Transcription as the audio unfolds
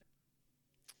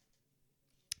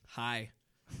Hi.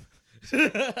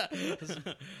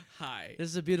 Hi. This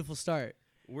is a beautiful start.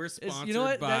 We're sponsored you know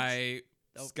what? by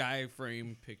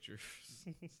Skyframe Pictures.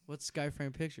 What's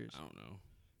Skyframe Pictures? I don't know.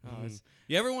 Oh, it's,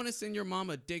 You ever want to send your mom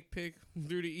a dick pic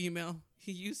through the email?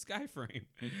 Use Skyframe.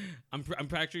 I'm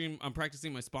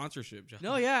practicing my sponsorship job.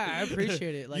 no, yeah, I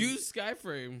appreciate it. Like Use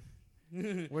Skyframe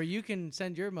where you can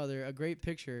send your mother a great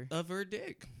picture of her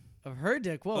dick. of her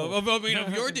dick. Whoa. Of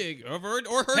your dick. Of her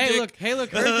or her hey, dick. look,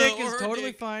 her dick Or is her totally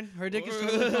dick. fine. Her dick is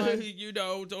totally fine. You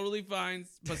know, totally fine.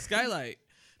 But Skylight,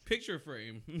 picture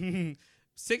frame.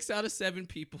 6 out of 7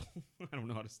 people, I don't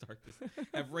know how to start this,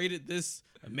 have rated this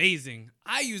amazing.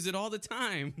 I use it all the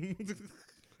time.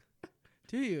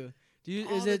 Do you?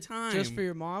 All Is the it time. just for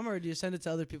your mom, or do you send it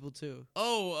to other people too?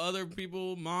 Oh, other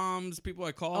people, moms, people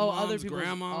I call moms, other people's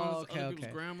grandmas, Oh, okay, other okay.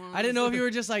 people's grandmas. I didn't know if you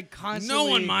were just like constantly. No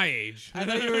one my age. I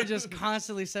thought you were just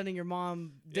constantly sending your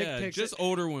mom dick yeah, pics. just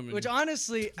older women. Which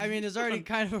honestly, I mean, is already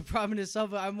kind of a problem in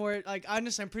itself. But I'm more like,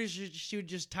 honestly, I'm pretty sure she would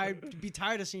just be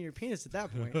tired of seeing your penis at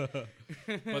that point.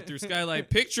 But through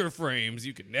Skylight picture frames,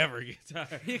 you can never get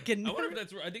tired. You can. I wonder if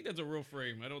that's. I think that's a real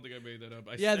frame. I don't think I made that up.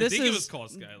 I This think is. it was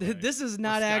called Skylight. This is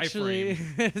not Sky actually.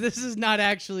 This is not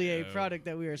actually a Yeah, product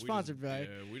that we are sponsored by. Yeah,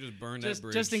 we just burned that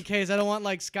bridge. Just in case, I don't want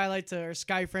like Skylight or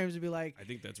Sky Frames to be like, I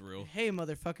think that's real. "Hey,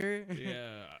 motherfucker,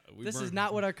 Yeah, this is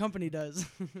not what our company does."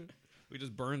 We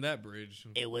just burned that bridge.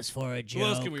 It was for a What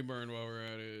else can we burn while we're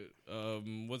at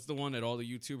it? What's the one that all the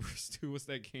YouTubers do? What's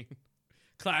that game?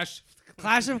 Clash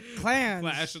Clash of Clans.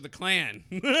 Clash of the Clan.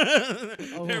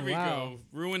 Oh, There we wow. go.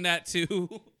 Ruin that too.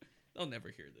 They'll never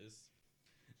hear this.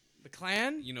 The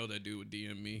Clan? You know that dude would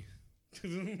DM me.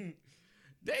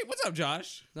 Hey, what's up,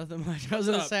 Josh? Nothing much. I was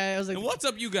gonna up? say. I was like, And what's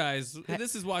up, you guys?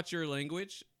 This is Watch Your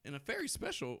Language, and a very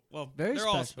special. Well, Very they're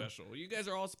all special. special. You guys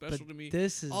are all special to me.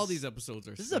 this is All these episodes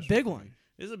are. This is a special big to one. me.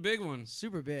 This is a big one.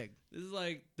 super big. This is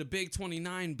like the Big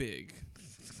 29 big.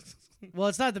 Well,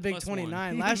 it's not the Big Plus 29.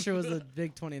 one. Last year was the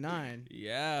Big 29.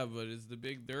 Yeah, but it's the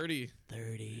Big 30.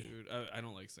 30. Dude, I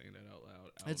don't like saying that out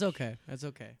loud. It's Ouch. okay. That's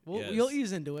okay. Well, Yes. you'll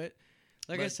ease into it.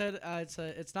 Like I But-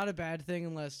 said, it's not a bad thing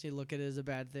unless you look at it as a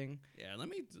bad thing. Yeah,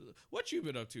 what you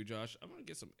been up to, Josh? I'm gonna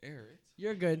get some air.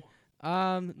 You're good.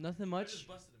 Nothing I much. just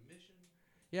busted a mission.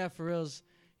 Yeah, for reals.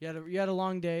 You had a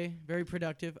long day, very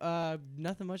productive.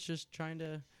 Nothing much, just trying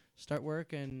to start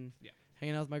work and Yeah.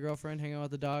 hanging out with my girlfriend, hanging out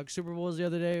with the dog. Super Bowl was the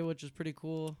other day, which was pretty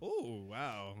cool. Oh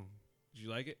wow, did you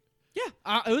like it?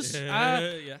 Yeah, it was.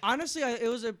 Yeah. Honestly,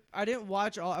 I didn't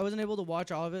watch all. I wasn't able to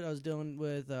watch all of it. I was dealing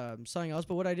with something else.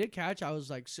 But what I did catch, I was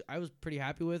pretty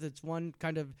happy with. It's one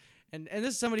kind of, and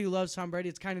this is somebody who loves Tom Brady.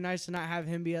 It's kind of nice to not have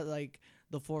him be at like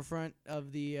the forefront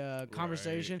of the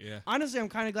conversation. yeah. Honestly, I'm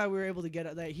kind of glad we were able to get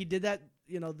it, that he did that.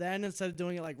 Then instead of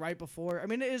doing it like right before. I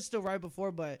mean, it is still right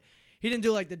before, but he didn't do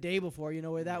it like the day before.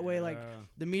 Where that way like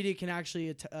the media can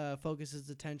actually focus its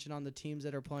attention on the teams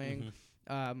that are playing.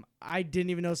 Mhm. I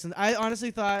didn't even know. I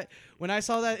honestly thought when I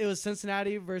saw that it was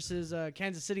Cincinnati versus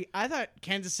Kansas City, I thought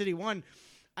Kansas City won.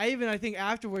 I think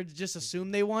afterwards just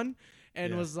assumed they won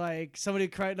and Yeah. was like, somebody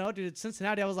cried, "No, dude, it's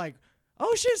Cincinnati." I was like,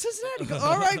 "Oh shit, Cincinnati!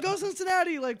 All right, go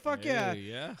Cincinnati!" Like fuck yeah.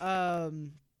 Yeah.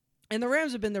 And the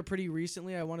Rams have been there pretty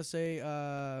recently. I want to say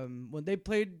when they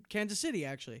played Kansas City,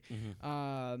 actually,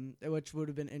 which would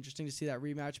have been interesting to see that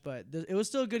rematch. But it was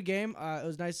still a good game. It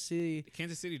was nice to see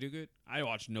Kansas City do good. I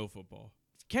watched no football.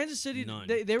 Kansas City. None.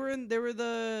 They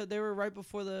were right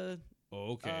before the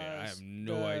Oh, okay, I have the-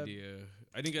 no idea.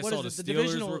 I think I what saw is the it, the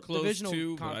Steelers were close divisional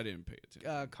too, but I didn't pay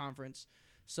attention. conference.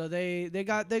 So they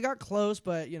got close,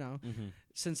 but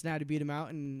Cincinnati beat them out,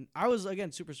 and I was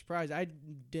again super surprised. I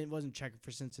wasn't checking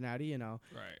for Cincinnati, Right.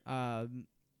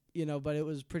 But it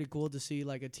was pretty cool to see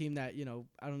like a team that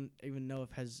I don't even know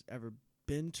if has ever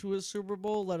been to a Super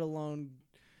Bowl, let alone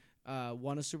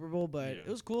won a Super Bowl. But Yeah. it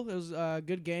was cool. It was a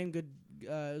good game. Good. It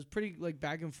was pretty like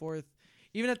back and forth.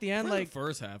 Even at the end, For like the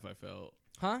first half, I felt.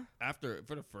 huh?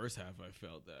 For the first half, I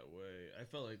felt that way. I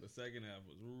felt like the second half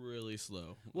was really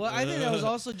slow. Well, I think that was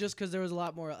also just because there was a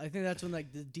lot more. I think that's when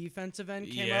like the defensive end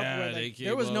came Yeah, up. Where, they like, came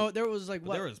there was up. there was like But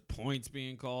what? there was points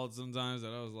being called sometimes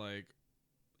that I was like,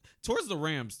 towards the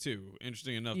Rams too.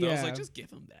 Interesting enough, that I was Yeah. like, just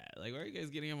give them that. Like, why are you guys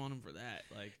getting him on him for that?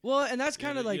 Like, Well, and that's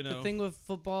kind of like you the know. thing with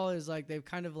football is like they've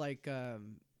kind of like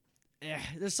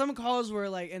there's some calls where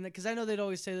like, and because I know they'd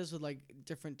always say this with like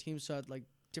different teams, so like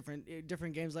different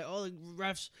games, like, oh, the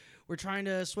refs were trying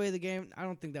to sway the game. I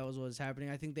don't think that was what was happening.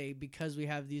 I think because we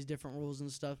have these different rules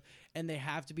and stuff, and they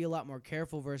have to be a lot more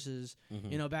careful versus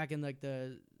back in like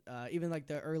the even like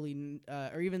the early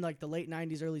or even like the late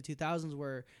 90s, early 2000s,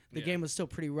 where the game was still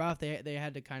pretty rough. They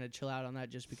had to kind of chill out on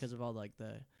that just because of all like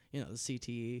the the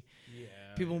CTE,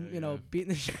 people beating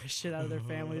the shit out of their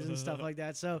families and stuff like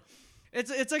that. So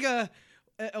It's like a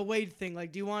Wade thing.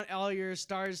 Like, do you want all your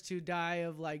stars to die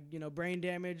of like, you know, brain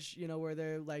damage, you know, where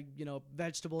they're like, you know,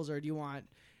 vegetables, or do you want,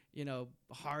 you know,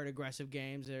 hard aggressive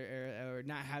games, or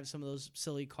not have some of those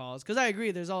silly calls? Because I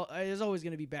agree, there's always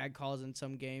going to be bad calls in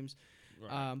some games.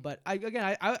 Right. But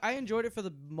I enjoyed it for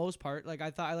the most part. Like,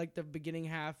 I thought I liked the beginning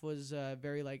half was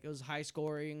very like, it was high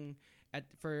scoring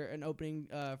for an opening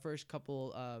first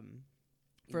couple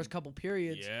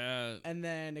periods. Yeah. And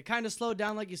then it kind of slowed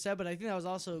down, like you said, but I think that was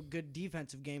also a good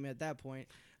defensive game at that point.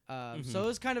 So it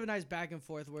was kind of a nice back and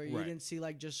forth where you didn't see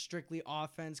like just strictly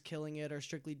offense killing it or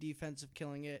strictly defensive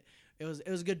killing it. It was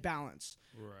a good balance,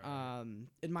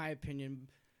 in my opinion.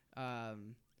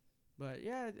 But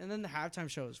yeah, and then the halftime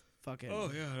show was fucking.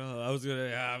 Oh yeah, no, I was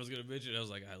gonna mention. I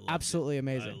was like, I loved absolutely it.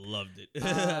 amazing. I loved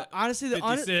it. Honestly, 50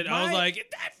 Cent. I was like,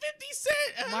 get that 50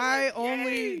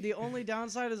 Cent. The only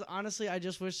downside is honestly, I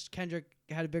just wish Kendrick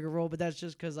had a bigger role, but that's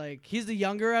just because like he's the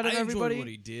younger out of everybody. I enjoyed what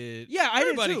he did. Yeah,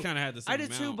 everybody kind of had the same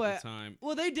amount too, but at the time.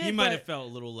 Well, they did. He might have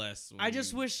felt a little less. I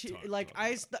just wish this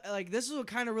is what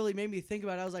kind of really made me think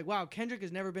about it. I was like, wow, Kendrick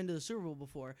has never been to the Super Bowl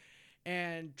before,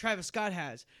 and Travis Scott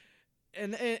has.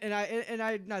 And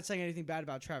I'm not saying anything bad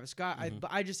about Travis Scott,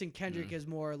 but I just think Kendrick is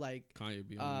more like Kanye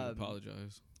being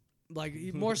apologize. Like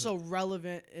more so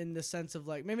relevant in the sense of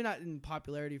like maybe not in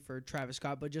popularity for Travis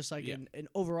Scott, but just like in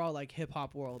overall like hip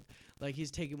hop world, like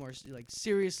he's taken more like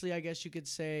seriously, I guess you could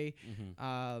say.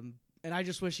 And I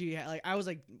just wish he had, like I was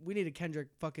like we need a Kendrick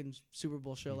fucking Super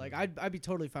Bowl show. Like I'd be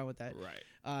totally fine with that.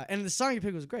 Right. And the song he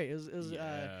picked was great. It was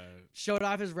showed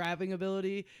off his rapping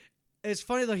ability. It's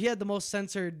funny though, he had the most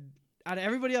censored. Out of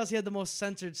everybody else, he had the most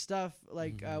censored stuff.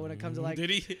 Like when it comes to like, did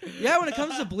he? Yeah, when it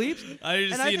comes to bleeps. I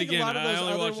didn't see it again. A lot of those I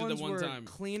only other watched ones it the one were time.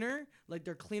 Cleaner, like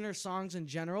they're cleaner songs in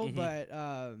general, but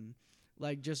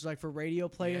like just like for radio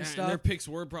play and stuff. And their picks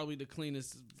were probably the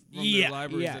cleanest from their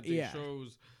libraries that they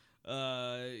chose.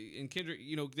 And Kendrick,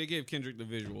 you know, they gave Kendrick the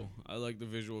visual. I like the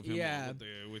visual of him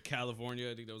with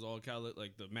California. I think that was all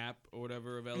like the map or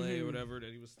whatever of LA or whatever that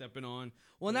he was stepping on.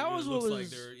 Well, and that was what was. Like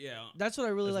that's what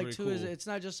I really like too. Cool. Is it's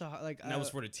not just like. And that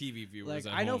was for the TV viewers.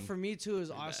 Like I know for me too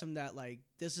is awesome that like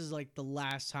this is like the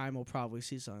last time we'll probably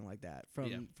see something like that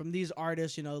from these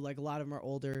artists. You know, like a lot of them are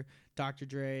older. Dr.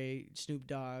 Dre, Snoop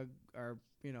Dogg are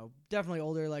definitely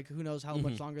older. Like who knows how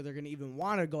much longer they're gonna even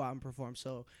want to go out and perform.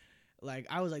 So. Like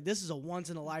I was like, this is a once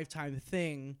in a lifetime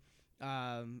thing,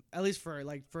 at least for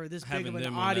this big of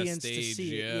an audience to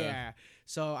see it. Yeah.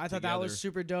 So I thought that was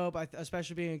super dope.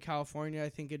 Especially being in California, I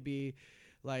think it'd be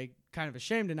like kind of a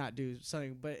shame to not do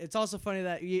something. But it's also funny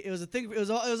that it was a thing. It was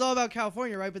all about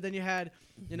California, right? But then you had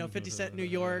 50 Cent New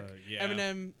York,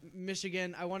 Eminem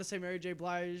Michigan. I want to say Mary J.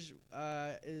 Blige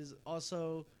is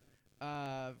also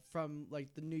from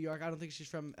like the New York. I don't think she's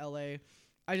from L.A.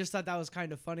 I just thought that was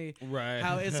kind of funny. Right.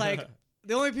 How it's like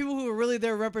the only people who were really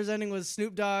there representing was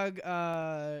Snoop Dogg,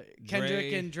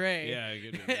 Kendrick, and Dre.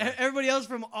 Yeah. Everybody else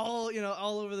from all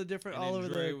over the different, and all over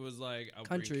Dre the was like,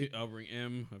 country. I'll bring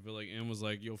M. I feel like M was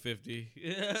like, yo, 50.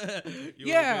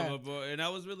 Yeah. And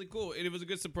that was really cool. And it was a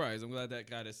good surprise. I'm glad that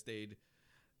kind of stayed.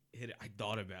 I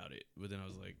thought about it, but then I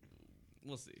was like,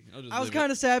 we'll see. I was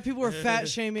kind of sad. People were fat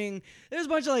shaming. There's a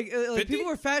bunch of like people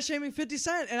were fat shaming 50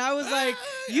 Cent, and I was like,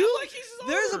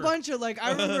 there's a bunch of like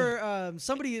I remember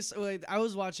somebody I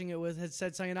was watching it with had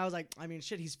said something, and I was like, I mean,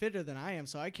 shit, he's fitter than I am,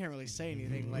 so I can't really say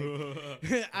anything.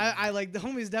 Like, I like the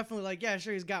homie's definitely like, yeah,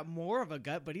 sure, he's got more of a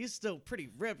gut, but he's still pretty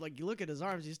ripped. Like you look at his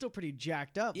arms, he's still pretty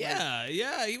jacked up. Yeah,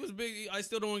 he was big. I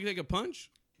still don't want to take a punch.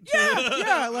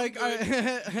 Yeah, like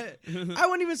I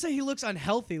wouldn't even say he looks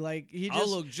unhealthy. Like I'll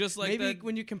look just like maybe that.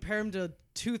 when you compare him to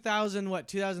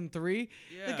 2003,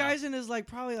 the guy's in his like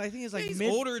probably I think he's like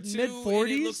mid-40s.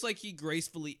 It looks like he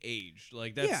gracefully aged.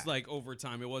 Like that's like over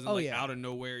time. It wasn't out of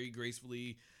nowhere. He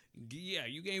gracefully. Yeah,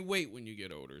 you gain weight when you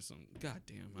get older. God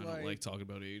damn, I don't like talking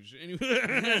about age.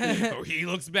 Anyway, or he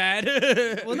looks bad.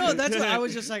 Well, no, that's what I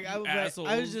was just like. I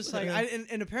was just like,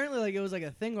 and apparently like it was like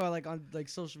a thing where like on like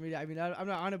social media. I mean, I'm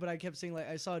not on it, but I kept seeing like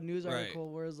I saw a news article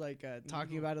where it was like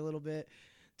talking about it a little bit.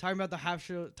 Talking about the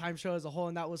halftime show as a whole,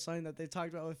 and that was something that they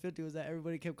talked about with 50 was that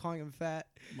everybody kept calling him fat.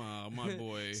 My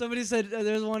boy. Somebody said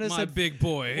there's one that said my big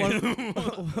boy.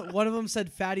 One of them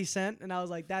said Fatty Cent, and I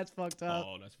was like, that's fucked up.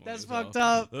 Oh, that's funny. That's fucked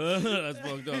up. That's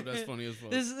fucked up. That's funny as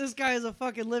fuck. This guy is a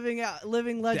fucking living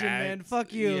legend, man.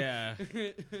 Fuck you. Yeah,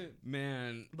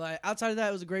 man. But outside of that,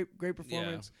 it was a great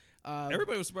performance. Yeah.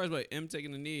 Everybody was surprised by M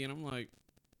taking the knee, and I'm like.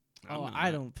 I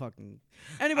don't fucking.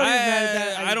 Anybody who's mad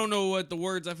at that? I don't know what the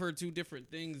words. I've heard two different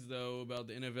things though about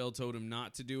the NFL told him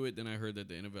not to do it. Then I heard that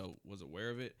the NFL was aware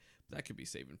of it. That could be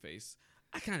saving face.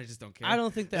 I kind of just don't care. I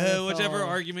don't think that whichever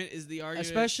argument is the argument.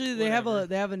 Especially they have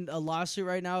a lawsuit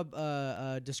right now,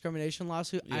 a discrimination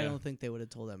lawsuit. Yeah. I don't think they would have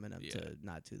told Eminem to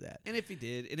not do that. And if it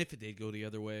did go the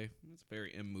other way, it's a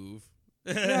very M move.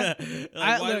 Yeah.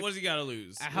 What does he got to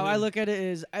lose? How I look at it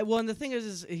is, and the thing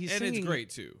is he's singing. And it's great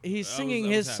too. He's singing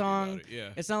his song.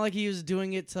 It's not like he was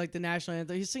doing it to like the national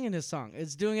anthem. He's singing his song.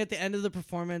 It's doing it at the end of the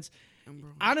performance.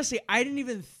 Honestly, I didn't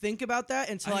even think about that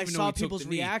until I saw people's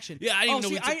reaction. Yeah, I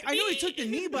didn't know I know he took the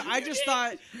knee, but I just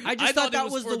thought that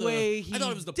was the way he. I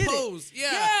thought it was the pose. Yeah,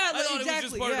 I thought it was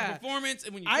just part of the performance.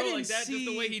 And when you go like that, just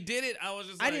the way he did it, I was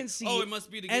just like, it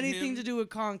must be to get anything to do with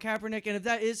Colin Kaepernick. And if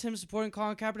that is him supporting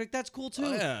Colin Kaepernick, that's cool too.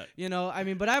 Yeah. You know, I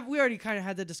mean, but we already kind of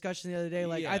had the discussion the other day.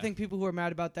 Like, I think people who are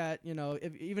mad about that, you know,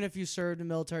 even if you served in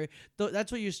the military,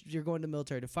 that's what you're going to the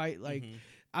military to fight. Like.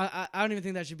 I don't even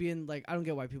think that should be in, like, I don't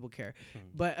get why people care.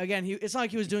 But again, it's not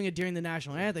like he was doing it during the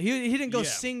national anthem. He didn't go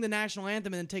sing the national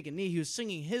anthem and then take a knee. He was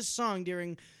singing his song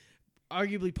during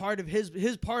arguably part of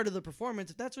his part of the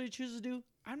performance. If that's what he chooses to do,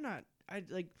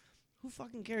 who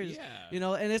fucking cares? Yeah. You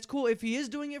know, and it's cool if he is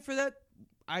doing it for that.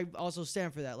 I also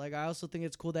stand for that. Like, I also think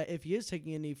it's cool that if he is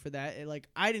taking a knee for that,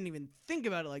 I didn't even think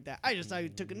about it like that. I just thought he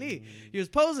took a knee. He was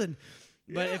posing.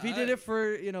 But if he did it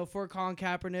for Colin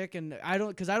Kaepernick, and I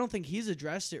don't think he's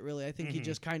addressed it really. I think he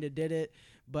just kind of did it.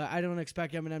 But I don't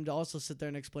expect Eminem to also sit there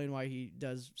and explain why he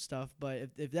does stuff. But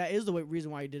if that is the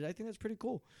reason why he did it, I think that's pretty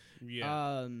cool.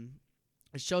 Yeah.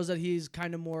 It shows that he's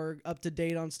kind of more up to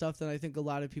date on stuff than I think a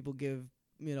lot of people give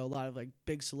a lot of like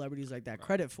big celebrities like that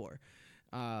credit for.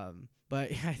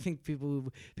 But I think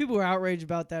people who are outraged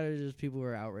about that are just people who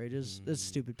are outrageous. It's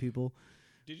stupid people.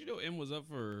 Did you know M was up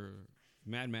for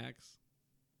Mad Max?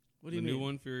 What do you mean? The new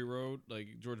one, Fury Road,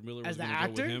 like George Miller was going to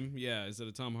go with him. Yeah, instead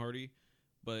of Tom Hardy.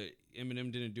 But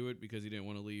Eminem didn't do it because he didn't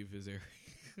want to leave his area.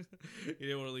 He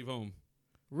didn't want to leave home.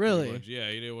 Really? Yeah,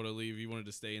 he didn't want to leave. He wanted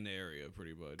to stay in the area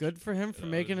pretty much. Good for him for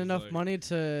making enough money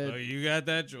to... Oh, you got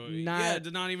that joy. To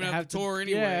not even have to tour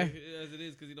anyway, as it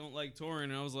is, because he don't like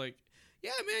touring. And I was like, yeah,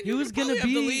 man, you was going to have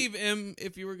to leave him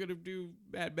if you were going to do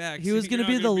Mad Max. He was going to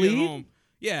be the lead? Home.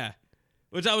 Yeah,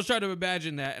 which I was trying to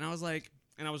imagine that. And I was like...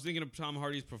 And I was thinking of Tom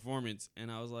Hardy's performance,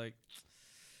 and I was like,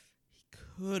 he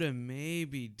could have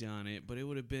maybe done it, but it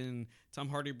would have been Tom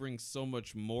Hardy brings so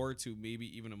much more to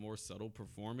maybe even a more subtle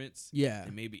performance. Yeah.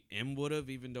 And maybe M would have,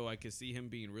 even though I could see him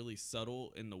being really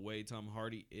subtle in the way Tom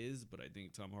Hardy is, but I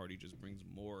think Tom Hardy just brings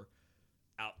more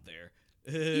out there.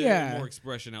 Yeah. More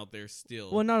expression out there still.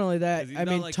 Well, not only that, I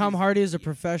mean, like Tom Hardy is a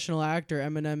professional actor.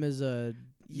 Eminem is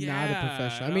not a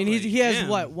professional. I mean, he has,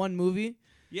 what, one movie?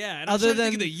 Yeah, and other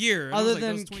than the year, other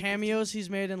than cameos he's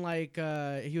made in like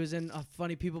he was in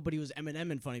Funny People, but he was Eminem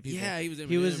in Funny People. Yeah, he was. Eminem.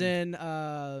 He was in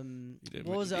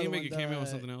what was that? He make a cameo on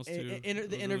something else too.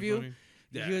 The Interview.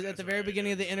 Really he was at the very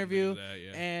beginning of the Interview,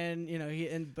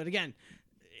 and but again,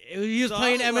 he was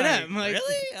playing Eminem. Like,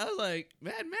 really? I was like,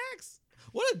 Mad Max.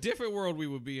 What a different world we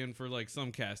would be in for like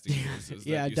some casting choices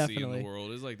that you see in the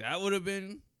world. It's like that would have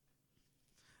been.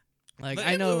 Like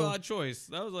I know, an odd choice.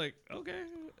 That was like okay.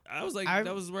 I was like,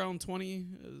 that was around 20.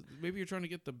 Maybe you're trying to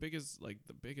get the biggest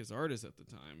artist at the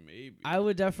time. Maybe I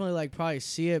would definitely probably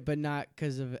see it, but not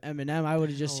because of Eminem. I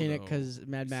would have just seen it because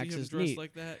Mad Max is neat.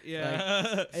 Like that,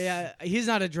 yeah, yeah. He's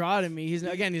not a draw to me. He's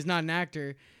not an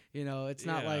actor. You know, it's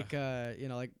not like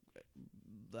like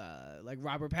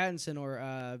Robert Pattinson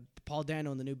or Paul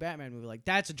Dano in the new Batman movie. Like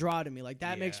that's a draw to me. Like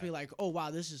that makes me like, oh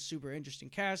wow, this is super interesting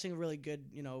casting. Really good,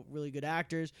 really good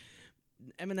actors.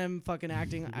 Eminem fucking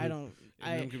acting,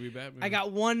 I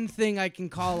got one thing I can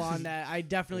call on that I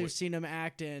definitely have seen him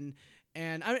act in,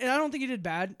 and I don't think he did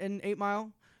bad in 8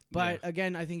 Mile, but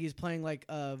again, I think he's playing like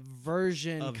a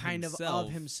version of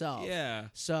himself. Yeah.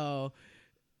 So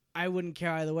I wouldn't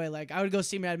care either way. Like I would go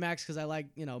see Mad Max because I like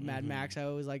Mad Max. I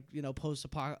always like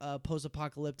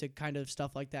post-apocalyptic kind of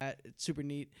stuff like that. It's super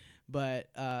neat. But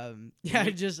I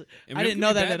didn't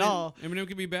know that at all. Eminem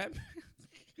could be Batman.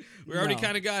 We already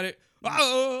kind of got it.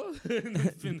 Oh, in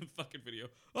the fucking video.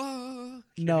 Oh,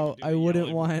 no, I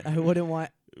wouldn't want.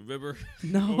 Remember?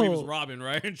 No, he was Robin,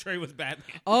 right? And Trey was Batman.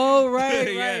 Oh,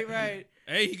 right, right.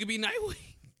 Hey, he could be Nightwing.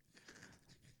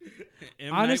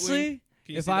 Honestly,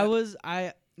 if I was,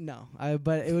 but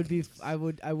it would be. I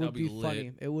would be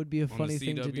funny. It would be a funny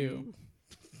thing to do.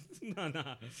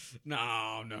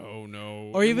 No.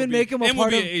 Or even make him a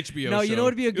part of HBO No, show. you know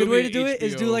what would be a good way to do it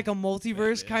is do like a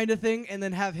multiverse kind of thing, and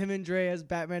then have him and Dre as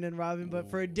Batman and Robin, but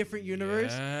for a different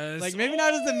universe. Yes. Like maybe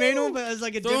not as the main one, but as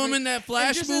like a throw him in that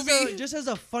Flash movie, just as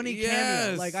a funny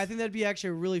cameo. Like I think that'd be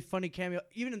actually a really funny cameo,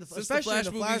 even in the Since especially the in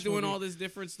the Flash Flash doing movie. all this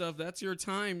different stuff. That's your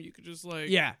time. You could just like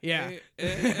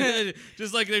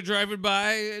just like they're driving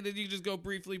by, and then you just go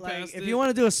briefly past. If you want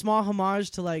to do a small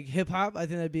homage to like hip hop, I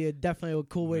think that'd be definitely a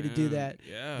cool way to do that.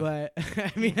 Yeah. But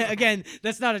I mean, again,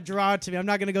 that's not a draw to me. I'm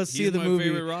not gonna go see the movie.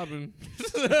 He's my favorite Robin.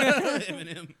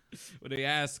 Eminem. When they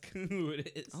ask who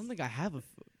it is, I don't think I have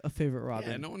a favorite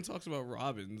Robin. Yeah, no one talks about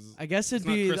Robins. I guess it'd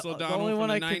be Chris the O'Donnell only from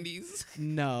one the I 90s.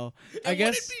 No, I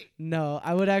guess no.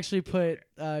 I would actually put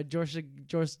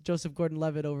Joseph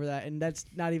Gordon-Levitt over that, and that's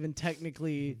not even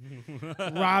technically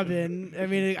Robin. I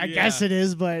mean, I guess it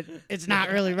is, but it's not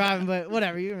really Robin. But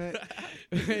whatever, you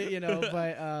know.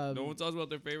 But no one talks about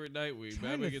their favorite Nightwing.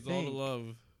 Batman gets all the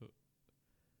love.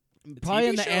 Probably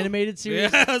in the animated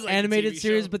series, like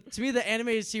series. But to me, the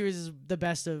animated series is the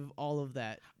best of all of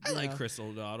that. I like Chris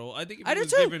O'Donnell. I think if I he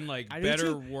was do too. given like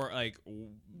better work, like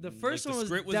the first one was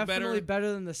definitely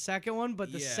better than the second one,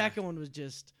 but the second one was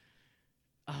just.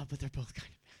 But they're both kind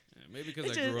of. Maybe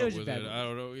because I grew up with it. I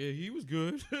don't know. Yeah, he was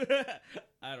good.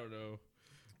 I don't know.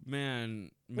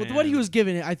 Man. With what he was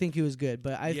given, I think he was good.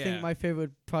 But I think my favorite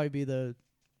would probably be the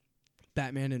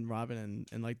Batman and Robin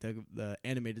and like the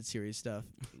animated series stuff.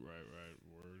 Right.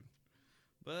 Word.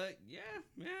 But yeah,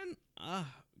 man.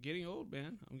 Getting old,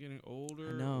 man. I'm getting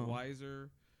older,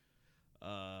 wiser.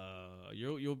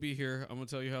 You'll be here. I'm gonna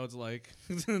tell you how it's like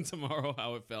tomorrow.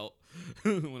 How it felt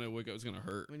when I wake up. It's gonna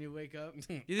hurt. When you wake up, you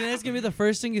think that's gonna be the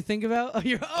first thing you think about?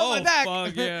 My back.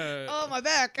 Fuck, yeah. Oh, my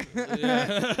back.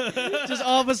 Yeah. Just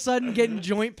all of a sudden getting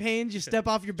joint pains. You step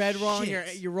off your bed wrong.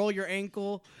 You roll your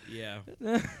ankle. Yeah,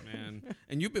 man.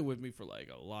 And you've been with me for like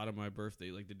a lot of my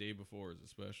birthday, like the day before,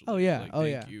 especially. Oh yeah. Like,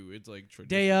 thank you. It's like tradition.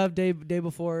 Day of, day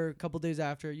before, a couple days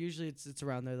after. Usually it's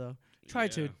around there though.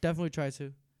 Definitely try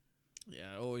to.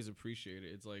 Yeah, I always appreciate it.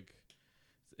 It's like,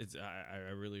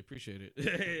 I really appreciate it.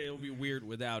 It'll be weird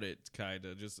without it, kind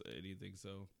of, just anything,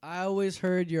 so. I always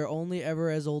heard you're only ever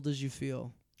as old as you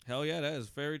feel. Hell yeah, that is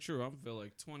very true. I feel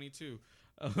like 22.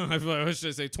 I feel like I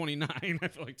should say 29. I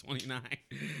feel like 29.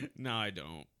 No, I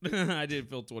don't. I didn't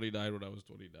feel 29 when I was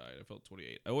 29. I felt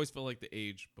 28. I always felt like the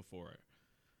age before it.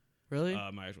 Really?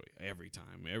 Every time.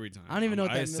 I don't even know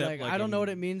what that means. Like, I don't know what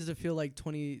it means to feel like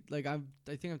 20. Like I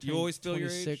think I'm. You always feel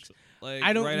 26. your age. Like,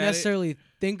 I don't necessarily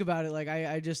think about it. Like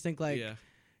I just think like. Yeah.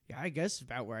 I guess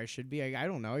about where I should be. I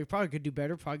don't know. You probably could do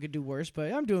better. Probably could do worse.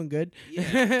 But I'm doing good. Yeah.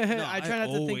 No, I try not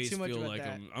to think too much feel about like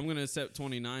that. I'm gonna accept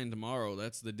 29 tomorrow.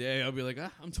 That's the day I'll be like,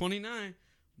 I'm 29.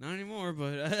 Not anymore.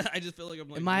 But I just feel like I'm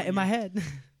like in my head.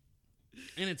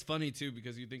 And it's funny too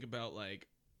because you think about like,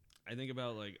 I think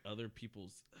about like other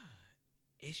people's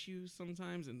issues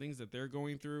sometimes and things that they're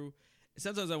going through.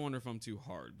 Sometimes I wonder if I'm too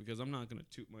hard because I'm not gonna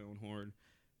toot my own horn,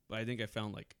 but I think I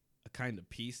found like a kind of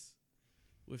peace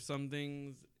with some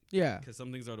things. Yeah, because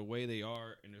some things are the way they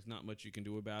are, and there's not much you can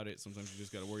do about it. Sometimes you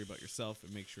just gotta worry about yourself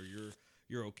and make sure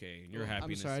you're okay and your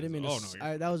happiness. I'm sorry, I didn't mean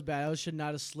that was bad. I should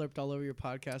not have slurped all over your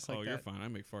podcast like that. Oh, you're fine. I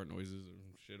make fart noises and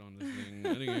shit on this thing.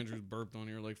 I think Andrew's burped on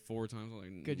here like 4 times.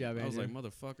 Like, good job, Andrew. I was like,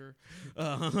 motherfucker.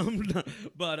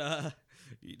 But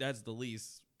that's the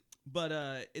least. But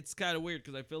it's kind of weird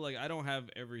because I feel like I don't have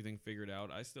everything figured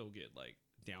out. I still get like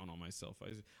down on myself.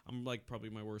 I'm like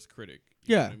probably my worst critic.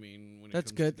 You know what I mean, when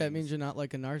that's good. That means you're not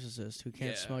like a narcissist who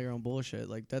can't smell your own bullshit.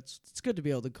 Like it's good to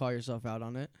be able to call yourself out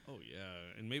on it. Oh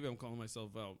yeah, and maybe I'm calling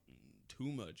myself out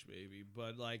too much, maybe.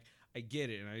 But like I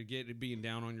get it, and I get it being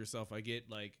down on yourself. I get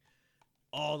like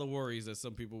all the worries that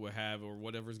some people would have or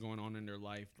whatever's going on in their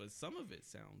life, but some of it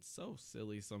sounds so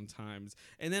silly sometimes.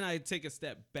 And then I take a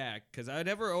step back because I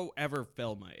never ever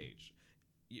felt my age.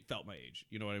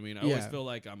 You know what I mean? I always feel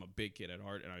like I'm a big kid at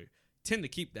heart, and I tend to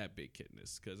keep that big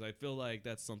kidness because I feel like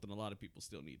that's something a lot of people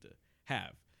still need to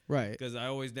have. Right. Because I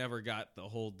always never got the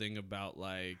whole thing about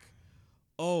like,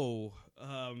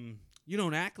 you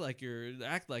don't act like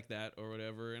that or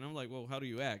whatever. And I'm like, well, how do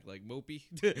you act? Like mopey?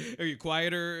 Are you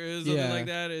quieter or something like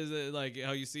that? Is it like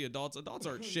how you see adults? Adults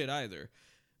aren't shit either.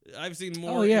 I've seen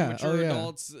more immature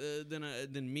adults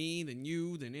than me, than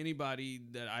you, than anybody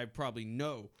that I probably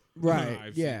know. Right.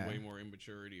 I've seen way more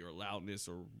immaturity or loudness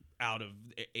or out of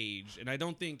age. And I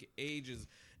don't think age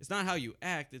it's not how you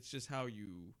act, it's just how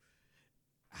you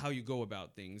go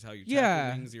about things, how you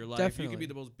tackle things in your life. Definitely. You can be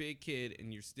the most big kid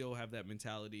and you still have that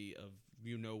mentality of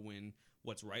you know when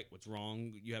what's right, what's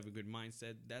wrong. You have a good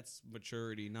mindset. That's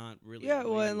maturity, not really. Yeah,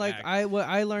 well, and like what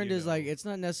I learned is like it's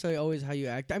not necessarily always how you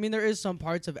act. I mean, there is some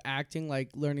parts of acting, like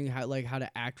learning how to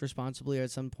act responsibly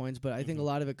at some points, but I think a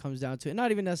lot of it comes down to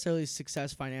not even necessarily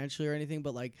success financially or anything,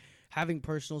 but like having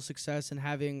personal success and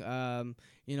having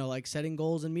like setting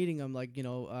goals and meeting them. Like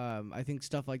I think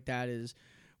stuff like that is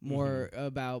more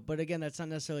about, but again, that's not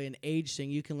necessarily an age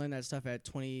thing. You can learn that stuff at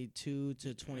 22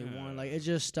 to 21. Like it's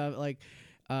just stuff like.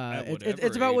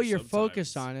 It's about what you're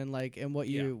focused on and like and what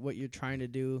you're trying to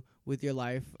do with your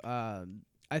life.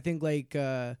 I think like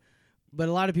but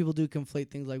a lot of people do conflate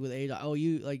things like with age. Oh,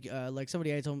 you like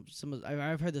somebody I told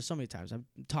I've heard this so many times. I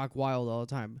talk wild all the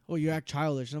time. Oh, you act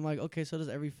childish, and I'm like, okay, so does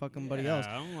every fucking buddy else.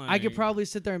 I could probably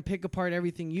sit there and pick apart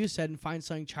everything you said and find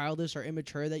something childish or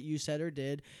immature that you said or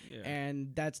did,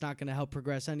 and that's not gonna help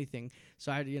progress anything.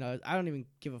 So I don't even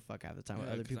give a fuck half the time what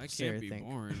other people say or think. I can't be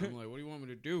boring. I'm like, what do you want me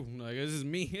to do? Like, this is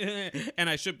me, and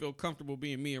I should feel comfortable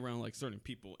being me around like certain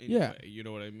people. Anyway, you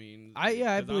know what I mean?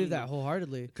 I believe that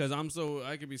wholeheartedly. Because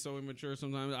I could be so immature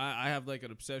sometimes. I have like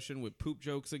an obsession with poop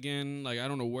jokes again. Like I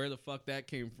don't know where the fuck that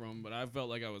came from, but I felt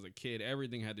like I was a kid.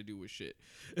 Everything had to do with shit.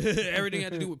 Everything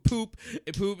had to do with poop,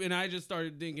 and I just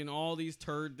started thinking all these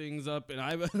turd things up. And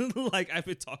I've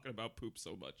been talking about poop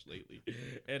so much lately,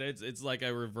 and it's like I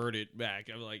reverted back.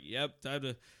 I'm like, yep, time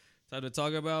to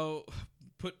talk about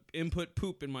input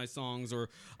poop in my songs. Or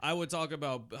I would talk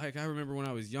about, like, I remember when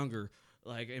I was younger,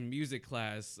 like in music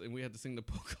class, and we had to sing the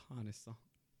Pocahontas song.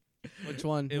 Which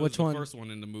one? It was the first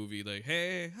one in the movie. Like,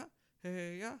 hey,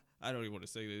 yeah. I don't even want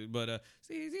to say that, but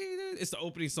it's the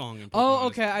opening song. In Pocahontas. Oh,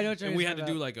 okay. I know what you're And we had to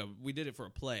do we did it for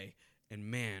a play. And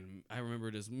man, I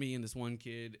remember this, me and this one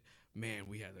kid, man,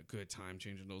 we had a good time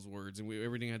changing those words, and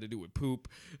everything had to do with poop.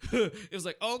 It was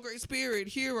like, oh, great spirit,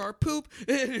 hear our poop.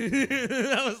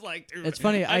 I was like, dude. It's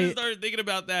funny. I just started thinking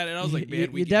about that, and I was like, man,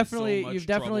 you've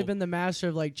definitely been the master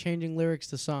of like changing lyrics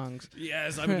to songs.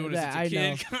 Yes, I've been doing this since a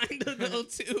kid, kind of though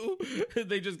too.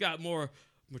 They just got more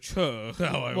mature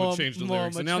how I would change the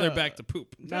lyrics, and now they're back to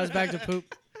poop. Now it's back to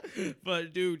poop.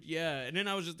 But dude, yeah. And then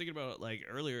I was just thinking about it, like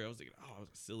earlier. I was thinking, oh, I was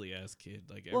a silly ass kid.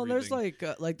 Like, well, there's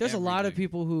there's a lot of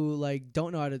people who like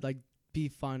don't know how to like be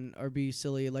fun or be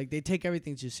silly. Like they take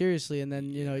everything too seriously, and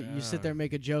then you sit there and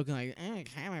make a joke and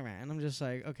like, cameraman. And I'm just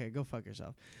like, okay, go fuck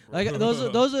yourself. Like those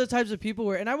are the types of people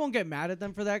where, and I won't get mad at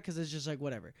them for that because it's just like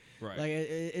whatever. Right. Like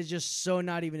it's just so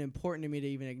not even important to me to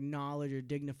even acknowledge or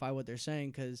dignify what they're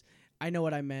saying because I know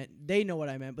what I meant. They know what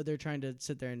I meant, but they're trying to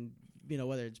sit there and.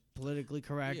 Whether it's politically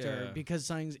correct or because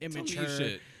something's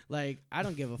immature, like I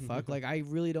don't give a fuck. Like I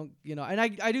really don't, and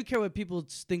I do care what people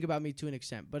think about me to an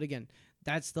extent. But again,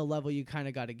 that's the level you kind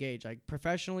of got to gauge. Like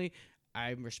professionally,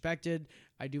 I'm respected.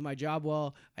 I do my job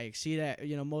well. I exceed at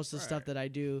most of the stuff that I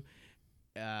do.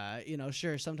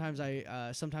 Sure. Sometimes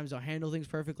I don't handle things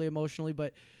perfectly emotionally,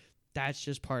 but that's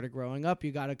just part of growing up.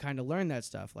 You got to kind of learn that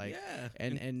stuff. Like,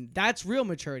 and that's real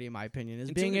maturity, in my opinion,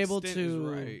 is being able to.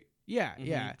 Right. Yeah,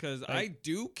 yeah. Because I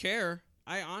do care.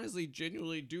 I honestly,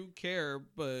 genuinely do care,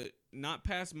 but not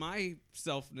past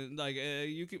myself. Like,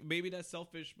 you can maybe that's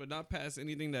selfish, but not past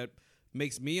anything that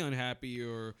makes me unhappy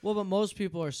or. Well, but most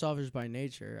people are selfish by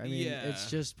nature. I mean, it's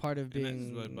just part of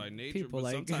being by nature. People. But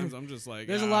like, sometimes I'm just like,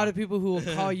 there's a lot of people who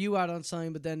will call you out on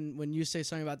something, but then when you say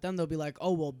something about them, they'll be like,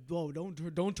 oh well, whoa,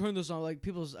 don't turn this on. Like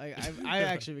I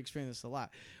actually have experienced this a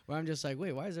lot, where I'm just like,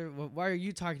 wait, why are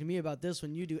you talking to me about this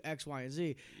when you do X, Y, and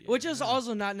Z? Yeah. Which is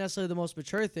also not necessarily the most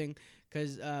mature thing.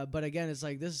 But again, it's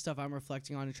like this is stuff I'm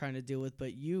reflecting on and trying to deal with.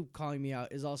 But you calling me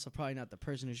out is also probably not the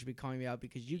person who should be calling me out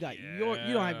because you got you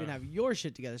don't even have your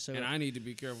shit together. So and I need to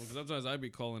be careful because sometimes I be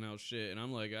calling out shit and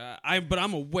I'm like but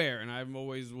I'm aware and I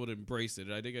always would embrace it.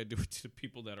 And I think I do it to the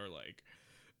people that are like,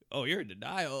 oh, you're in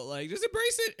denial. Like just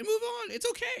embrace it and move on. It's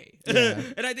okay. Yeah.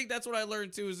 And I think that's what I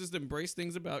learned too is just embrace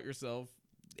things about yourself.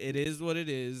 It is what it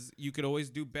is. You could always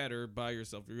do better by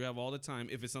yourself. You have all the time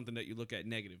if it's something that you look at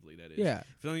negatively, that is. Yeah.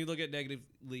 If something you look at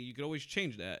negatively, you could always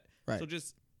change that. Right. So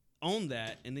just own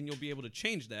that, and then you'll be able to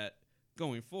change that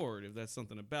going forward if that's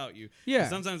something about you. Yeah.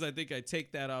 Sometimes I think I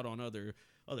take that out on other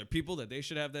people that they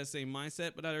should have that same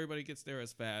mindset, but not everybody gets there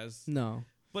as fast. No.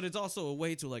 But it's also a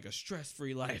way to like a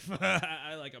stress-free life.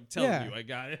 I'm telling you, I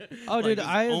got it. Oh, like, dude,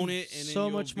 I own it, and so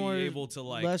then much you'll more be able to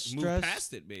like less move stress.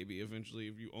 past it. Maybe eventually,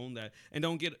 if you own that, and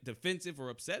don't get defensive or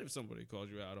upset if somebody calls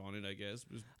you out on it. I guess.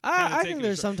 I think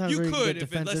there's sometimes you where could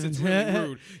get unless it's really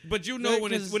rude. But you know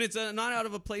when it's not out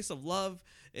of a place of love,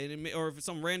 or if it's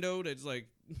some rando that's like,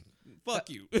 fuck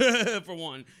you for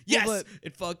one. Yes,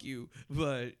 and fuck you,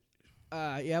 but.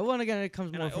 Yeah. Well, and again, it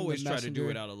comes more from the messenger. I always try to do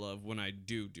it out of love when I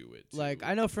do it. Too. Like,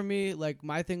 I know for me, like,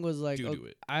 my thing was, like, do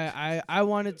it. I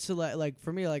wanted to, like,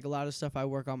 for me, like, a lot of stuff I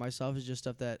work on myself is just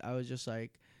stuff that I was just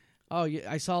like, oh,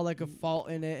 yeah, I saw, like, a fault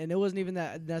in it. And it wasn't even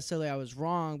that necessarily I was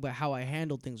wrong, but how I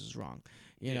handled things was wrong.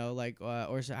 You know, like,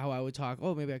 or how I would talk.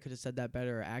 Oh, maybe I could have said that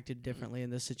better or acted differently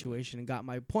in this situation and got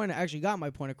my point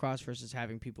across versus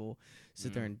having people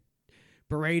sit there and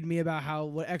berate me about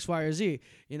what X, Y, or Z,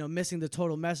 you know, missing the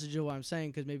total message of what I'm saying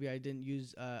because maybe I didn't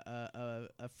use a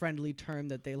friendly term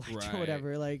that they liked or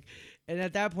whatever. Like, and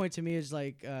at that point to me it's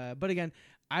like, but again,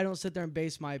 I don't sit there and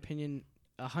base my opinion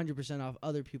 100% off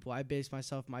other people. I base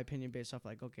my opinion based off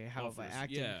like, okay, how have I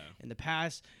acted in the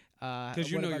past? Because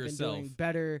you know what yourself. Been doing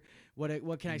better.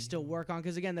 What can I still work on?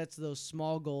 Because again, that's those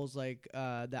small goals like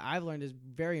that I've learned is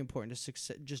very important to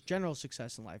success. Just general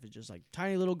success in life is just like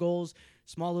tiny little goals,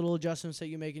 small little adjustments that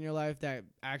you make in your life that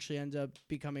actually ends up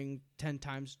becoming 10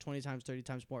 times, 20 times, 30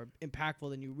 times more impactful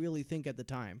than you really think at the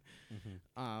time.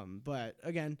 But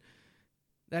again,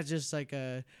 that's just like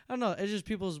I don't know. It's just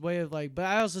people's way of like. But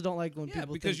I also don't like when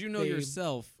people because you know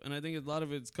yourself, and I think a lot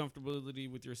of it's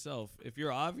comfortability with yourself. If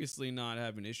you're obviously not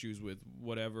having issues with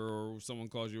whatever, or someone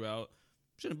calls you out,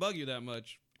 shouldn't bug you that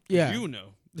much. Yeah, you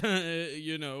know,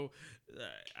 you know.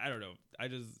 I don't know.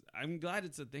 I'm glad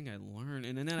it's a thing I learned,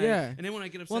 and then and then when I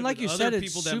get upset with other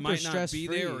people that might not be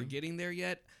there or getting there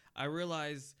yet, I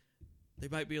realize they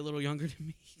might be a little younger than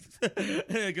me.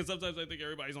 Because sometimes I think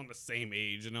everybody's on the same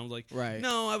age. And I was like,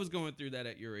 no, I was going through that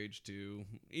at your age too.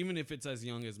 Even if it's as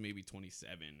young as maybe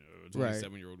 27 or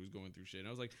 27-year-old who's going through shit. And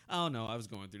I was like, oh, no, I was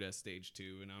going through that stage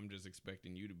too. And I'm just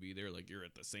expecting you to be there like you're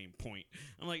at the same point.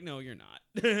 I'm like, no, you're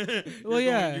not.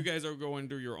 You guys are going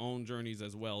through your own journeys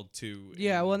as well too.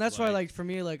 Yeah, well, and that's why, like, for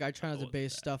me, like, I try not to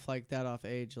base stuff like that off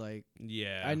age. Like,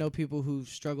 I know people who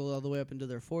struggle all the way up into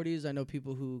their 40s. I know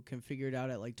people who can figure it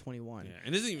out at like 21. Yeah,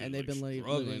 and this isn't even they've been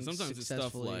struggling. Sometimes it's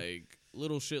stuff like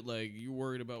little shit like you're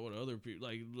worried about what other people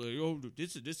like oh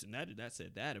this and that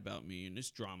said that about me and this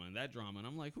drama and that drama and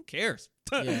I'm like, who cares?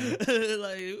 Like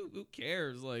who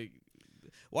cares? Like,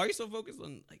 why are you so focused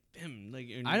on like them? Like,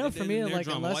 I know for me, like,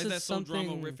 drama. Unless why is it's that so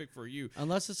drama-rific for you?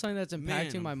 Unless it's something that's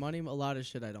impacting my money, a lot of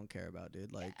shit I don't care about,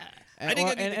 dude. Like, I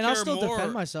think and I'll still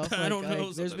defend myself. Like, I don't know.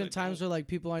 Like, there's been times where like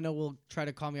people I know will try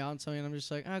to call me out on something, and I'm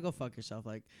just like, go fuck yourself.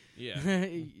 Like,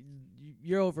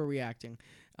 you're overreacting.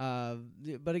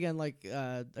 But again, like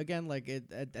at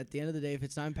the end of the day, if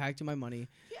it's not impacting my money,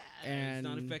 and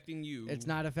it's not affecting you, it's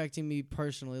not affecting me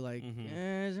personally. Like,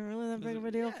 is it really that big of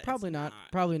a deal? Probably not.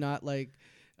 Probably not. Like,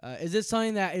 is it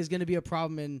something that is going to be a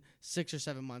problem in 6 or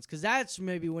 7 months? Because that's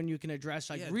maybe when you can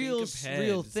address like real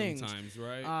things. Sometimes,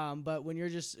 right? But when you're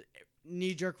just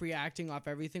knee-jerk reacting off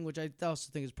everything, which I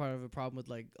also think is part of a problem with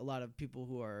like a lot of people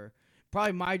who are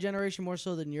probably my generation more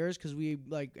so than yours, because we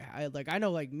I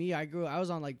know like me, I was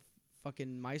on like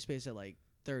fucking MySpace at like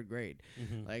 3rd grade.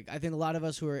 Like, I think a lot of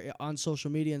us who are on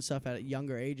social media and stuff at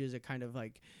younger ages, it kind of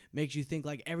like makes you think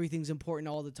like everything's important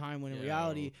all the time, when in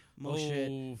reality most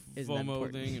shit isn't that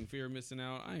important. FOMO thing and fear of missing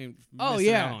out. I ain't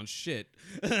missing out on shit.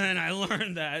 And I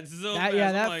learned that so fast.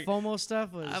 That like, FOMO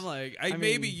stuff was, I'm like, I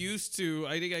maybe used to,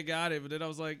 I think I got it, but then I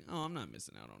was like, oh, I'm not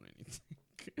missing out on anything.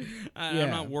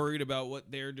 I'm not worried about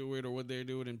what they're doing or what they're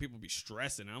doing, and people be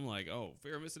stressing. I'm like, oh,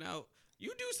 fear of missing out.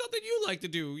 You do something you like to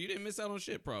do. You didn't miss out on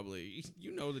shit, probably.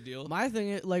 You know the deal. My thing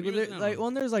is like,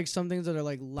 when there's like some things that are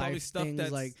like life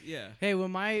things, like, hey, when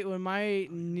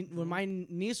my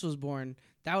niece was born,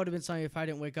 that would have been something if I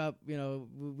didn't wake up. You know,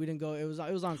 we didn't go. It was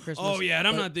on Christmas. Oh yeah, and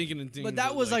I'm not thinking of things. But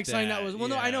that was like something that was. Well,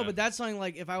 no, I know, but that's something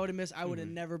like if I would have missed, I would have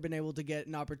never been able to get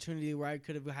an opportunity where I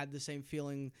could have had the same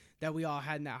feeling that we all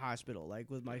had in that hospital, like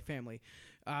with my family.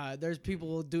 There's people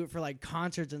who do it for like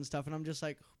concerts and stuff, and I'm just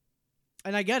like.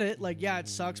 And I get it, like, yeah, it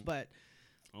sucks, but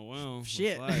oh well,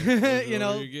 shit, you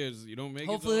know. You don't make.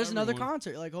 Hopefully, there's another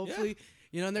concert. Like, hopefully,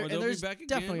 you know, and there's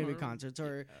definitely gonna be concerts,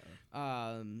 or,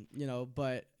 you know.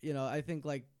 But you know, I think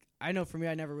like I know for me,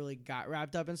 I never really got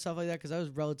wrapped up in stuff like that because I was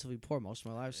relatively poor most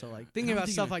of my life. So like thinking about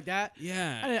stuff like that,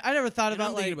 I never thought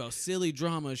about like thinking about silly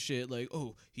drama shit. Like,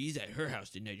 oh, he's at her house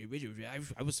tonight.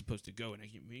 I was supposed to go, and I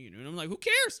can't, you know, and I'm like, who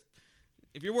cares?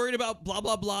 If you're worried about blah,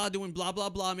 blah, blah, doing blah, blah,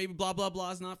 blah, maybe blah, blah,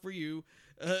 blah is not for you.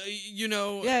 You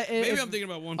know, maybe I'm thinking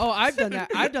about one. Oh, I've done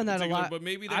that. I've done that a lot. But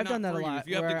maybe I've done that a lot. If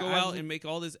you have to go out and make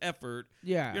all this effort,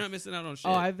 you're not missing out on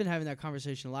shit. Oh, I've been having that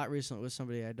conversation a lot recently with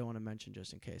somebody I don't want to mention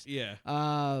just in case. Yeah.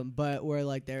 But where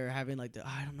like they're having like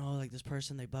I don't know, like this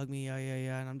person, they bug me, yeah,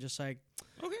 and I'm just like,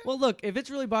 okay. Well, look, if it's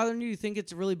really bothering you, you think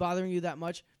it's really bothering you that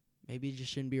much. Maybe you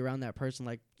just shouldn't be around that person.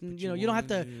 Like, you know, you don't have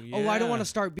to. Oh, I don't want to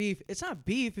start beef. It's not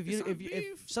beef.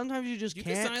 If sometimes you just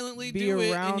can't silently be do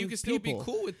it, around and you can still people. be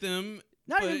cool with them.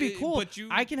 Not even be cool. But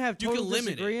I can have total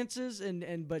disagreements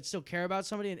and but still care about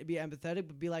somebody and be empathetic,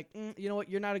 but be like, you know what,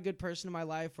 you're not a good person in my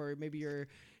life, or maybe you're,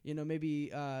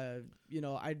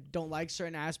 I don't like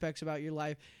certain aspects about your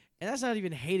life. And that's not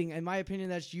even hating. In my opinion,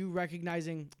 that's you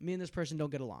recognizing me and this person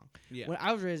don't get along. Yeah. When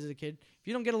I was raised as a kid, if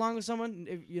you don't get along with someone,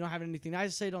 if you don't have anything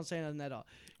nice to say, don't say nothing at all.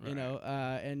 Right.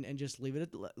 And just leave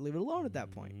it alone at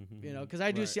that point. Because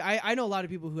I do see, I know a lot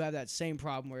of people who have that same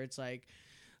problem where it's like,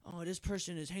 oh, this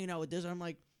person is hanging out with this. And I'm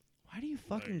like, why do you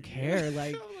fucking care?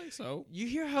 Like, so you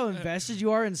hear how invested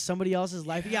you are in somebody else's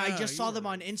life. Yeah, I just saw them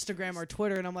on Instagram or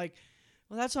Twitter, and I'm like,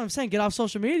 well, that's what I'm saying. Get off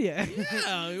social media.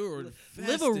 Yeah, you were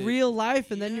live a real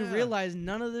life, and then you realize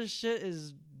none of this shit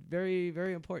is very,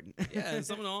 very important. Yeah, and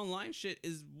some of the online shit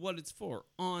is what it's for.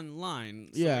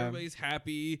 Online. So everybody's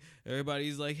happy.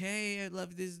 Everybody's like, hey, I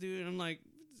love this dude. And I'm like,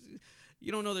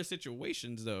 you don't know their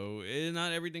situations, though.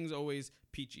 Not everything's always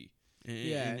peachy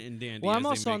and dandy. Well, I'm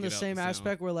also on the same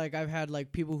aspect where, like, I've had,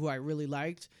 like, people who I really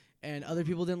liked, and other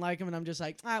people didn't like him, and I'm just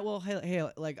like, well, hey,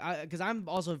 like, because I'm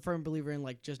also a firm believer in,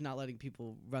 like, just not letting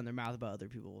people run their mouth about other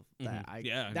people that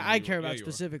I care about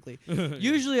specifically.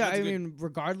 Usually, I mean,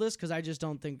 regardless, because I just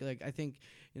don't think, like, I think,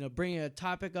 bringing a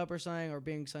topic up or something, or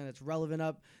being something that's relevant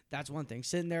up, that's one thing.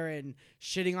 Sitting there and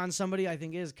shitting on somebody, I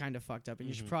think, is kind of fucked up, and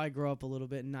you should probably grow up a little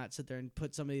bit and not sit there and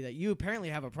put somebody that you apparently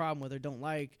have a problem with or don't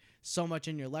like so much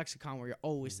in your lexicon where you're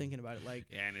always thinking about it. Like,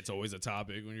 and it's always a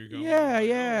topic when you're going.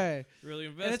 Yeah. Really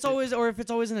invested. And it's always, or if it's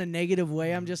always in a negative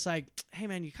way, I'm just like, hey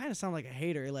man, you kind of sound like a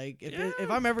hater. Like, if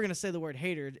I'm ever gonna say the word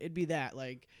hater, it'd be that.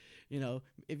 Like,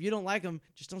 if you don't like them,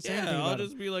 just don't say anything. I'll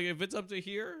just be like, if it's up to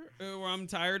here, where I'm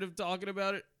tired of talking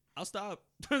about it, I'll stop.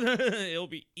 It'll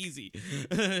be easy.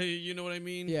 You know what I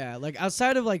mean? Yeah, like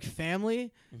outside of like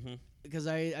family, because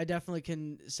I definitely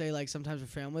can say like sometimes with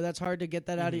family that's hard to get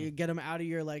that out of you, get them out of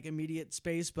your like immediate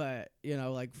space. But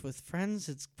like with friends,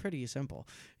 it's pretty simple.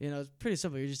 It's pretty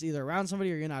simple. You're just either around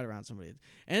somebody or you're not around somebody.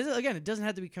 And again, it doesn't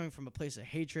have to be coming from a place of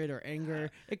hatred or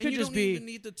anger. It could just be. You don't even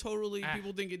need to totally.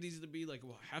 People think it needs to be like,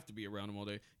 well, I have to be around them all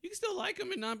day. You can still like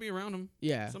them and not be around them.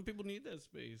 Yeah. Some people need that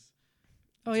space.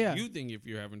 Oh yeah. You think if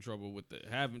you're having trouble with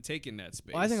haven't taken that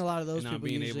space? Well, I think a lot of those people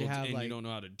usually have and like, you don't know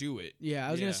how to do it. Yeah,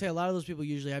 I was gonna say a lot of those people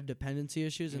usually have dependency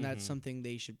issues, and that's something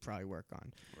they should probably work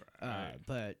on. Right.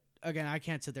 But again, I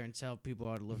can't sit there and tell people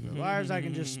how to live their lives. I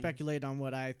can just speculate on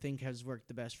what I think has worked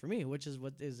the best for me, which is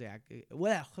which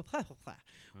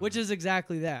is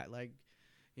exactly that. Like,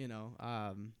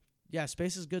 yeah,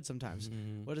 space is good sometimes.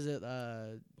 What is it?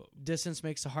 Distance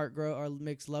makes the heart grow, or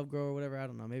makes love grow, or whatever. I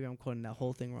don't know. Maybe I'm quoting that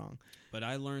whole thing wrong. But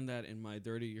I learned that in my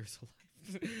 30 years of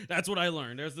life. That's what I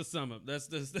learned. There's the sum up. That's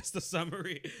the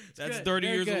summary. That's 30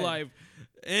 years of life.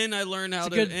 And I learned how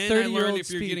to. And I learned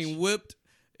if you're getting whipped.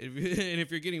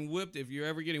 If you're getting whipped, if you're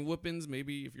ever getting whippings,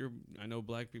 maybe I know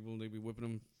black people, they be whipping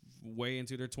them way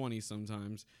into their 20s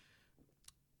sometimes.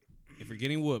 If you're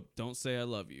getting whooped, don't say I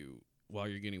love you while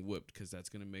you're getting whipped, because that's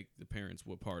going to make the parents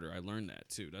whip harder. I learned that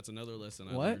too. That's another lesson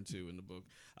I learned too in the book.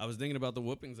 I was thinking about the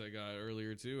whoopings I got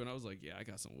earlier too, and I was like, yeah, I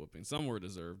got some whoopings. Some were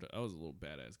deserved. I was a little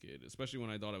badass kid, especially when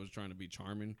I thought I was trying to be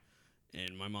charming.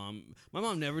 And my mom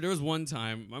never, there was one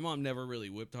time, my mom never really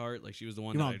whipped hard. Like, she was the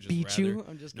one that I just beat you?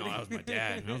 I'm just kidding. No, that was my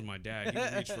dad. That was my dad. He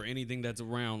would reach for anything that's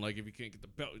around. Like, if you can't get the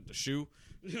belt, the shoe,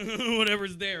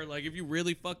 whatever's there. Like, if you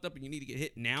really fucked up and you need to get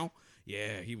hit now,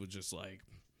 yeah, he was just like.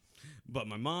 But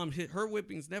my mom, her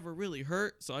whippings never really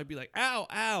hurt, so I'd be like, ow,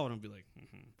 ow, and I'd be like,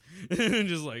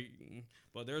 just like.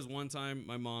 But there's one time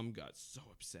my mom got so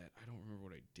upset. I don't remember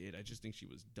what I did. I just think she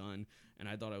was done, and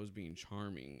I thought I was being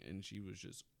charming, and she was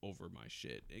just over my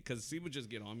shit. Because she would just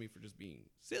get on me for just being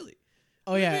silly.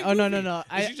 Oh, yeah. Oh, no.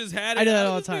 She just had it. I do that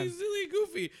all the time. Silly,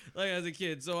 goofy, like, as a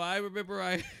kid. So I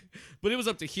remember but it was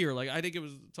up to here. Like, I think it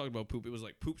was talking about poop. It was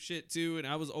like poop shit, too, and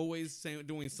I was always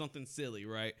doing something silly,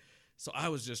 right? So I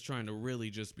was just trying to really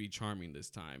just be charming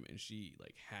this time, and she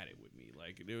like had it with me.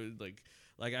 Like, it was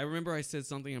like I remember I said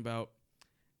something about,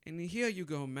 and here you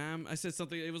go, ma'am. I said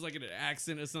something. It was like an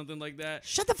accent or something like that.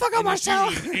 Shut the fuck up,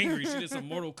 Marcel. She was angry. She did some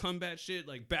Mortal Kombat shit,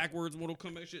 like backwards Mortal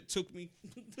Kombat shit. Took me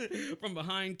from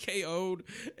behind, KO'd,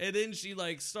 and then she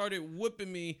like started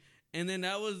whipping me. And then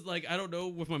that was like, I don't know.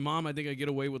 With my mom, I think I get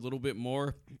away with a little bit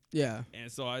more. Yeah.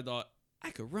 And so I thought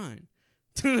I could run.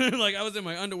 Like, I was in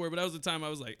my underwear, but that was the time I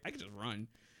was like, I could just run,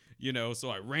 so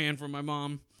I ran from my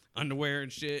mom, underwear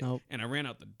and shit. Nope. And I ran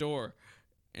out the door,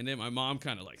 and then my mom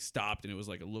kind of like stopped, and it was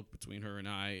like a look between her and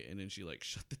I, and then she like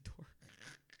shut the door.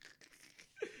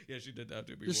 Yeah, she did that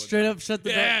to me. Just straight up shut the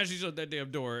door? Yeah, she shut that damn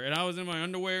door, and I was in my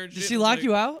underwear and shit. Did she lock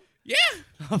you out? Yeah.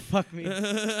 Oh, fuck me.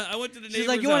 I went to the neighbor's She's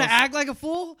like, you want to act like a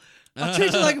fool? I'll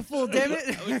treat you like a fool, damn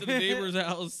it. I went to the neighbor's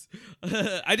house.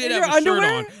 I did have a shirt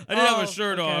on. I did have a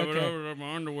shirt on, but I had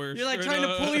my underwear. You're like trying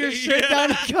to pull your shirt down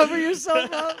to cover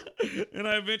yourself up. And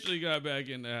I eventually got back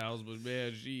in the house, but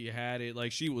man, she had it.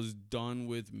 Like, she was done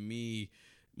with me.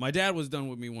 My dad was done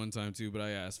with me one time too, but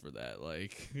I asked for that.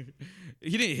 Like,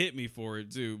 he didn't hit me for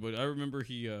it too, but I remember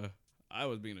I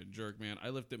was being a jerk, man. I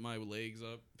lifted my legs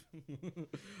up.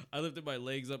 I lifted my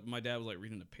legs up. My dad was like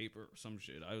reading the paper or some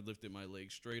shit. I lifted my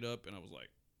legs straight up, and I was like,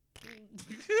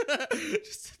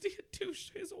 just to get 2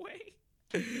 strays away.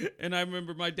 And I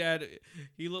remember my dad,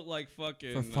 he looked like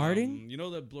fucking for farting. You know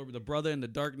the brother in The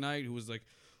Dark Knight who was like,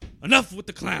 enough with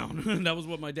the clown. That was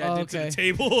what my dad did to the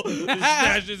table.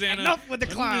 Smashed his hand. Enough with the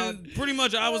clown. Pretty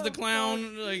much, I was the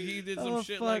clown. Like, he did some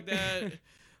shit fuck. like that.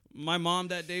 My mom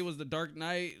that day was the Dark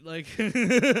Knight. Like,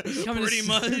 pretty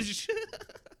much.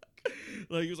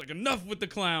 Like, he was like, enough with the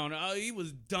clown. He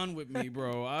was done with me,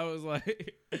 bro. I was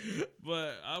like,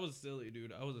 but I was silly,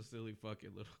 dude. I was a silly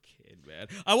fucking little kid, man.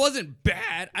 I wasn't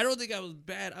bad. I don't think I was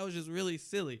bad. I was just really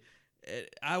silly.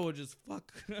 I would just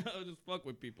fuck. I would just fuck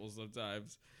with people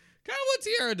sometimes. Kind of what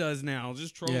Tierra does now,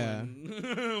 just trolling.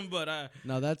 Yeah. But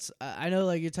no, that's I know.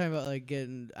 Like, you're talking about like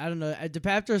getting. I don't know.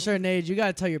 After a certain age, you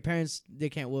gotta tell your parents they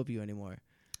can't whoop you anymore.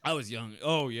 I was young.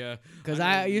 Oh yeah.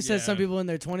 Because you said some people in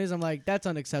their 20s. I'm like, that's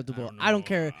unacceptable. I don't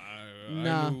care.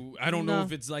 I don't know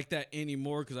if it's like that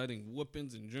anymore, because I think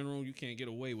whoopings in general, you can't get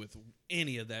away with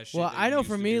any of that shit. Well, I know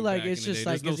for me, like, it's just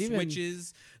like, there's no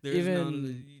switches.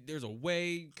 There's a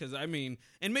way, because I mean,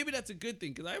 and maybe that's a good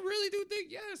thing, because I really do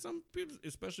think, some people,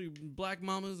 especially black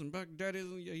mamas and black daddies,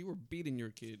 you were beating your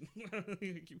kid.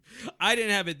 I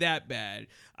didn't have it that bad.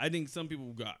 I think some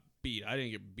people got beat. I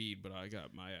didn't get beat, but I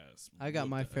got my ass. I got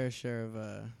my fair share of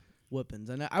whippings,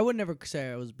 and I would never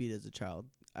say I was beat as a child.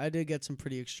 I did get some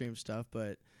pretty extreme stuff,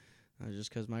 but just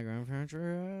because my grandparents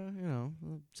were,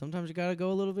 sometimes you gotta go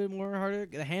a little bit more harder.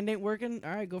 The hand ain't working.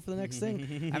 All right, go for the next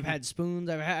thing. I've had spoons.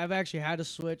 I've actually had a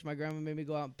switch. My grandma made me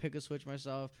go out and pick a switch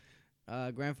myself.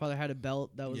 Grandfather had a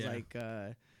belt that was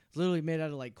literally made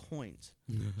out of like coins.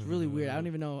 It's really weird. I don't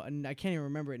even know. I can't even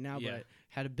remember it now, but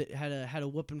had a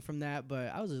whooping from that.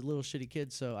 But I was a little shitty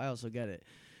kid, so I also get it.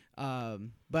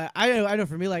 But I know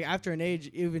for me, like, after an age,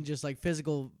 even just like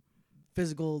physical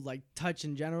like touch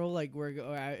in general, like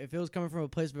if it was coming from a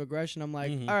place of aggression, I'm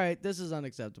like, all right, this is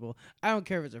unacceptable. I don't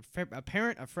care if it's a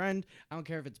parent, a friend. I don't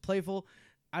care if it's playful.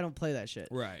 I don't play that shit.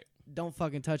 Right. Don't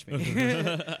fucking touch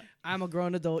me. I'm a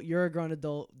grown adult. You're a grown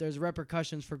adult. There's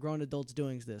repercussions for grown adults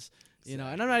doing this, And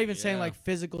I'm not even saying like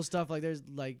physical stuff. Like, there's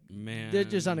like, they're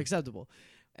just unacceptable.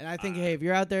 And I think, hey, if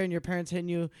you're out there and your parents hitting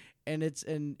you and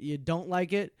you don't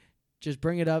like it, just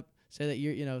bring it up. Say that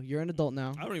you're an adult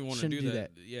now. I don't even want to do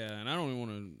that. Yeah, and I don't even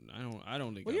want to. I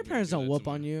don't think. Well, your parents don't whoop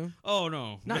on you. Oh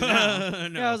no, not now.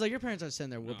 No. Yeah, I was like, your parents aren't sitting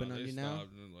there whooping on you now.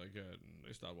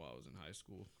 They stopped while I was in high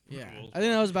school. Yeah, I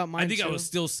think that was about mine. I think I was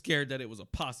still scared that it was a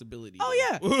possibility. Oh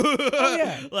yeah, oh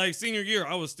yeah. Like senior year,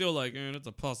 I was still like, that's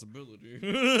a possibility.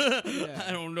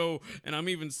 I don't know, and I'm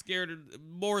even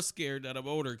more scared that I'm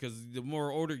older, because the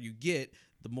more older you get,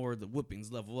 the more the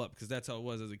whippings level up, because that's how it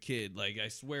was as a kid. Like, I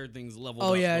swear things leveled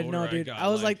up. Oh yeah, no, dude. I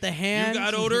was like the hands. You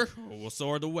got older? Oh, well, so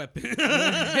are the weapons.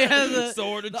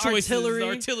 So are the choices.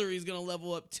 Artillery's gonna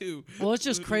level up too. Well, it's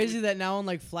just crazy that now on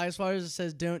like fly swatters it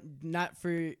says not for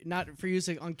use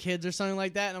on kids or something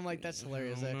like that, and I'm like, that's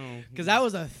hilarious. Because that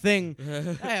was a thing.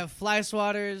 I have fly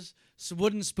swatters. So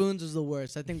wooden spoons is the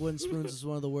worst. I think wooden spoons is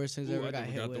one of the worst things I ever got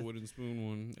hit with. The wooden spoon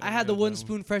one. I had the wooden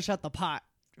spoon fresh out the pot.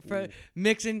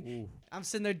 Mixing. Ooh. I'm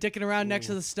sitting there dicking around next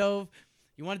to the stove.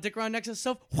 You want to dick around next to the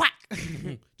stove? Whack!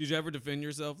 Did you ever defend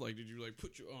yourself? Like, did you like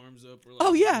put your arms up? Or, like,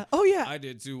 oh yeah. I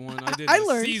did too. I did. I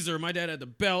learned. Caesar. My dad had the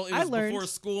belt. It was before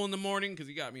school in the morning, because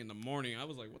he got me in the morning. I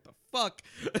was like, what the fuck?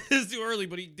 It's too early,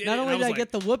 but he did. Not only did I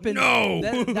get the whooping. No.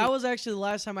 That was actually the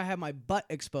last time I had my butt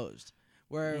exposed.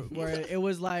 Where it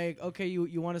was like, okay,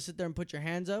 you want to sit there and put your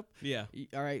hands up? Yeah.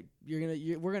 All right,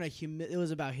 it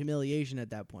was about humiliation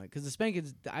at that point, because the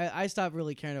spankings, I stopped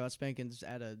really caring about spankings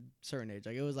at a certain age.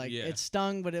 Like, it was like, it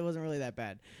stung, but it wasn't really that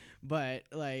bad. But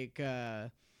like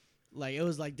it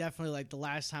was like definitely like the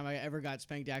last time I ever got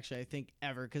spanked, actually, I think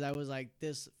ever, because I was like,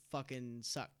 this fucking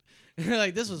sucked.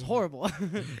 Like, this was horrible.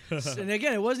 And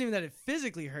again, it wasn't even that it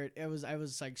physically hurt. I was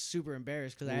like super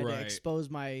embarrassed, because I had to expose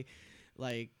my,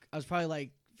 like, I was probably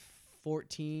like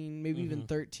 14, maybe even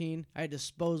 13. I had to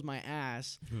expose my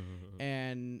ass,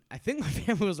 and I think my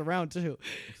family was around too.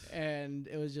 And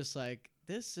it was just like,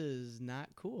 this is not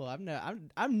cool.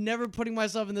 I'm never putting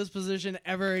myself in this position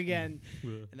ever again.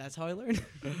 And that's how I learned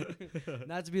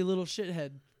not to be a little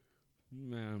shithead.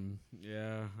 Man,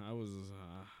 yeah, I was,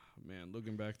 man,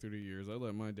 looking back through the years, I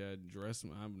let my dad dress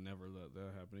me. I've never let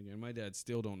that happen again. My dad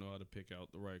still don't know how to pick out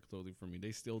the right clothing for me.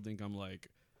 They still think I'm like,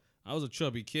 I was a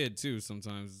chubby kid too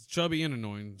sometimes. Chubby and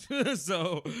annoying.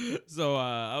 so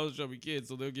I was a chubby kid,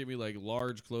 so they'll give me like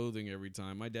large clothing every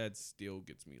time. My dad still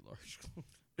gets me large clothing.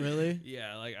 Really?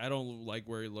 Yeah, like I don't like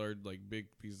wearing large, like big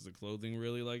pieces of clothing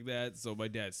really like that. So my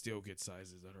dad still gets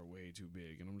sizes that are way too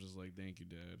big, and I'm just like, thank you,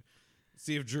 Dad.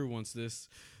 See if Drew wants this.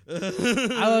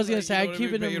 I was gonna say I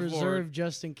keep it in reserve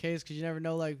just in case, because you never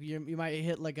know. Like you might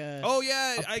hit like a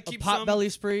I keep a pot belly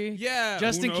spree. Yeah,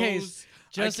 just in case.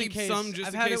 Just I in keep case. some just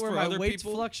I've in had case it where for my other weight's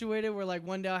people. fluctuated, where like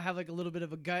one day I'll have like a little bit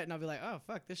of a gut, and I'll be like, oh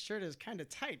fuck, this shirt is kind of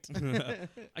tight.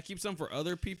 I keep some for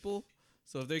other people.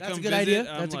 So if they That's come a good visit,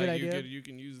 idea. I'm That's a like, good idea. you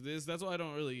can use this. That's why I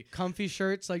don't really Comfy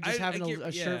shirts, like just having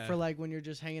a shirt yeah. for like when you're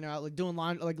just hanging out, like doing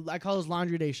laundry. Like I call those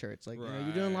laundry day shirts. Like you know,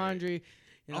 you're doing laundry.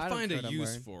 You know, I'll find a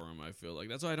use for them. I feel like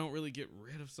that's why I don't really get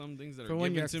rid of some things that for are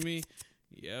given to me.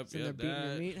 Yep, they're beating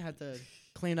your meat, had to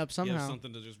clean up somehow. Yeah,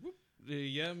 something to just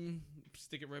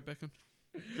stick it right back on.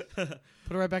 Put it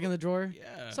right back in the drawer.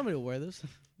 Yeah, somebody will wear this.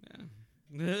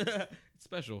 Yeah, it's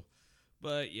special.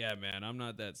 But yeah, man, I'm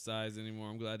not that size anymore.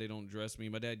 I'm glad they don't dress me.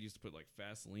 My dad used to put like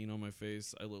Vaseline on my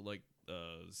face. I look like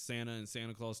Santa in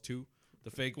Santa Claus 2, the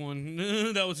fake one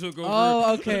that was took over.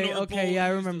 Oh, okay, yeah, I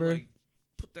remember.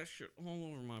 Put that shit all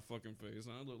over my fucking face.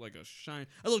 I look like a shine.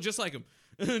 I look just like him,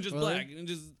 just really? black, and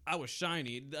just I was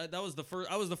shiny. That was the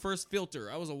first. I was the first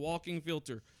filter. I was a walking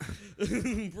filter,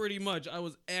 pretty much. I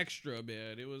was extra,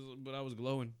 man. But I was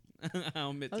glowing.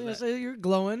 I'll admit I was to gonna that. say you're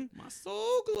glowing. My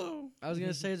soul glow. I was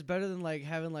gonna say it's better than like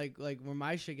having like where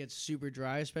my shit gets super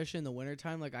dry, especially in the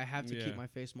wintertime. Like I have to keep my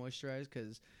face moisturized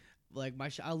because like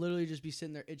I'll literally just be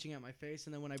sitting there itching at my face,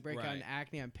 and then when I break out in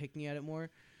acne, I'm picking at it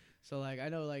more. So like I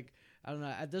know like I don't know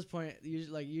at this point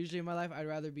usually in my life I'd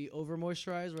rather be over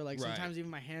moisturized where like sometimes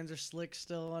even my hands are slick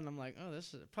still, and I'm like, oh,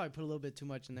 this is probably put a little bit too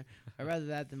much in there. I'd rather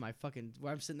that than my fucking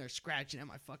where I'm sitting there scratching at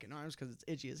my fucking arms because it's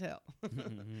itchy as hell.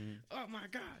 Oh my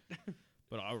god.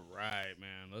 But all right,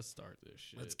 man, let's start this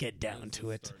shit. Let's get down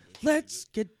to it. Let's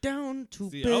get down to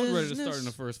business. I was ready to start in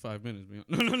the first 5 minutes.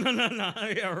 No.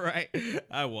 Yeah, right.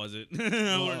 I wasn't.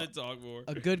 I wanted to talk more.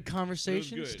 A good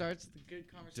conversation starts with a good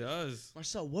conversation. It does.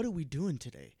 Marcel, what are we doing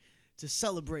today to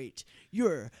celebrate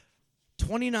your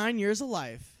 29 years of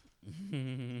life?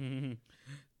 To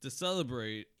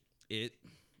celebrate it,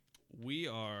 we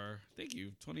are, thank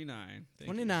you, 29.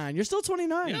 29. You're still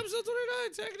 29. Yeah, I'm still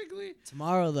 29, technically.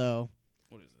 Tomorrow, though.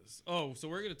 What is this? Oh, so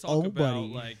we're going to talk about,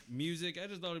 like, music. I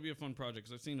just thought it'd be a fun project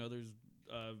because I've seen others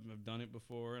have done it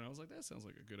before, and I was like, that sounds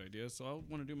like a good idea. So I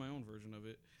want to do my own version of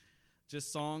it.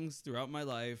 Just songs throughout my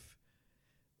life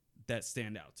that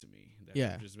stand out to me. That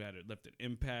have just left an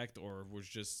impact or was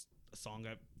just a song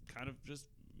I kind of just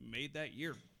made that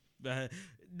year.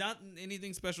 Not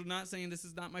anything special. Not saying this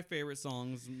is not my favorite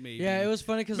songs. Maybe. Yeah, it was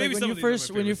funny because like,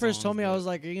 when you first told me, I was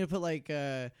like, "Are you gonna put like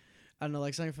I don't know,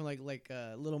 like something from like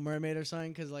Little Mermaid or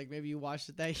something?" Because like maybe you watched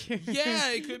it that year.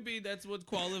 Yeah, it could be. That's what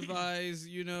qualifies.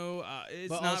 You know, it's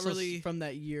but not also really from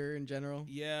that year in general.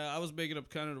 Yeah, I was making up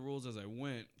kind of the rules as I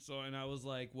went. So and I was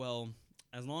like, well,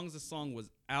 as long as the song was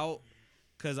out.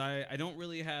 Because I don't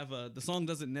really have the song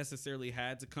doesn't necessarily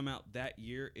had to come out that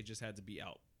year. It just had to be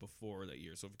out before that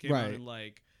year. So if it came out in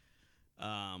like,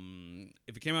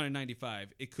 if it came out in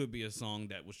 95, it could be a song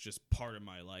that was just part of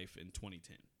my life in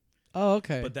 2010. Oh,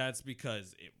 okay. But that's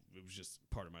because it was just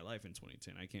part of my life in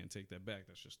 2010. I can't take that back.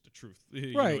 That's just the truth. Right,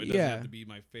 You know, it doesn't have to be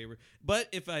my favorite. But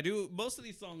if I do, most of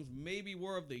these songs maybe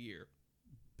were of the year.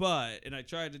 And I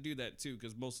tried to do that too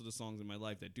because most of the songs in my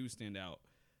life that do stand out,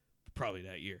 probably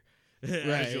that year.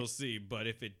 As you'll see. But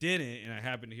if it didn't and I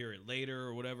happened to hear it later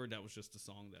or whatever, that was just a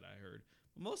song that I heard.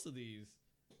 But most of these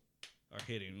are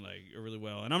hitting like really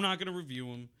well. And I'm not going to review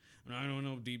them. I don't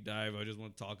know deep dive. I just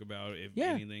want to talk about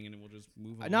anything, and then we'll just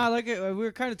move on. No, I like it. We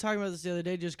were kind of talking about this the other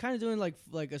day, just kind of doing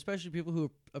like especially people who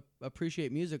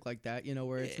appreciate music like that, you know,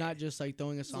 where it's not just like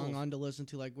throwing a song on to listen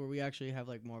to, like where we actually have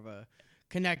like more of a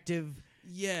connective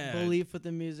belief with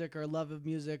the music or love of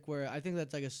music, where I think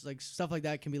that's like stuff like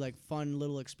that can be like fun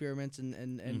little experiments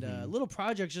and little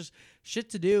projects, just shit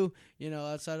to do, you know,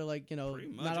 outside of like, you know,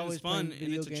 not always fun playing video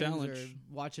and it's games a challenge. or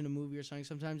watching a movie or something.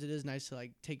 Sometimes it is nice to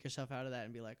like take yourself out of that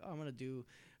and be like, oh, I'm gonna do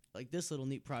like this little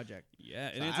neat project. Yeah,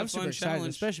 and so it's I'm a super fun excited,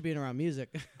 challenge, especially being around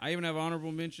music. I even have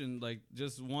honorable mention, like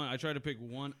just one. I tried to pick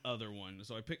one other one,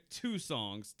 so I picked two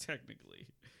songs technically,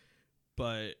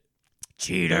 but.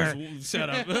 Cheater.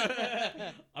 Shut up.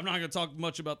 I'm not going to talk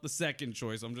much about the second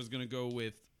choice. I'm just going to go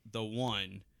with the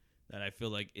one that I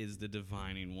feel like is the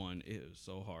defining one. It was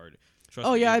so hard.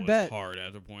 Trust me, I it was bet. hard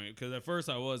at the point. Because at first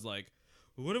I was like,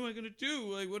 what am I gonna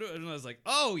do? Like, what? And I was like,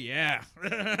 oh yeah.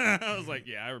 I was like,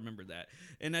 yeah, I remember that.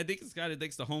 And I think it's kind of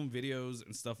thanks to home videos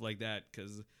and stuff like that,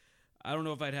 because I don't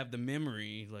know if I'd have the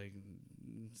memory like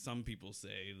some people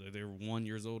say that they were 1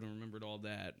 year old and remembered all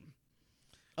that.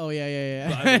 Oh yeah.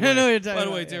 By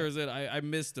the way, Tara said I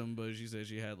missed him, but she said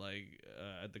she had like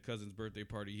at the cousin's birthday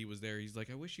party, he was there. He's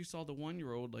like, I wish you saw the 1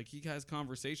 year old. Like, he has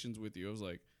conversations with you. I was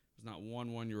like, there's not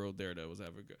one year old there that was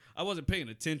having good. I wasn't paying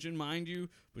attention, mind you,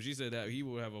 but she said that he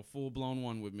would have a full blown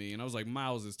one with me, and I was like,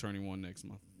 Miles is turning 1 next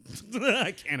month.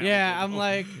 I can't. Yeah, I'm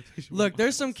like, look,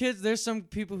 there's some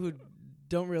people who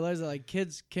don't realize that like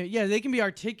kids can, they can be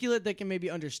articulate, they can maybe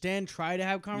understand, try to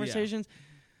have conversations. Yeah.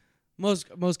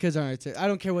 Most kids aren't. I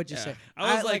don't care what you say.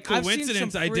 I was like,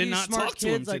 coincidence. I did not talk to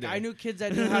him today. Like, I knew kids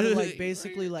that knew how to like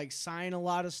basically like sign a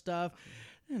lot of stuff.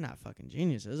 They're not fucking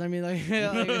geniuses. I mean, like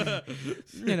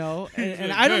you know,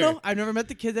 and I don't know. I've never met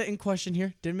the kid that in question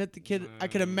here. Didn't met the kid. I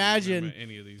could imagine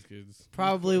any of these kids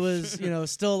probably was, you know,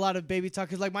 still a lot of baby talk.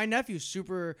 Cause like my nephew's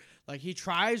super, like he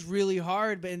tries really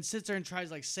hard, but and sits there and tries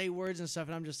like say words and stuff,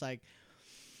 and I'm just like,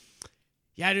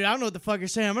 yeah, dude, I don't know what the fuck you're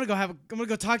saying. I'm gonna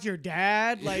go talk to your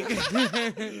dad. Like,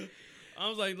 I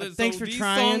was like, listen, thanks so for these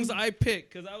trying. songs I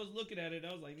picked, because I was looking at it,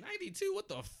 I was like, 92. What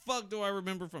the fuck do I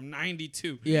remember from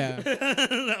 92? Yeah,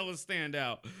 that would stand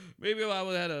out. Maybe if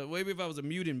I was a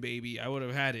mutant baby, I would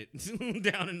have had it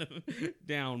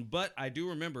down. But I do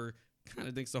remember, kind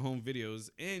of thanks to home videos,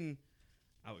 and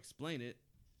I'll explain it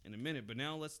in a minute, but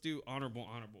now let's do honorable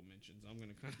mentions. I'm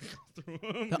gonna kind of go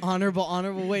through them. The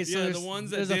honorable way. Yeah, so the ones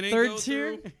that didn't go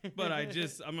through, but I'm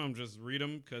just read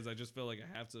them because I just feel like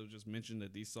I have to just mention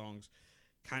that these songs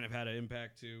kind of had an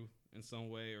impact too in some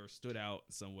way, or stood out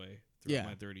in some way throughout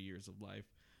my 30 years of life.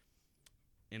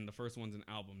 And the first one's an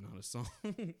album, not a song.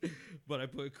 But I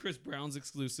put Chris Brown's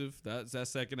Exclusive. That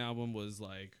second album was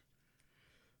like,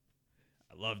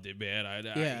 I loved it, man.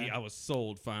 I was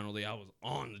sold finally. I was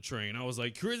on the train. I was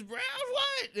like, Chris Brown,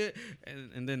 what?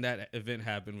 And then that event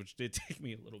happened, which did take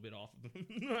me a little bit off of him.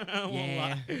 I won't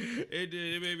lie. It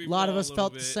did. It made me a lot of us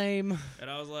felt the same. And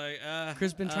I was like,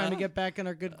 Chris been trying to get back in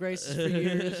our good graces for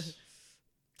years.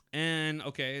 And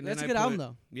okay, and that's then a good album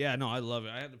though. Yeah, no, I love it.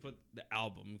 I had to put the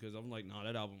album because I'm like, no,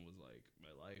 that album was like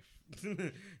my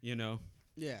life. You know?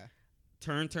 Yeah.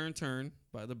 Turn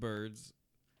by the Byrds.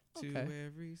 Okay. To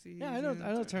every season. Yeah, I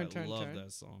know. Turn. I love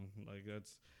that song. Like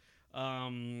that's,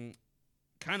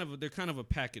 they're kind of a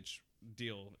package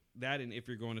deal. That and If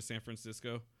You're Going to San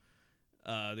Francisco,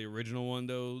 the original one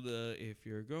though, the If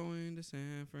You're Going to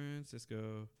San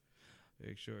Francisco,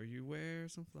 make sure you wear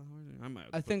some flowers.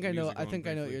 I think I know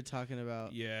what you're talking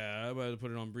about. Yeah, I'm about to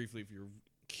put it on briefly if you're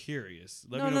curious.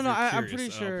 No. I'm pretty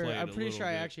sure.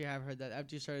 I actually have heard that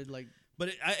after you started like.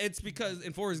 But it's because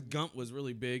Forrest Gump was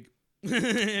really big. In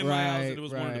my house, and it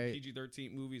was one of the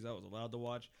PG-13 movies I was allowed to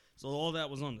watch, so all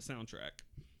that was on the soundtrack,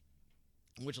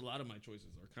 which a lot of my choices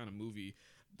are kind of movie.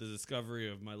 The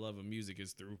discovery of my love of music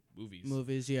is through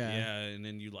movies, yeah, and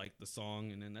then you like the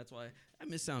song, and then that's why I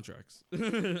miss soundtracks.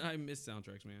 I miss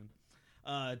soundtracks, man.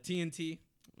 TNT,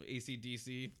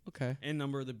 AC/DC, okay, and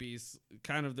Number of the Beast,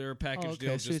 kind of their package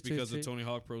deal, just because of Tony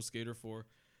Hawk Pro Skater 4.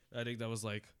 I think that was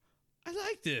like, I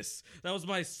like this. That was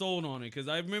my soul on it, because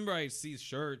I remember I see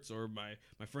shirts, or my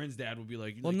friend's dad would be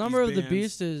like, well, Number of the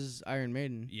Beast is Iron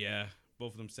Maiden. Yeah,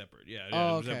 both of them separate. Yeah,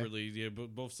 okay. Separately. Yeah,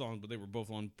 both songs, but they were both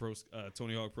on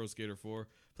Tony Hawk Pro Skater 4.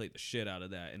 Played the shit out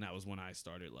of that, and that was when I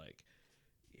started like,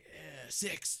 yeah,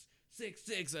 6.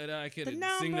 I couldn't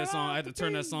sing that song. I had to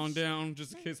turn that song down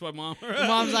just in case my mom. Your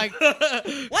mom's like,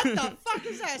 what the fuck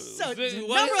is that?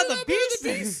 Number of the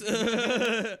Beast.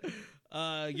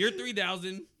 Year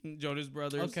 3000, Jonas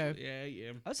Brothers. Okay.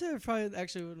 Yeah. I'd say I probably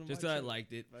actually wouldn't. Just I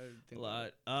liked it a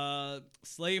lot.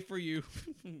 Slave for You,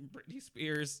 Britney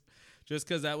Spears. Just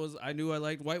because I knew I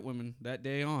liked white women that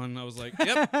day on. I was like,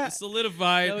 yep, it's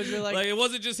solidified. That was your, like, it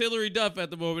wasn't just Hillary Duff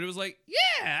at the moment. It was like,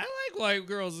 yeah, I like white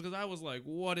girls, because I was like,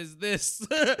 what is this?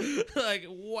 Like,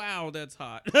 wow, that's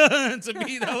hot. To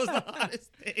me, that was the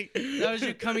hottest thing. That was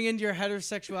you coming into your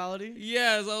heterosexuality?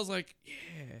 Yes, I was like,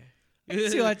 yeah. I can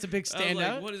see why it's a big standout.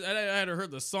 Like, what is? I had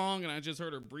heard the song, and I just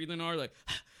heard her breathing hard, like,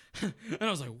 and I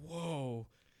was like, whoa,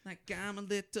 like I'm a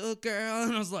little girl,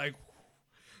 and I was like,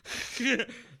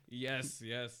 yes,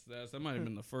 that might have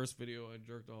been the first video I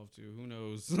jerked off to. Who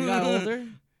knows? You got older?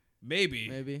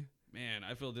 Maybe. Man,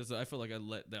 I feel like I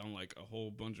let down like a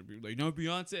whole bunch of people. Like, no,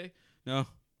 Beyonce, no.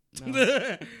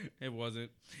 It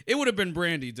wasn't. It would have been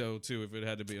Brandy though too if it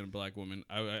had to be a black woman.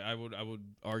 I would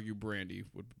argue Brandy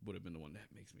would have been the one that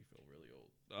makes me feel really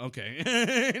old. Okay.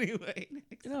 Anyway,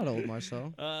 you're not old,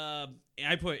 Marcel.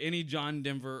 I put any John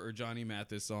Denver or Johnny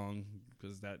Mathis song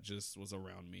because that just was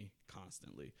around me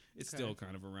constantly. It's still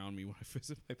kind of around me when I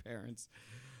visit my parents.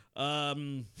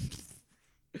 No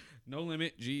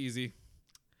Limit, G-Eazy.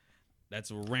 That's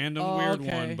a random weird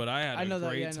one, but I had a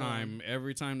great time.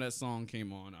 Every time that song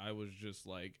came on, I was just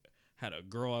like, had a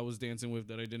girl I was dancing with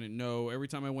that I didn't know. Every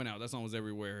time I went out, that song was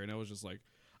everywhere, and I was just like,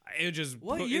 it just.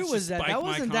 What year was that? That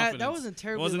wasn't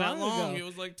terribly wasn't long that long. ago. It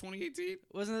was like 2018.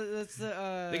 Wasn't it? That's the.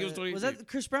 I think it was 2018. Was that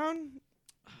Chris Brown?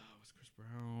 Was Chris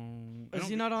Brown? Was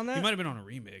he not on that? He might have been on a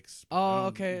remix. Oh,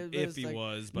 okay. If he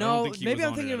was, but no, I don't think he maybe was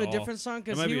I'm thinking of a different song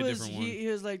because he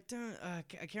was like, I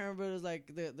can't remember. It was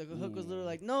like the hook was literally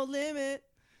like, no limit.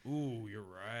 Ooh, you're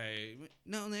right.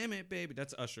 No Limit, baby.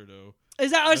 That's Usher though. Is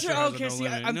that Usher? Okay, no see,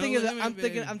 limit. I'm no thinking limit, of that. I'm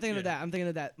thinking of that. I'm thinking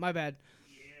of that. My bad.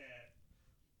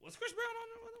 Yeah. Was Chris Brown on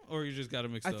that one? Or you just got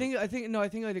it mixed up? I think like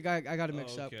the guy I got it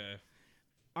mixed up. Okay.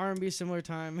 R&B similar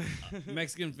time.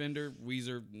 Mexican Fender,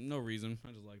 Weezer, no reason.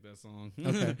 I just like that song.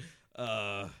 Okay.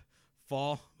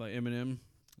 Fall by Eminem,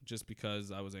 just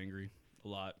because I was angry a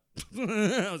lot.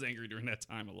 I was angry during that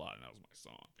time a lot, and that was my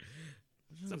song.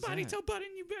 Somebody tell Button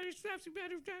you better stop.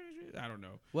 I don't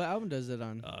know. What album does it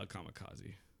on?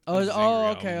 Kamikaze.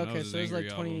 Okay. So it was like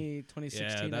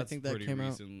 2016. Yeah, I think that came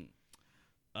recent.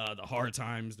 The Hard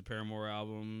Times, the Paramore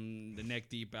album, the Neck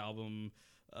Deep album.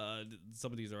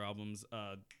 Some of these are albums.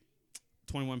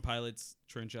 21 Pilots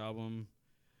Trench album.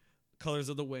 Colors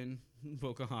of the Wind,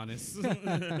 Pocahontas.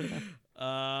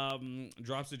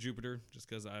 Drops of Jupiter, just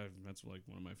because that's like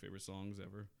one of my favorite songs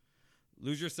ever.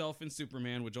 Lose Yourself in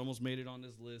Superman, which almost made it on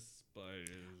this list, but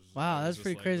wow, that's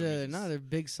pretty crazy. No, they're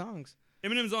big songs.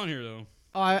 Eminem's on here though.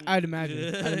 Oh, I'd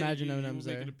imagine. Eminem's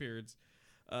there. Make an appearance.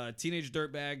 Teenage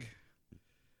Dirtbag,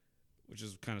 which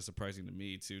is kind of surprising to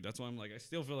me too. That's why I'm like, I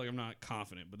still feel like I'm not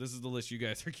confident, but this is the list you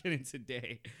guys are getting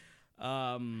today.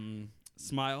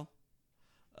 Smile,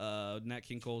 Nat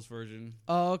King Cole's version.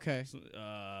 Oh, okay.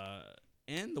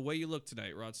 And The Way You Look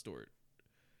Tonight, Rod Stewart.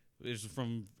 It was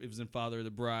in Father of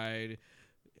the Bride.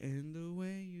 And the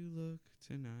way you look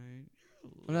tonight.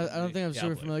 I don't think I'm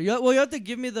super familiar. You have to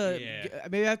give me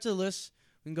maybe after the list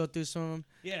we can go through some of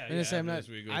them.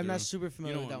 I'm not super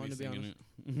familiar with that one, to be honest.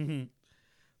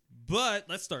 But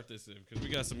let's start this in because we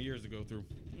got some years to go through.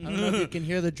 I don't know if you can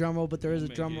hear the drum roll, but there is a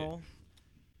drum roll.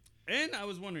 And I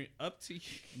was wondering, up to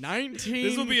 19.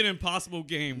 This will be an impossible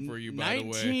game for you, by the way.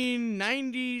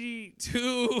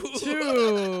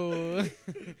 1992.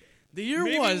 The year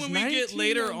maybe was when we get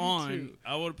later on,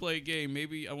 I want to play a game.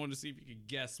 Maybe I want to see if you can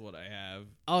guess what I have.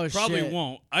 Oh, Probably shit.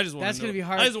 won't. I just want That's gonna be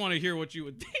hard. I just want to hear what you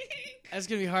would think. That's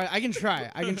gonna be hard. I can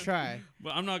try.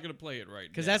 But I'm not gonna play it right now.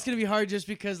 Because that's gonna be hard, just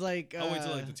because like. I'll wait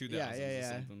till like the 2000s or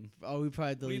something. Oh, we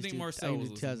probably. What do you think Marcel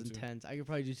was listening to? 2010s. I could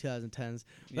probably do 2010s.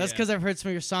 That's because I've heard some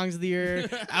of your songs of the year,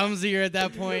 albums of the year at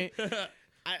that point. You'd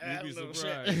be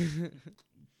surprised.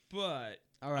 But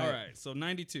all right. So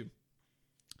 92.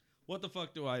 What the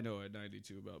fuck do I know at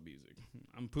 92 about music?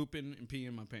 I'm pooping and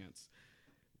peeing my pants.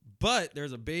 But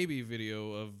there's a baby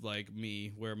video of like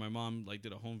me where my mom like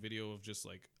did a home video of just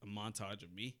like a montage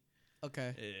of me.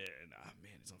 Okay. And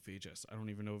man, it's on VHS. I don't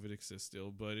even know if it exists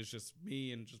still, but it's just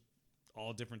me and just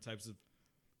all different types of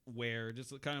wear,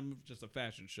 just a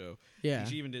fashion show. Yeah. And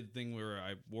she even did a thing where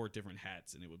I wore different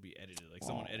hats and it would be edited. Like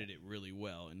someone edited it really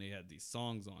well, and they had these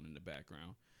songs on in the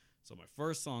background. So my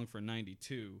first song for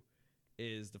 92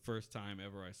 is The First Time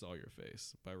Ever I Saw Your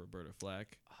Face by Roberta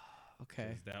Flack.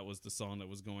 Okay. That was the song that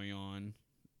was going on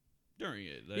during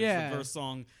it. That's the first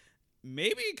song.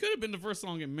 Maybe it could have been the first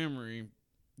song in memory.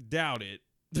 Doubt it.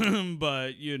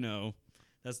 But,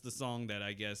 that's the song that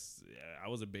I guess I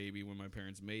was a baby when my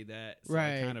parents made that. So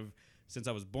right. I kind of, since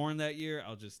I was born that year,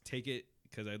 I'll just take it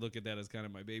because I look at that as kind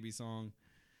of my baby song.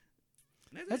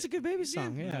 That's a good baby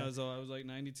song, yeah. So I was like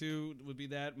 92 would be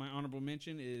that. My honorable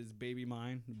mention is Baby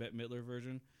Mine, the Bette Midler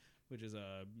version, which is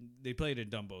they played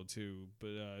it in Dumbo too, but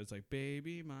it's like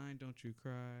Baby Mine, don't you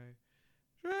cry.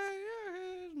 Try your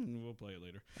head. We'll play it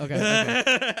later. Okay.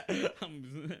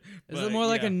 Is it more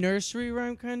like a nursery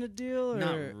rhyme kind of deal? Or,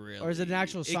 not really. Or is it an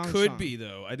actual song? It could be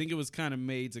though. I think it was kind of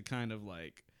made to kind of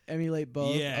like emulate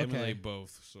both. Yeah, emulate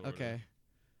both. Okay.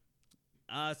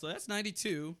 So that's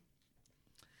 92.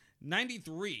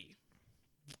 93,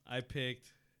 I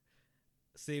picked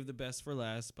Save the Best for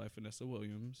Last by Vanessa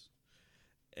Williams.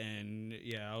 And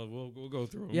we'll go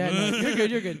through them. Yeah, no,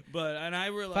 you're good. And I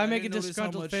realized if I make a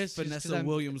disgruntled face, Vanessa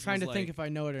Williams trying was to think if I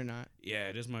know it or not.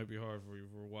 Yeah, this might be hard for you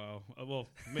for a while. Well,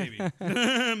 maybe,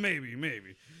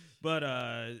 maybe. But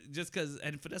just because,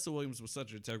 and Vanessa Williams was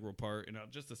such an integral part, and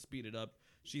just to speed it up,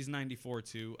 she's 94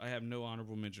 too. I have no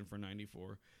honorable mention for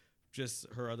 94. Just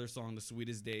her other song, The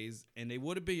Sweetest Days. And they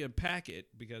would have been a packet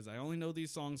because I only know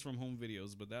these songs from home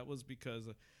videos, but that was because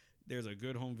there's a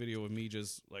good home video of me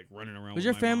just like running around. Was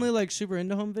your family like super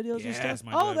into home videos and stuff?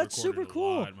 Oh, that's super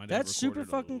cool. That's super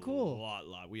fucking cool.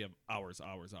 Lot. We have hours.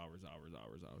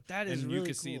 That is and really you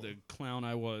can see the clown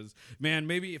I was. Man,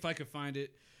 maybe if I could find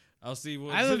it, I'll see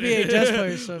what. I have a VHS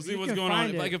player, so see what's going on.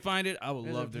 If I could find it, I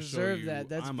would love to show you. That.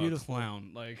 That's I'm beautiful. a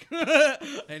clown. Like,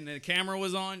 and the camera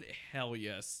was on. Hell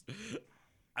yes.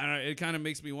 It kind of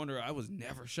makes me wonder. I was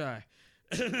never shy.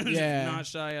 Not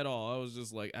shy at all. I was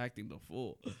just like acting the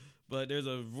fool. But there's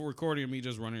a recording of me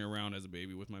just running around as a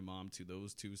baby with my mom to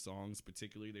those two songs.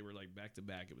 Particularly, they were like back to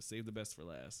back. It was "Save the Best for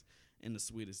Last" and "The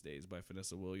Sweetest Days" by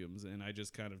Vanessa Williams. And I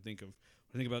just kind of think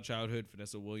about childhood,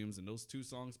 Vanessa Williams, and those two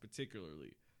songs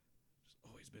particularly.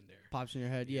 Always been there. Pops in your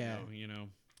head, yeah. You know.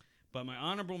 But my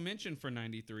honorable mention for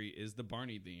 93 is the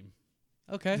Barney theme.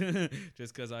 Okay.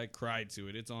 Just because I cried to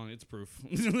it. It's proof.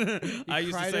 I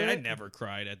used to say I never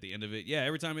cried at the end of it. Yeah,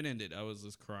 every time it ended, I was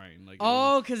just crying. Like,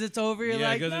 because it's over. You're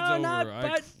like,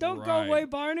 no, don't go away,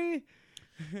 Barney.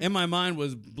 And my mind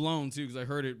was blown, too, because I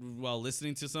heard it while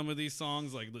listening to some of these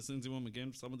songs, like listening to them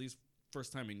again, some of these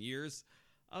first time in years.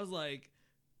 I was like,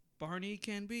 Barney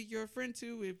can be your friend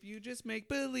too if you just make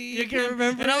believe. You can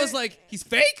remember, and I was like, he's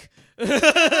fake.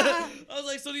 I was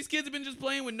like, so these kids have been just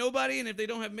playing with nobody, and if they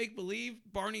don't have make believe,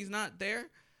 Barney's not there.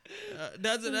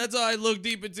 That's how I looked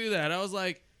deep into that. I was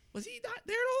like, was he not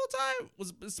there the whole time?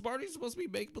 Was Barney supposed to be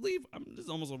make believe? This is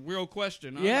almost a real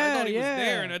question. I thought he was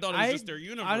there, and I thought it was just their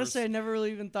universe. Honestly, I never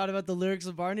really even thought about the lyrics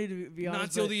of Barney, to be honest.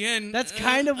 Not till the end. That's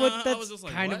kind of what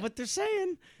what they're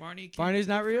saying. Barney's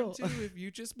not real. Too if you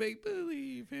just make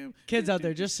believe him. Kids out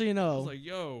there, just so you know, I was like,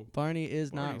 yo, Barney's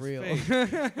is not real.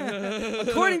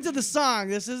 According to the song,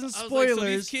 this isn't spoilers. So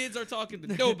these kids are talking to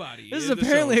nobody. This is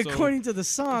apparently according to the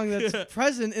song that's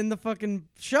present in the fucking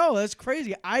show. That's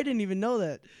crazy. I didn't even know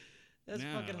that. That's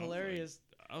fucking hilarious.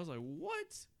 I was like,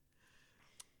 what?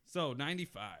 So,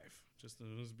 95. Just to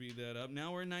speed that up.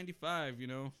 Now we're in 95, you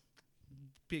know.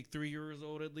 Pick 3 years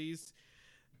old at least.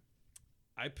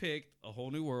 I picked A Whole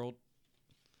New World.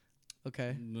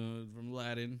 Okay. From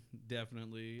Aladdin,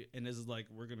 definitely. And this is like,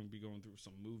 we're going to be going through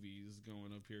some movies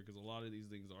going up here because a lot of these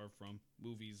things are from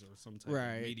movies or some type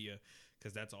of media.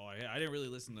 Because that's all I had. I didn't really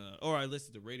listen to, or I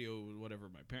listened to radio, whatever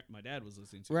my dad was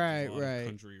listening to. Right.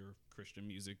 Country or Christian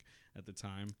music at the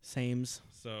time. Sames.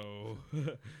 So,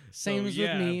 with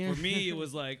me. For me, it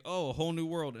was like, A Whole New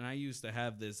World. And I used to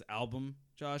have this album,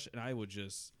 Josh, and I would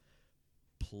just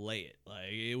play it.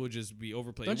 Like, it would just be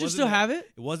overplayed. Don't you still have it?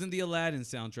 It wasn't the Aladdin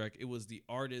soundtrack. It was the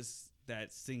artist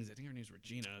that sings. I think her name's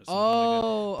Regina.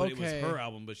 Or something like that. But it was her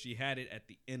album. But she had it at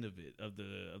the end of it, of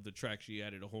the track. She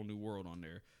added A Whole New World on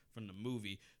there from the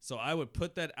movie. So I would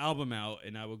put that album out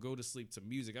and I would go to sleep to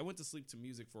music. I went to sleep to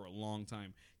music for a long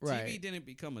time. Right. TV didn't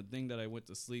become a thing that I went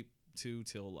to sleep to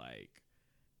till like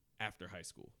after high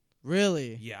school.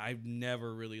 Really? Yeah, I've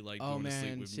never really liked going to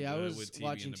sleep with See, I was with TV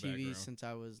watching TV background. Since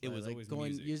I was it was like always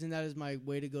going music. Using that as my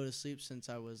way to go to sleep since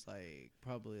I was like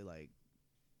probably like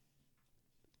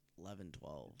 11,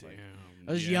 12. Damn. Like,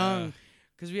 I was young.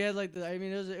 Because we had like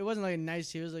it wasn't like a nice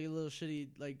TV. It was like a little shitty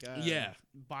like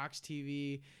box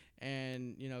TV.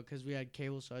 And, you know, because we had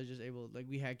cable, so I was just able, like,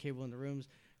 we had cable in the rooms.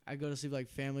 I go to sleep like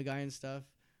Family Guy and stuff,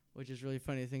 which is really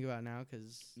funny to think about now,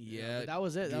 because that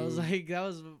was it. Dude. That was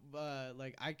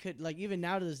like, I could, like, even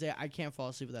now to this day, I can't fall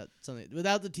asleep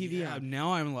without the TV on.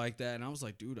 Now I'm like that, and I was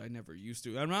like, dude, I never used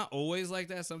to. I'm not always like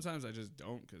that. Sometimes I just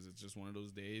don't, because it's just one of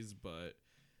those days, but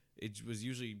it was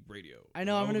usually radio. I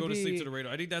know, I would go to sleep to the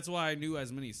radio. I think that's why I knew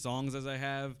as many songs as I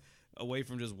have. Away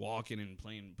from just walking and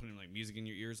putting like music in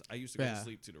your ears, I used to go to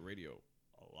sleep to the radio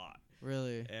a lot.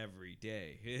 Really? Every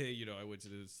day. You know, I went to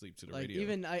sleep to the like, radio.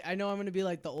 Even I know I'm gonna be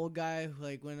like the old guy who,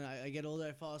 like, when I get older,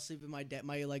 I fall asleep in my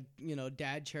like, you know,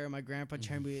 dad chair, my grandpa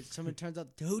chair, and someone turns out,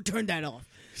 who turned that off?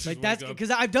 Like, that's because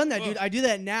I've done that, dude. I do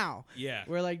that now. Yeah.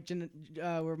 Where like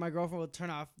where my girlfriend will turn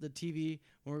off the TV,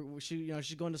 or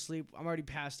she's going to sleep. I'm already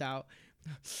passed out.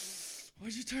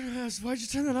 Why'd you turn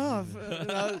that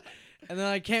off? And then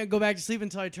I can't go back to sleep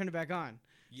until I turn it back on.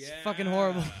 Yeah. It's fucking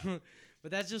horrible.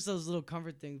 But that's just those little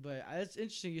comfort things. But it's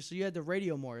interesting. So you had the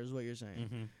radio more, is what you're saying.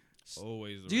 Mm-hmm.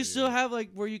 Always. Do you still have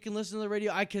like where you can listen to the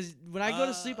radio? Because when I go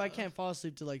to sleep, I can't fall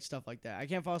asleep to like stuff like that. I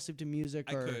can't fall asleep to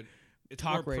music or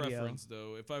talk more radio. Preference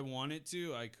though. If I wanted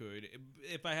to, I could.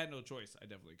 If I had no choice, I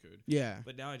definitely could. Yeah.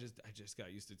 But now I just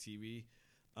got used to TV.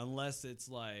 Unless it's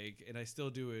like, and I still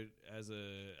do it as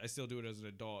an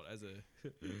adult.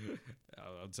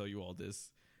 I'll tell you all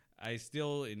this. I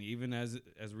still, and even as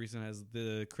recent as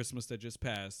the Christmas that just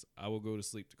passed, I will go to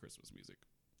sleep to Christmas music.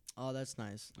 Oh, that's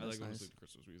nice. I like when I listen to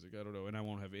Christmas music. I don't know, and I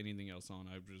won't have anything else on.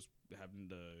 I've just having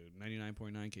the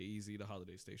 99.9 KEZ, the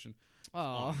holiday station.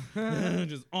 Oh,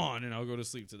 just on, and I'll go to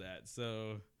sleep to that.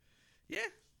 So, yeah.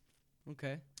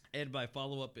 Okay. And my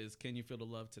follow up is "Can You Feel the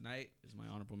Love Tonight" is my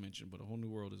honorable mention, but "A Whole New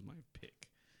World" is my pick.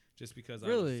 Just because I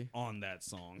was on that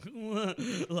song,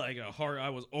 like a heart,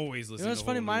 I was always listening. You know what's to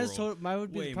funny? Mine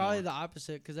would be probably the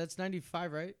opposite because that's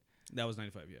 95, right? That was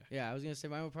 95, yeah. Yeah, I was gonna say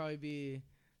mine would probably be,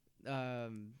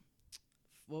 what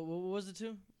was it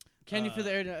to? Can you feel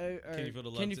the air? Can you feel the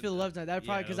love? Can you feel the love tonight? That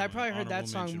probably because I probably heard that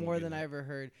song more than I ever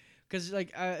heard. Because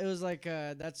like it was like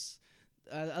that's.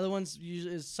 The other one's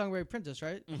is Songwriter Princess,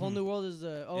 right? Mm-hmm. Whole New World is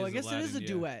the. Oh, I guess Aladdin, it is a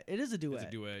duet. It is a duet. It's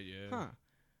a duet, yeah. Huh.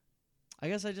 I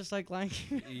guess I just like Lion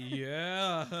King.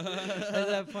 Yeah. At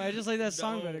that point, I just like that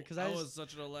song better because I was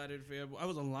such an Aladdin fanboy. I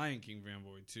was a Lion King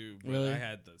fanboy too, but really? I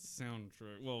had the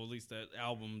soundtrack. Well, at least that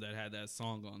album that had that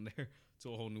song on there.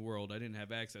 To A Whole New World. I didn't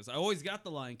have access. I always got the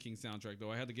Lion King soundtrack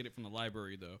though. I had to get it from the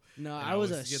library though. No, and I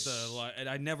was and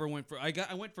I never went for. I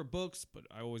went for books, but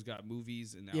I always got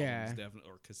movies and albums definitely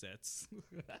or cassettes.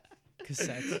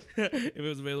 Cassettes. If it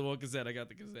was available on cassette, I got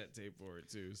the cassette tape for it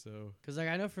too. So because like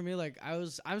I know for me, like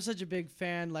I'm such a big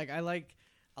fan. Like I like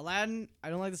Aladdin. I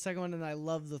don't like the second one, and I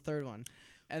love the third one.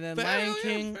 And then Lion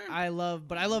King, I love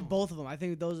both of them. I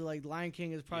think those are like Lion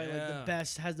King is probably like the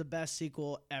best, has the best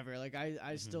sequel ever. Like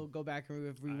I still go back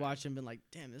and rewatch and been like,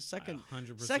 damn, this second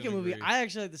movie. I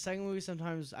actually like the second movie.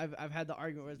 Sometimes I've had the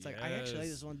argument where it's like I actually like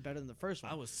this one better than the first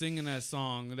one. I was singing that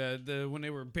song that when they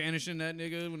were banishing that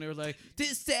nigga when they were like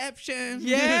deception,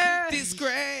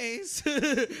 disgrace,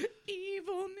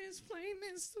 evilness,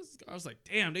 plainness. I was like,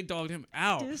 damn, they dogged him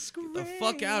out. Disgrace. Get the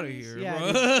fuck out of here,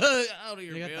 bro. Out of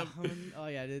here, man. Oh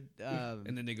yeah.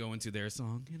 And then they go into their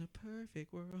song "In a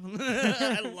Perfect World."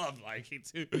 I love Lion King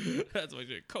too. That's my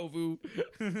shit. Kovu.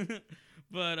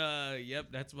 But yep,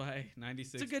 that's my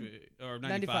 96 or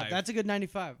 95. That's a good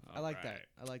 95. I like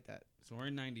that. So we're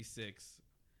in 96,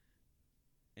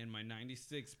 and my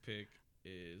 96 pick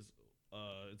is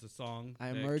it's a song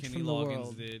that Kenny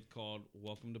Loggins did called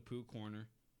 "Welcome to Pooh Corner."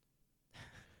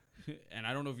 And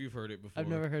I don't know if you've heard it before. I've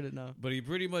never heard it, no. But he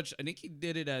pretty much, I think he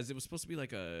did it as, it was supposed to be like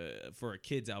for a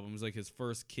kid's album. It was like his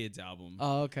first kid's album.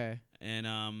 Oh, okay. And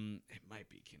it might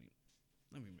be Kenny.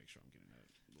 Let me make sure I'm getting that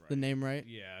right. The name right?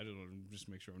 Yeah, I don't know, just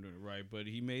make sure I'm doing it right. But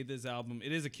he made this album.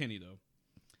 It is a Kenny, though.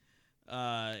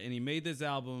 And he made this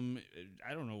album.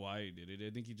 I don't know why he did it. I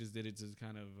think he just did it to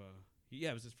kind of...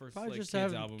 it was his first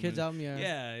kids album. Kids album, yeah.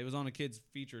 Yeah, it was on a kids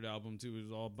featured album, too. It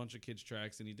was all a bunch of kids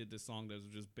tracks. And he did this song that was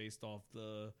just based off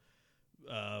the...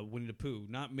 Winnie the Pooh,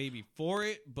 not maybe for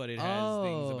it, but it has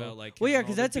things about like. Well, yeah,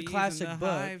 because that's a classic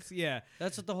book. Hives. Yeah,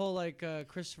 that's what the whole like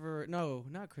Christopher. No,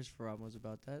 not Christopher Robin was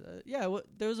about that.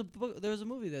 There was a book. There was a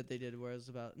movie that they did where it was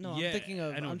about. No, I'm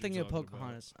thinking of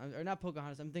Pocahontas, or not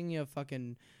Pocahontas. I'm thinking of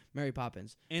fucking Mary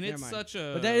Poppins. And it's such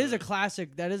a. But that is a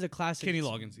classic. That is a classic. Kenny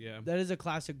Loggins, yeah. That is a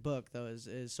classic book, though. Is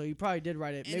so you probably did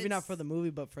write it. Maybe not for the movie,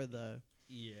 but for the.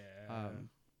 Yeah.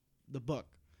 The book.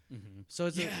 Mm-hmm. So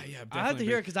it's I have to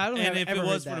hear it because I don't. And if it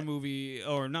was for the movie,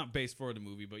 or not based for the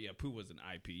movie, but yeah, Pooh was an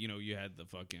IP. You know, you had the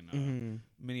fucking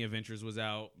Mini Adventures was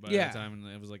out by that time, and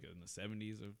it was like in the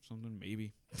 70s or something,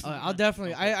 maybe. I'll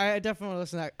definitely, I definitely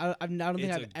listen to that. I don't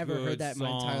think I've ever heard that in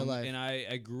my entire life. And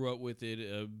I grew up with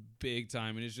it big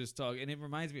time, and it's just and it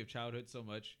reminds me of childhood so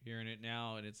much. Hearing it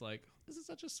now, and it's like, this is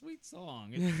such a sweet song.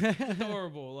 It's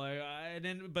adorable.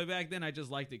 But back then I just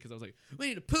liked it because I was like,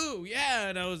 Winnie the Pooh, yeah.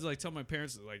 And I was like, telling my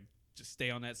parents to like just stay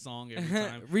on that song every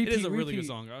time. It is a really good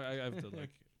song. I have to like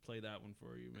play that one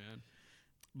for you, man.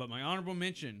 But my honorable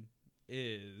mention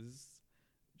is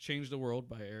 "Change the World"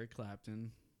 by Eric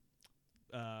Clapton.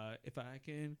 If I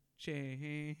can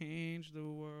change the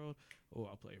world. Oh,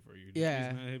 I'll play it for you.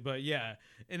 Yeah. But yeah.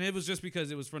 And it was just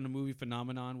because it was from the movie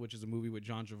Phenomenon, which is a movie with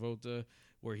John Travolta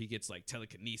where he gets like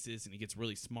telekinesis and he gets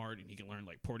really smart and he can learn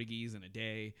like Portuguese in a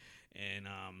day.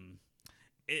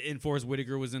 And Forrest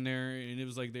Whitaker was in there, and it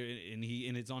was like there, and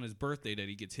it's on his birthday that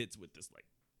he gets hit with this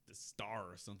star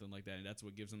or something like that, and that's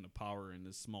what gives him the power in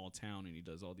this small town, and he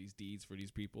does all these deeds for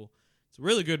these people. It's a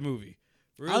really good movie.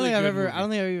 I don't think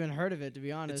I've even heard of it, to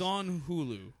be honest. It's on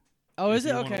Hulu. Oh, is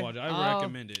it? Okay. I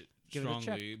recommend it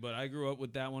strongly. But I grew up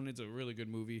with that one. It's a really good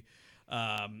movie.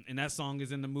 And that song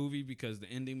is in the movie because the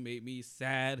ending made me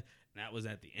sad. And that was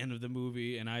at the end of the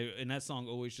movie. And that song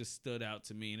always just stood out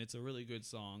to me. And it's a really good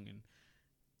song. And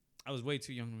I was way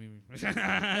too young to maybe.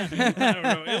 I don't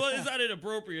know. It's not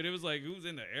inappropriate. It was like, who's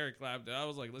into Eric Clapton? I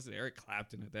was like, listen to Eric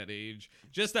Clapton at that age.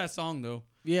 Just that song, though.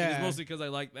 Yeah. It's mostly because I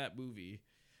like that movie.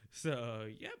 So,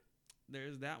 yep.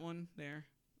 There's that one there.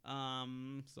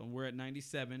 So we're at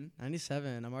 97.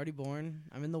 97. I'm already born.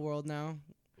 I'm in the world now.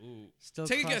 Ooh. Still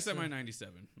take a guess at my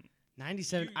 97.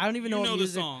 97. I don't even know the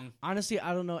music. song. Honestly,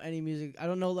 I don't know any music. I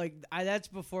don't know that's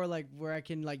before where I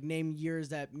can name years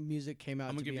that music came out.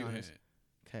 I'm gonna give you honest. a hint.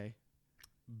 Okay.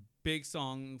 Big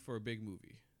song for a big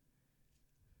movie.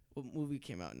 What movie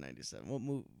came out in 97? What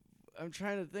movie? I'm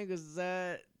trying to think. Is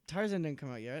that Tarzan didn't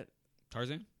come out yet?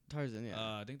 Tarzan,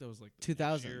 yeah. I think that was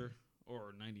 2000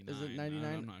 or 99. Is it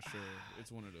 99? I'm not sure.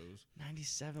 It's one of those.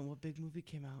 97. What big movie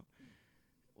came out?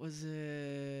 Was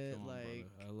it Come on,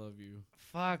 brother. I love you.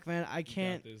 Fuck, man, I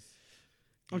can't.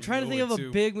 I'm You trying to think of a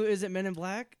big movie. Is it Men in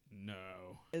Black? No.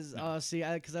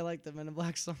 Because I like the Men in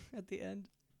Black song at the end.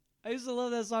 I used to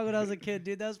love that song when I was a kid,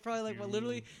 dude. That was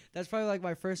probably that's probably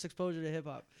my first exposure to hip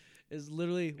hop. Is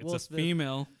literally Will Smith.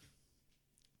 Female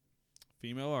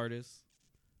artist.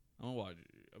 I'm gonna watch it.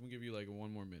 I'm gonna give you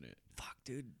one more minute. Fuck,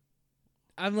 dude.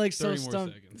 I'm so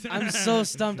stumped. I'm so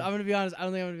stumped. I'm gonna be honest. I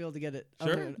don't think I'm gonna be able to get it.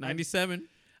 Sure. 97.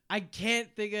 I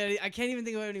can't think of any. I can't even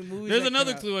think of any movies. There's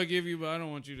another clue I give you, but I don't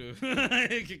want you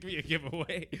to give me a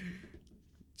giveaway.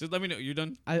 Just let me know. You're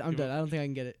done? I'm done. I don't think I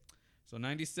can get it. So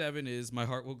 97 is My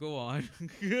Heart Will Go On.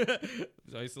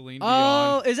 Celine Dion.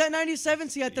 Oh, is that 97?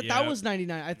 See, I thought that was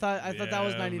 99. I thought that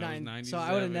was 99. So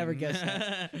I would have never guessed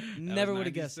that. Never would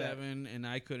have guessed that. And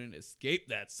I couldn't escape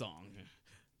that song.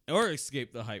 Or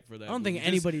escape the hype for that. I don't think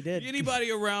anybody did. Anybody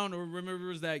around or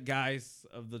remembers that, guys,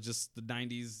 of the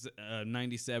 90s,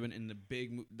 97 and the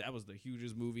big. That was the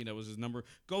hugest movie. That was his number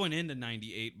going into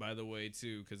 98, by the way,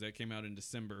 too, because that came out in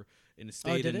December and it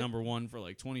stayed at number 1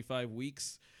 for 25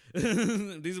 weeks.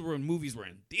 These were when movies were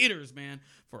in theaters, man,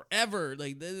 forever.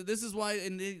 This is why,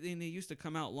 and they used to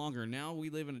come out longer. Now we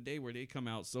live in a day where they come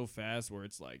out so fast, where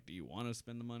it's do you want to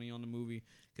spend the money on the movie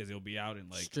because it'll be out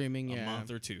in streaming, a month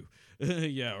or two,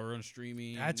 or on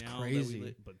streaming. That's now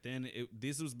crazy. But then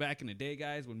this was back in the day,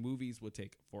 guys, when movies would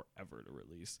take forever to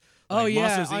release.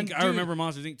 Monsters Inc. I remember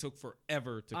Monsters Inc. took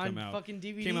forever to come out. Fucking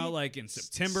DVD. Came out in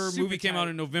September. Movie came out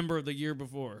in November of the year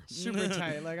before. Super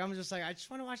tight. I'm just I just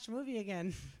want to watch the movie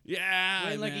again.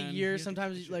 Yeah, wait a year,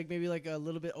 sometimes maybe a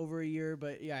little bit over a year,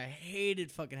 but yeah, I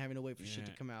hated fucking having to wait for shit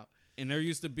to come out. And there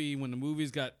used to be when the movies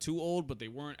got too old, but they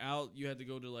weren't out, you had to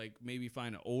go to maybe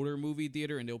find an older movie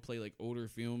theater, and they'll play older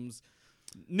films,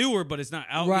 newer, but it's not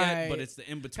out yet. But it's the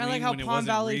in between. Kind of like how Palm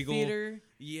Valley Theater.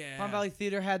 Yeah, Palm Valley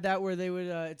Theater had that where they would.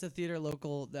 It's a theater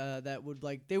local that would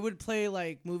they would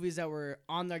play movies that were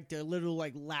on their little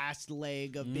last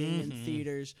leg of being in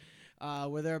theaters,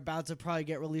 where they're about to probably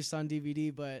get released on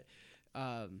DVD, but.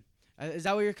 Is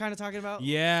that what you're kind of talking about?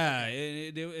 Yeah,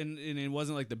 and it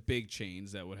wasn't the big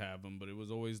chains that would have them, but it was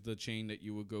always the chain that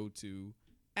you would go to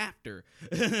after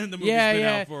the movie's been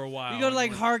out for a while. You go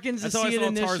to Harkins to see it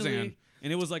initially. Tarzan.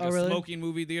 And it was really? smoking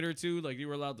movie theater too. You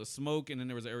were allowed to smoke, and then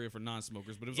there was an area for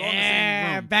non-smokers. But it was all in the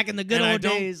same room. Back in the good old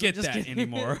days. I don't get that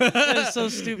anymore. That's so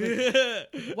stupid.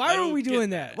 Why were we doing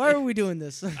that? Why were we doing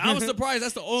this? I was surprised.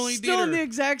 That's the only Still theater. in the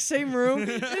exact same room.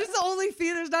 It's the only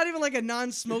theater. It's not even a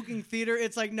non-smoking theater.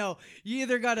 It's no. You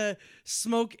either gotta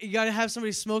smoke. You gotta have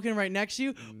somebody smoking right next to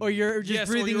you, or you're just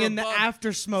breathing in the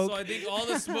after smoke. So I think all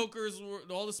the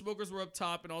smokers were up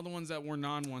top, and all the ones that were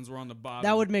non-ones were on the bottom.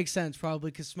 That would make sense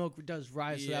probably because smoke does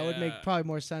rise. So that would make probably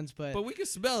more sense, but we could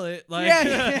smell it.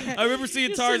 I remember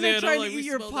seeing Tarzan. You're trying to eat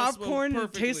your popcorn and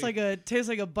it tastes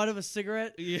like a butt of a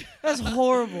cigarette. Yeah, that's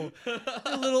horrible.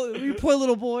 You poor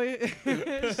little boy,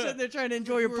 sitting there trying to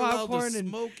enjoy your popcorn and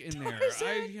smoke in there.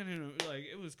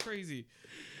 It was crazy.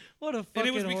 What a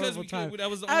fucking horrible time. And it was because that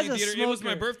was the only theater. It was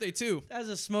my birthday too. As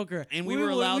a smoker, and we were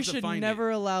allowed to find it. We should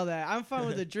never allow that. I'm fine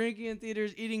with the drinking in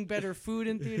theaters, eating better food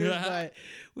in theaters, but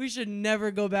we should never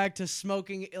go back to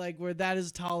smoking where that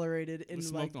is tolerated. We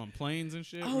smoked on planes and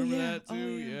shit. Oh, Remember yeah. that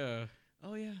too?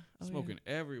 Oh yeah. Smoking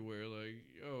everywhere.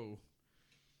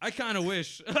 I kind of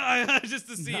wish just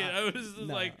to see it. I was just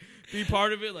be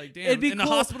part of it. Damn. It'd be in cool.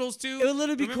 The hospitals too. It would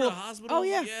literally be Remember cool. The hospitals?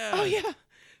 Oh yeah.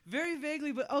 Very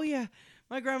vaguely, but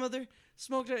my grandmother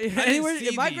smoked anywhere.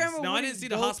 My grandma I didn't see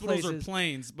the hospitals or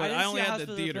planes, but I only had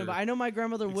the theater. But I know my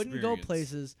grandmother wouldn't go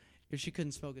places if she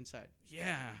couldn't smoke inside.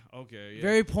 Yeah. Okay. Yeah.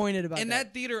 Very pointed about that. And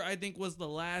that theater, I think, was the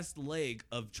last leg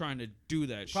of trying to do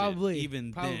that probably, shit.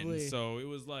 Even probably. then. So it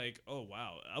was oh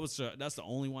wow, that's the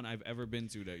only one I've ever been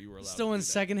to that you were allowed. Still, to when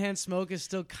secondhand smoke is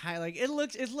still kind of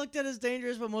it's looked at as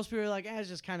dangerous, but most people are it's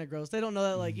just kind of gross. They don't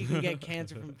know that you can get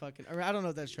cancer from fucking. Or I don't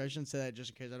know if that's true. I shouldn't say that just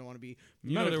in case I don't want to be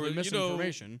medically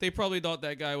misinformation. They probably thought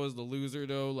that guy was the loser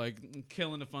though,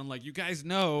 killing the fun. You guys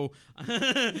know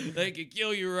they could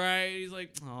kill you, right? He's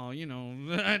oh,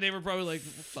 they were probably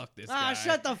fuck this guy.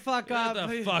 Shut the fuck up. Shut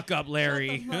the fuck up,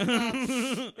 Larry.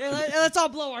 Let's all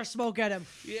blow our smoke at him.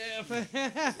 Yeah.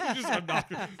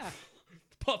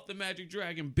 Puff the Magic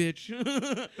Dragon, bitch.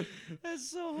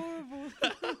 That's so horrible.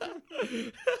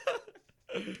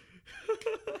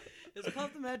 Is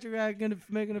Puff the Magic Dragon gonna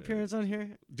make an appearance on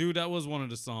here? Dude, that was one of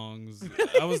the songs.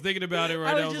 I was thinking about it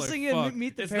right now. I was just thinking fuck.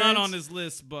 Meet the Parents. It's not on this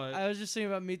list, but I was just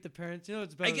thinking about Meet the Parents. You know,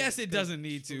 it's better. I guess it doesn't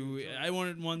need to. I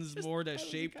wanted ones more that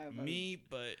shaped me,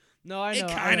 but no, I know.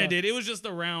 It kind of did. It was just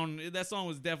around. That song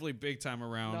was definitely big time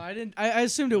around. No, I didn't. I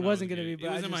assumed it wasn't gonna be. But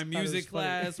it was in my music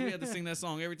class. We had to sing that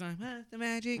song every time. The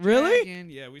Magic really? Dragon.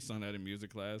 Yeah, we sung that in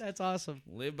music class. That's awesome.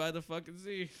 Live by the fucking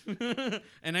sea.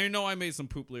 And I know I made some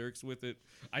poop lyrics with it.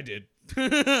 I did.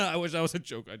 I wish that was a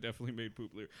joke. I definitely made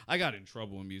poop lyrics. I got in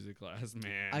trouble in music class,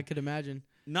 man. I could imagine.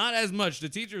 Not as much. The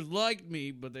teachers liked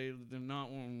me, but they're not.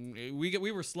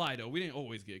 We were sly though. We didn't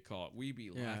always get caught. We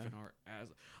be laughing our ass.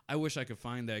 I wish I could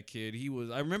find that kid. He was.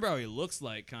 I remember how he looks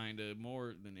like, kind of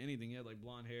more than anything. He had like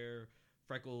blonde hair,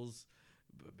 freckles.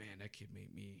 But man, that kid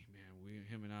made me. Man,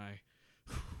 him and I.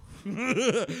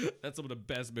 That's some of the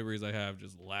best memories I have.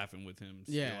 Just laughing with him.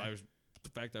 Yeah. The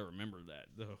fact I remember that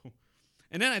though.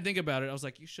 And then I think about it, I was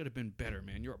like, you should have been better,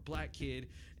 man. You're a black kid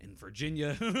in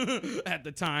Virginia at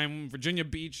the time, Virginia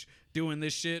Beach, doing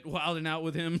this shit, wilding out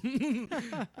with him.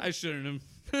 I shouldn't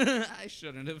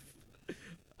have.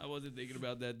 I wasn't thinking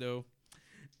about that, though.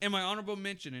 And my honorable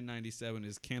mention in 97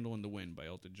 is Candle in the Wind by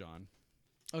Elton John.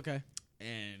 Okay.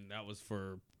 And that was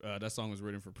for, that song was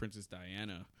written for Princess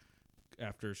Diana.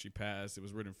 After she passed, it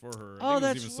was written for her. I think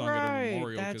it was even sung at a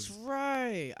memorial. That's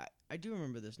right. I do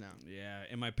remember this now. Yeah,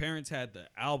 and my parents had the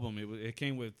album. It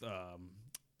came with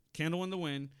Candle in the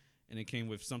Wind, and it came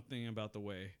with Something About the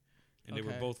Way. And they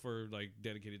were both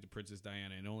dedicated to Princess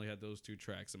Diana, and only had those two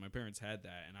tracks. And my parents had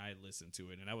that, and I listened to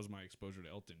it, and that was my exposure to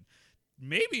Elton.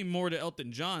 Maybe more to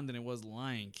Elton John than it was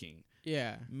Lion King.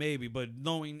 Yeah. Maybe, but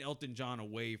knowing Elton John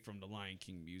away from the Lion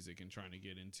King music and trying to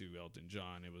get into Elton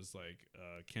John, it was like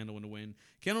Candle in the Wind.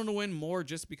 Candle in the Wind more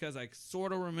just because I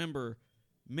sort of remember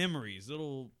memories,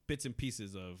 little bits and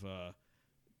pieces of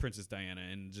Princess Diana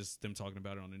and just them talking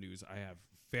about it on the news. I have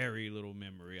very little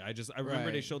memory. I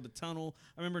remember they showed the tunnel.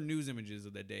 I remember news images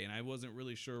of that day, and I wasn't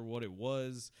really sure what it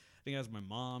was. I think that was my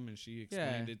mom, and she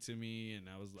explained it to me, and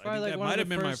I was like, I think that might have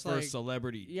been my first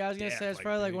celebrity. Yeah, I was gonna say it's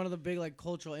probably like one of the big like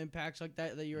cultural impacts like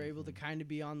that you were able to kind of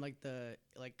be on like the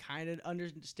like kind of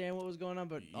understand what was going on,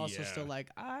 but also still like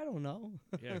I don't know.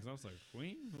 Yeah, because I was like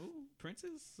Queen, ooh,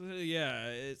 Princess,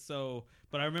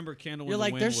 but I remember Candle in the Wind.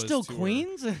 You're like, there's still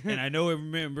queens, and I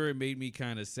remember it made me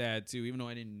kind of sad too, even though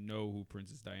I didn't know who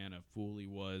Princess Diana fully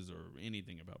was or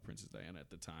anything about Princess Diana at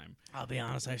the time. I'll be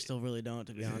honest, I still really don't,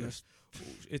 to be honest.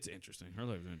 It's interesting. Her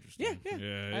life is interesting.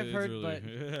 Yeah. I've heard, really,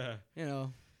 but you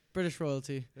know, British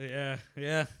royalty. Yeah.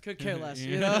 Could care less,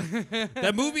 you know.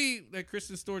 That movie that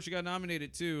Kristen Stewart, she got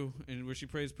nominated too, and where she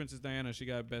praised Princess Diana, she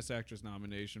got Best Actress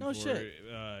nomination. Oh shit!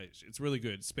 It's really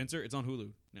good. Spencer, it's on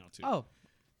Hulu now too. Oh.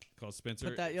 Called Spencer.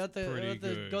 Put that. You have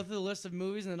to go through the list of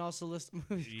movies and then also list of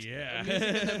movies.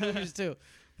 Yeah. Movies too.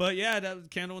 But yeah, that was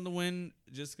Candle in the Wind,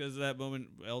 just because of that moment,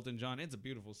 Elton John. It's a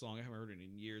beautiful song. I haven't heard it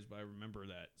in years, but I remember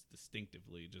that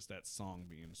distinctively, just that song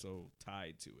being so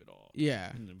tied to it all.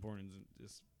 Yeah. And the importance of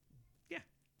just,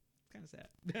 kind of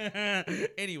sad.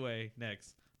 Anyway,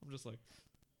 next. I'm just like,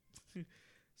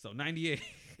 so 98.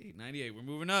 98, we're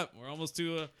moving up. We're almost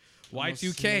to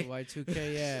Y2K.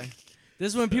 Y2K, yeah.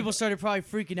 This is when people started probably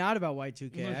freaking out about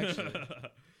Y2K, actually.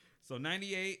 So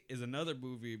 98 is another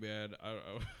movie, man.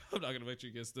 I'm not going to let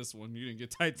you guess this one. You didn't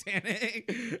get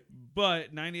Titanic.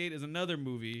 But 98 is another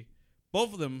movie.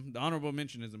 Both of them, the honorable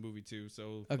mention is a movie too.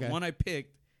 So the one I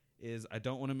picked is I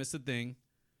Don't Want to Miss a Thing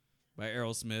by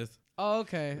Aerosmith. Oh,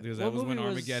 okay. Because that was when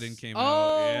Armageddon came out.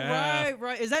 Oh, yeah.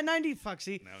 Right. Is that 90? Fuck,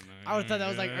 see. No. I would have thought that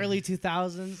was like early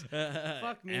 2000s.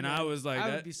 Fuck me, and man. I was like,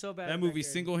 I would be so bad. That movie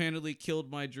single-handedly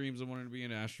killed my dreams of wanting to be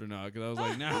an astronaut. Because I was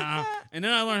like, nah. And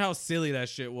then I learned how silly that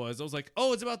shit was. I was like,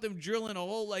 oh, it's about them drilling a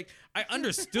hole. Like, I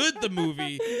understood the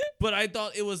movie, but I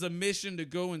thought it was a mission to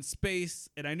go in space.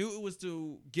 And I knew it was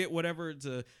to get whatever,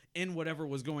 to end whatever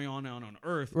was going on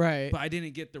Earth. Right. But I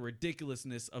didn't get the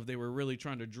ridiculousness of they were really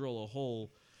trying to drill a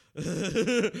hole. And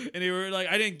they were like,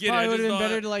 I didn't get Probably it. Would have been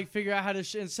better to like figure out how to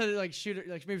instead of like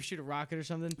maybe shoot a rocket or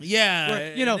something. Yeah,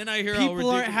 where, you know, and then I hear people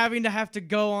aren't having to have to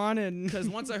go on and because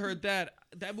once I heard that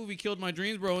movie killed my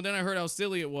dreams, bro. And then I heard how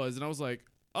silly it was, and I was like,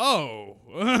 oh,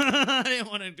 I didn't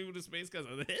want to do the space because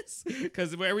of this,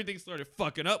 because everything started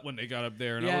fucking up when they got up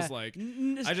there, and I was like,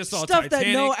 I just saw stuff Titanic.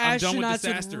 That no I'm done with astronauts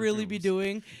disaster would really films. be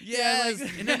doing. Yes, yeah,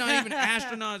 like, and they're not even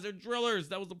astronauts; they're drillers.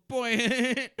 That was the point.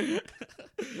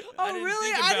 Oh,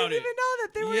 really? I didn't even know that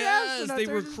they were astronauts. Yes, they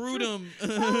recruit them.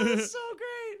 Oh, that's so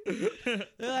great. They're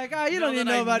like, oh, you don't even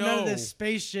know about none of this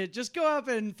space shit. Just go up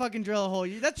and fucking drill a hole.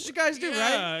 That's what you guys do, right?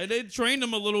 Yeah, and they train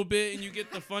them a little bit, and you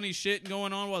get the funny shit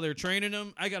going on while they're training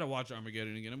them. I gotta watch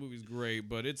Armageddon again. That movie's great,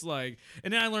 but it's like,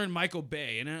 and then I learned Michael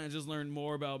Bay, and then I just learned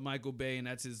more about Michael Bay, and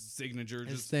that's his signature,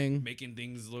 his just thing. Making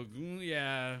things look,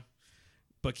 yeah.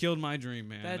 But killed my dream,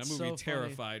 man. That's that movie so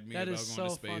terrified me that about is going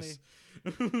so to space.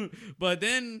 But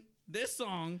then this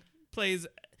song plays.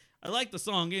 I like the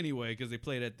song anyway because they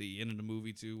played at the end of the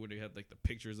movie too, where they had like the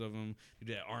pictures of them. They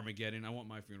did Armageddon. I want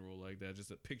my funeral like that, just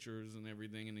the pictures and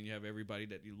everything, and then you have everybody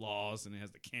that you lost, and it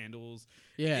has the candles.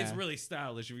 Yeah, it's really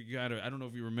stylish. If you got, I don't know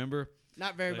if you remember.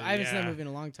 Not very. I haven't seen that movie in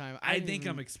a long time. I think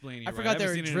I'm explaining. I forgot they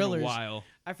were drillers. In a while.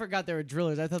 I forgot they were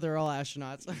drillers. I thought they were all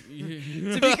astronauts.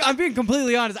 I'm being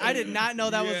completely honest. I did not know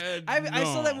that was. I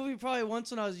saw that movie probably once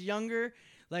when I was younger,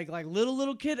 like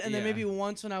little kid, and then maybe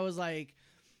once when I was like.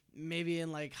 Maybe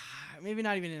in like, maybe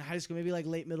not even in high school, maybe like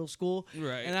late middle school.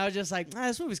 Right. And I was just like,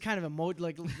 this movie's kind of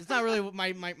like it's not really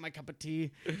my cup of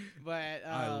tea. But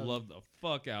I love the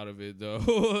fuck out of it though.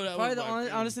 Probably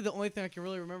honestly the only thing I can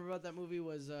really remember about that movie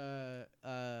was the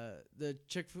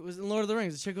chick who was in Lord of the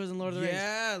Rings. The chick who was in Lord of the Rings.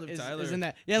 Yeah, Liv Tyler. Is in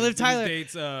that. Yeah, Liv Tyler.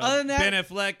 Dates, other than that, Ben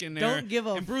Affleck in there. Don't give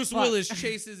a And Bruce Willis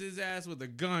chases his ass with a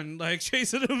gun, like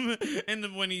chasing him. And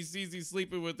then when he sees he's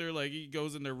sleeping with her, like he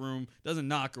goes in their room, doesn't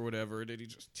knock or whatever, and then he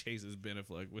just chases Ben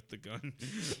Affleck with the gun.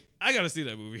 I gotta see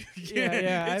that movie. Yeah, it's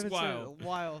I haven't seen it in a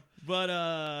while.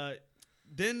 But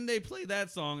then they play that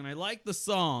song, and I like the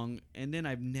song, and then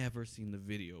I've never seen the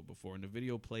video before, and the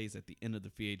video plays at the end of the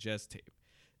VHS tape.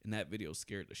 And that video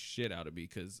scared the shit out of me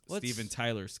because Steven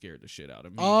Tyler scared the shit out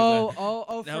of me.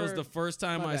 That was the first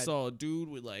time I saw a dude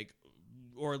with like,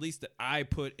 or at least that I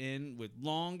put in with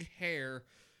long hair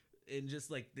and just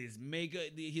like this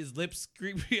his lips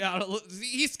creepy out.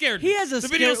 He scared me. He has a the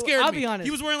video scared me. I'll be honest.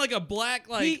 He was wearing like a black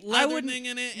leather thing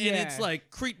in it, and it's like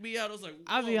creeped me out. I was like,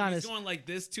 I'll be honest. He's going like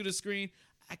this to the screen.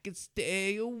 I could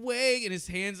stay away, and his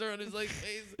hands are on his like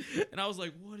face, and I was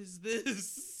like, what is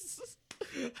this?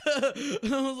 I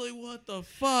was like, what the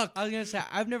fuck? I was gonna say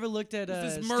I've never looked at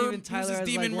Steven Tyler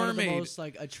as like one of the most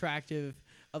like attractive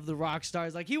of the rock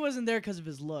stars. Like he wasn't there because of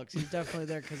his looks. He's definitely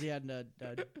there because he had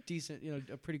a decent,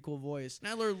 a pretty cool voice.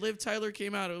 Now Liv Tyler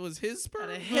came out. It was his sperm.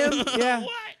 Out of him, yeah.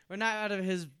 What? We're not out of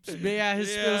his. Yeah, it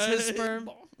was his sperm.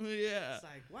 Yeah. It's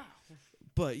like wow.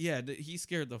 But yeah, he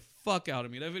scared the fuck out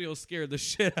of me. That video scared the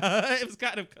shit out. It was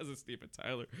kind of because of Steven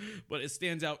Tyler, but it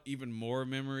stands out even more in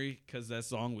memory because that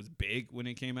song was big when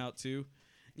it came out too.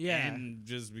 Yeah, and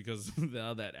just because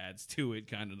now that adds to it,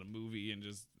 kind of the movie and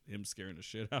just him scaring the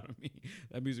shit out of me.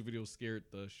 That music video scared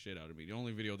the shit out of me. The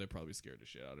only video that probably scared the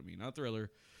shit out of me, not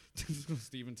Thriller.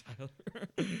 Steven Tyler.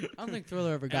 I don't think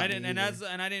Thriller ever got. And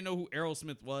I didn't know who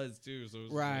Aerosmith was too. So it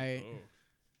was right. Like, oh.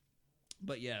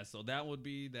 But yeah, so that would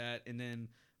be that, and then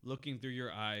Looking Through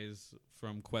Your Eyes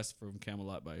from Quest from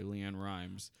Camelot by Leanne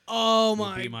Rimes. Oh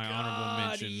my God! Honorable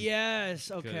mention.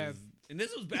 Yes. Okay. And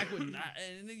this was back when,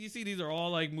 and you see these are all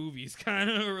like movies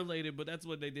kind of related, but that's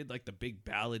what they did, like the big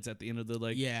ballads at the end of the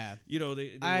like. Yeah. They were all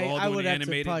doing I would the have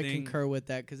animated to probably thing. concur with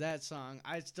that because that song,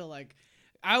 I still like.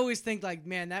 I always think like,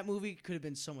 man, that movie could have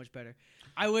been so much better.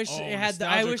 I wish it had.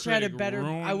 I wish it had a better.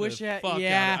 I wish it had.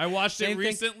 Yeah, I watched it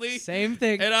recently. Same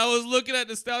thing. And I was looking at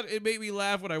nostalgia. It made me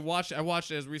laugh when I watched it. I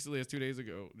watched it as recently as 2 days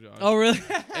ago, Josh. Oh, really?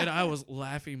 And I was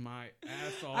laughing my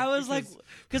ass off. I was like,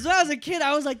 because when I was a kid,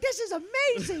 I was like, this is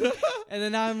amazing. And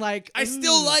then I'm like, I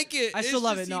still like it. I still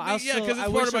love it. No, because it's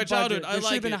part of my childhood. There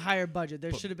should have been a higher budget.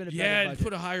 There should have been a better budget.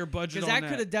 Put a higher budget on that. Because that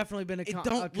could have definitely been a It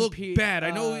don't look bad.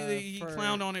 I know he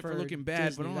clowned on it for looking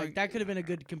bad, Disney. but I'm like, that could have been a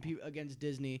good compete against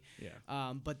Disney. Yeah.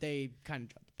 But they kind of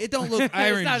dropped. It don't look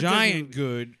Iron Giant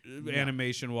good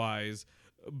animation wise,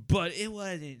 but it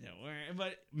wasn't.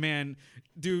 But man,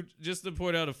 dude, just to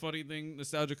point out a funny thing,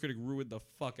 Nostalgia Critic ruined the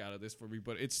fuck out of this for me,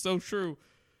 but it's so true.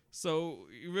 So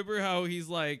you remember how he's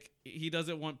like he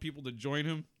doesn't want people to join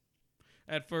him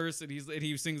at first, and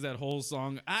he sings that whole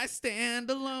song, "I Stand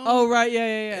Alone." Oh right,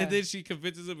 yeah. And then she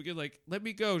convinces him again, like, "Let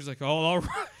me go." She's like, "Oh, all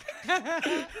right."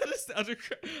 I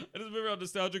just remember how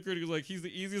Nostalgia Critic was like, he's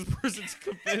the easiest person to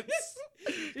convince.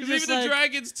 Because even the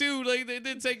dragons too, like they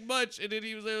didn't take much, and then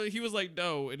he was like,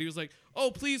 "No," and he was like, "Oh,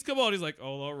 please come on." He's like,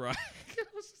 "Oh, all right."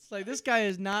 It's like this guy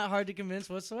is not hard to convince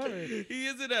whatsoever. He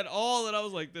isn't at all, and I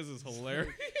was like, "This is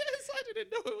hilarious." I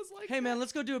didn't know it was like. Hey man,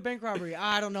 let's go do a bank robbery.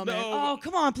 I don't know, man. No. Oh,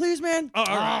 come on, please, man. Oh,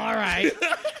 all right.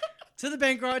 To the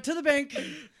bank.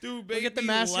 Dude, we'll get the me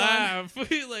mask laugh. Like,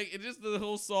 it just the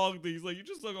whole song thing. He's like, you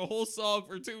just took a whole song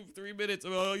for 2-3 minutes.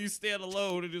 Oh, you stand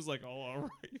alone, and just like, oh, all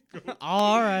right. Go.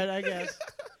 All right, I guess.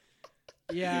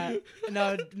 Yeah,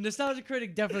 no, Nostalgia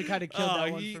Critic definitely kind of killed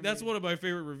that one. That's me. One of my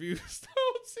favorite reviews.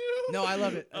 too. No, I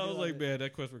love it. I was like, man,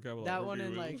 that Quest for Camelot. That one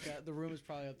and like The Room is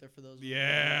probably up there for those.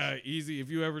 Yeah, easy. If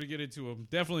you ever to get into them,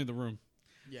 definitely The Room.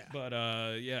 Yeah. But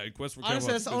yeah, Quest for Camelot.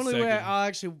 Honestly, that's the only way I'll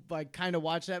actually like kind of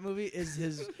watch that movie is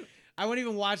his. I wouldn't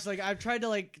even watch like I've tried to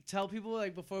like tell people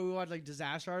like before we watch like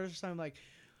Disaster Artist or something like.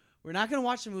 We're not gonna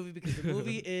watch the movie because the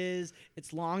movie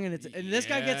it's long and this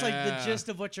guy gets like the gist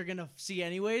of what you're gonna see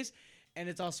anyways, and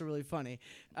it's also really funny.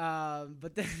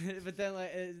 But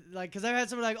then like because I've had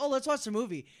someone like, oh, let's watch the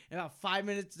movie. And about 5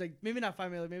 minutes, like maybe not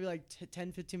 5 minutes, maybe like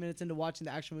 10, 15 minutes into watching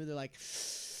the actual movie, they're like,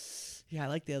 yeah, I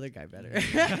like the other guy better.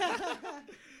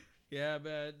 Yeah,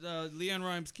 but Leanne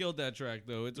Rimes killed that track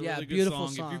though. It's a really good beautiful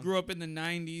song. If you grew up in the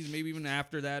 '90s, maybe even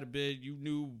after that a bit, you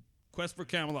knew Quest for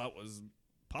Camelot was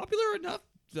popular enough.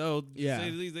 So say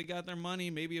the least, they got their money.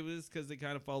 Maybe it was because they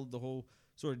kind of followed the whole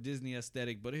sort of Disney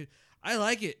aesthetic. But I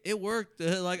like it. It worked.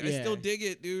 I still dig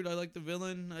it, dude. I like the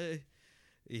villain.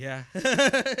 Yeah,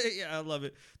 I love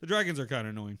it. The dragons are kind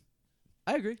of annoying.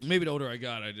 I agree. Maybe the older I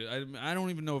got, I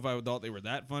don't even know if I thought they were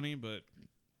that funny, but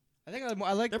I think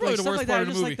I like. They're probably the worst part of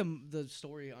the movie. I just like the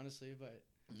story, honestly. But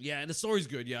yeah, and the story's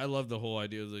good. Yeah, I love the whole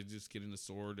idea of like just getting the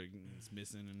sword and it's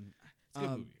missing and it's a good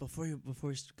movie. Before you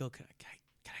go, can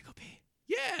I go pee?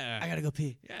 Yeah. I gotta go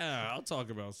pee. Yeah, I'll talk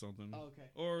about something. Oh, okay.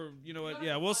 Or, you know what?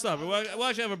 Yeah, we'll stop. We'll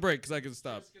actually have a break because I can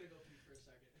stop. I'm just gonna go pee for a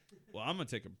second. Well, I'm going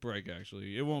to take a break,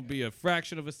 actually. It won't be a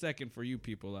fraction of a second for you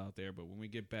people out there, but when we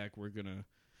get back, we're going to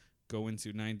go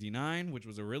into 99, which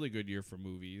was a really good year for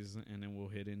movies, and then we'll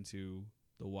hit into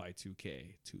the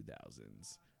Y2K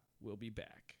 2000s. We'll be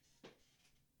back.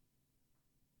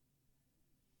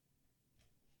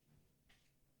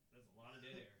 That's a lot of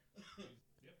dead air.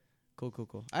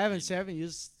 Cool. I haven't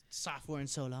used software in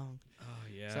so long. Oh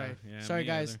yeah. Sorry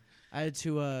guys. I had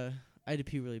to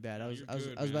pee really bad. I was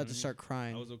about to start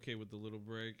crying. I was okay with the little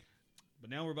break.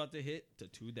 But now we're about to hit to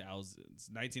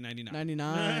 2000s, 1999.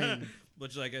 99.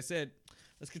 Which, like I said,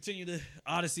 let's continue the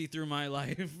odyssey through my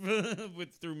life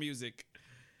through music.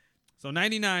 So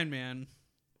 99, man.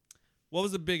 What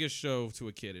was the biggest show to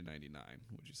a kid in 99,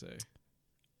 would you say?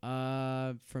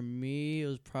 For me, it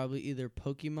was probably either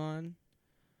Pokemon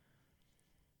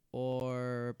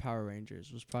or Power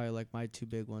Rangers. Was probably like my two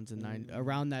big ones in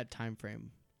around that time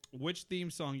frame. Which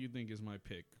theme song you think is my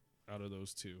pick out of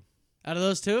those two? Out of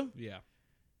those two? Yeah.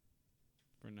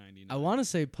 For 99. I want to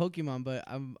say Pokemon, but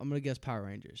I'm going to guess Power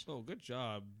Rangers. Oh, good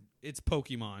job. It's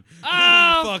Pokemon.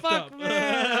 Oh, fuck,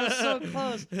 man. I was so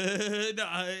close.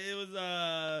 No, it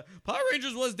was Power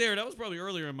Rangers was there. That was probably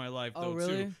earlier in my life, though,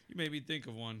 really? too. You made me think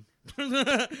of one.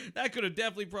 That could have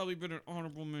definitely probably been an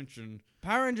honorable mention.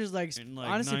 Power Rangers, like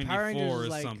honestly, Power Rangers or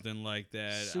like something like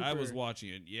that. super. I was watching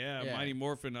it. Yeah, Mighty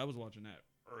Morphin. I was watching that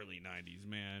early 90s,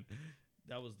 man.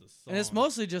 That was the song. And it's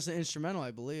mostly just an instrumental,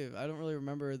 I believe. I don't really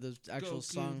remember the actual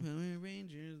song. Power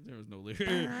Rangers. There was no lyrics.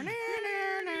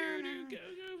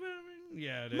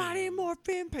 Yeah, Mighty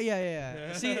Morphin.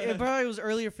 Yeah. See, it probably was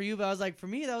earlier for you, but I was like, for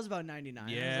me, that was about 99.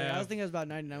 Yeah. I was thinking it was about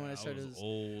 99 when I started. I was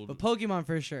old. But Pokemon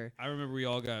for sure. I remember we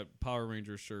all got Power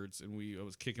Ranger shirts, and I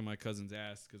was kicking my cousin's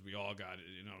ass because we all got it,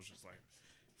 and I was just like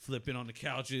flipping on the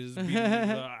couches.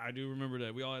 I do remember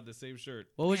that. We all had the same shirt.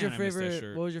 What was your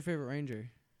favorite? What was your favorite Ranger?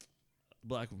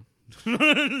 Black one.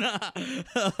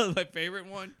 My favorite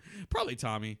one? Probably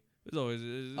Tommy. It was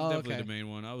definitely the main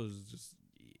one. I was just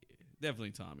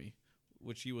definitely Tommy.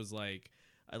 Which he was like,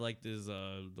 I liked his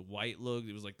the white look.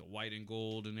 It was like the white and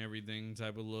gold and everything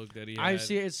type of look that he had. I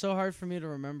see. It's so hard for me to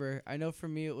remember. I know for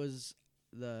me it was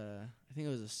I think it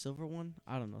was a silver one.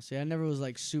 I don't know. See, I never was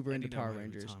like super into Power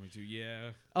Rangers. Tommy too. Yeah.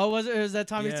 Oh, was it? Was that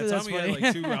Tommy too? Yeah, That's Tommy funny.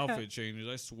 had like 2 outfit changes.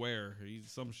 I swear,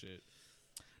 he's some shit.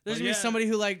 There's gonna be somebody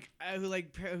who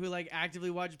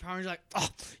actively watches Power Rangers like, oh,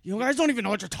 you guys don't even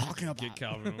know what you're talking about. Get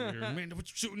Calvin over here, man. What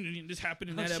you shooting? This happened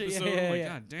in that episode.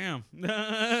 God damn.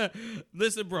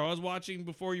 Listen, bro, I was watching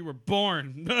before you were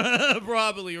born,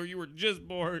 probably, or you were just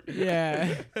born.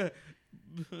 Yeah.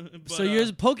 So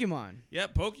yours Pokemon. Yeah,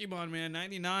 Pokemon, man.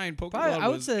 99. Pokemon. Probably, I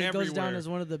would say it everywhere. goes down as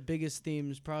one of the biggest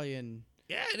themes, probably in.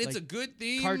 Yeah, and it's a good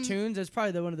theme. Cartoons, that's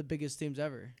probably one of the biggest themes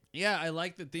ever. Yeah, I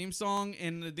like the theme song,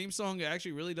 and the theme song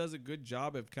actually really does a good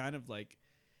job of kind of like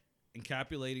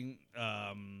encapsulating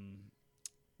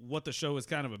what the show is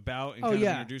kind of about and kind of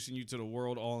introducing you to the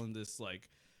world all in this like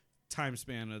time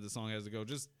span that the song has to go.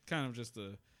 Just kind of just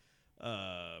to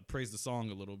praise the song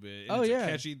a little bit. And it's a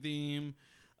catchy theme.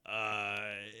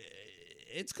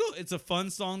 It's cool. It's a fun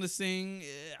song to sing.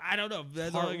 I don't know.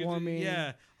 That's heartwarming.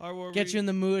 Yeah, heartwarming. Get you in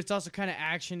the mood. It's also kind of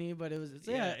actiony, but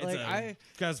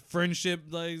has friendship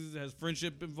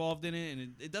involved in it,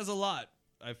 and it does a lot.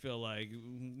 I feel like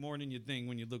more than you think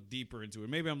when you look deeper into it.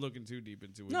 Maybe I'm looking too deep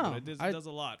into it. No, but it does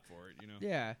a lot for it. You know.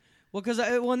 Yeah. Well, because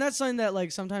that's something that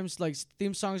like sometimes like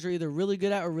theme songs are either really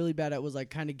good at or really bad at was like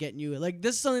kind of getting you. Like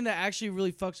this is something that actually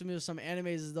really fucks with me with some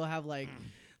animes is they'll have like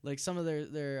some of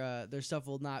their stuff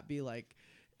will not be like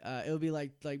it'll be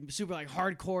like super like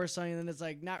hardcore or something, and it's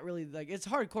like not really like it's a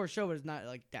hardcore show, but it's not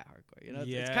like that hardcore. You know,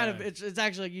 it's kind of it's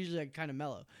actually like usually like kind of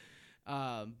mellow.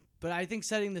 But I think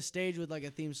setting the stage with like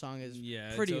a theme song is pretty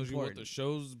it tells important. You what the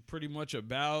show's pretty much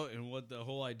about and what the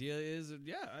whole idea is.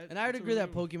 And I would agree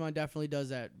that Pokemon definitely does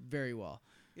that very well.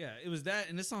 Yeah, it was that,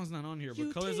 and this song's not on here,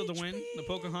 but Colors of the Wind, the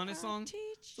Pocahontas song,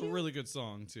 it's a really good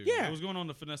song, too. Yeah. It was going on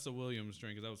the Vanessa Williams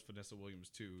train, because that was Vanessa Williams,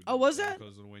 too. Oh, was that?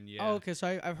 Colors of the Wind, Oh, okay,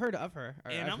 so I've heard of her.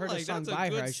 And I've I'm heard like, a song that's by a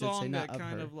good her, I should song say, not that of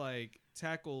kind her. of, like,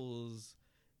 tackles,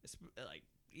 like,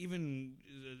 even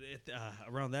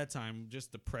around that time,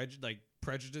 just the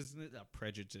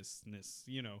prejudiceness,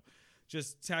 you know,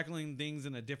 just tackling things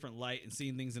in a different light and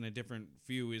seeing things in a different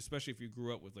view, especially if you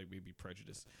grew up with like maybe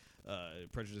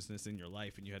prejudiceness in your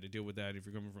life and you had to deal with that if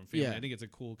you're coming from family. I think it's a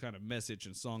cool kind of message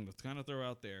and song to kind of throw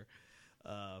out there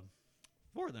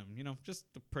for them, you know, just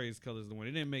to praise Colors of the Wind.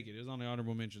 It didn't make it. It was on the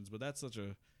honorable mentions, but that was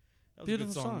beautiful a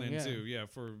good song then yeah. too. Yeah,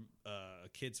 for a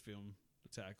kids film to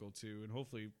tackle too, and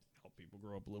hopefully help people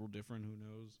grow up a little different. Who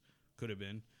knows? Could have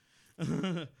been.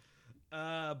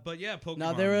 But yeah, Pokemon.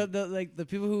 No, they were the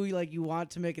people who like you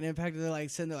want to make an impact. They're like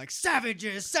sitting there like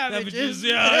savages.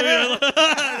 Yeah,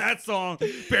 that song,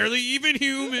 barely even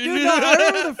human. Dude, no, I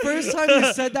remember the first time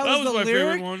you said that was the my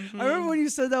lyric. favorite one. I remember when you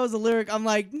said that was the lyric. I'm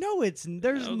like, no,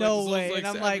 there's no way. Like and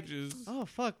I'm savages. like, oh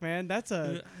fuck, man, that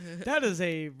is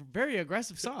a very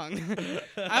aggressive song.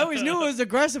 I always knew it was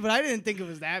aggressive, but I didn't think it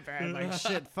was that bad. Like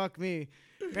shit, fuck me,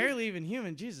 barely even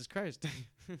human. Jesus Christ.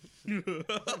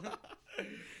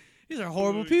 These are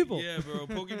horrible people. Yeah, bro.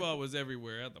 Pokemon was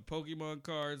everywhere. At the Pokemon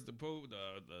cards, the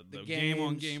game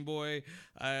on Game Boy,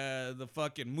 the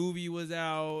fucking movie was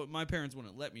out. My parents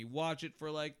wouldn't let me watch it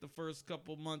for like the first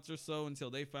couple months or so until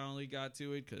they finally got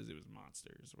to it because it was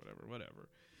monsters, whatever.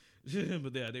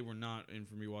 But yeah, they were not in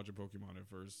for me watching Pokemon at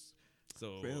first.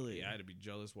 So really, yeah, I had to be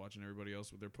jealous watching everybody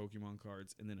else with their Pokemon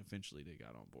cards, and then eventually they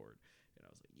got on board, and I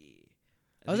was like, yeah.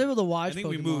 I was able to watch Pokemon.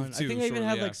 We moved too, I think I even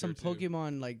had like some too.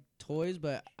 Pokemon like toys,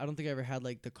 but I don't think I ever had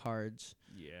like the cards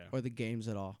or the games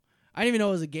at all. I didn't even know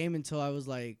it was a game until I was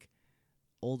like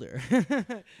older.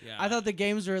 I thought the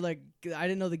games were like I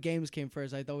didn't know the games came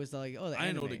first. I always thought like the I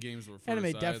didn't know the games were first.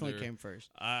 Anime definitely came first.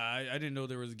 I didn't know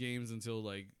there was games until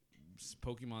like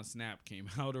Pokemon Snap came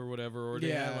out or whatever. Or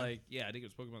they had like I think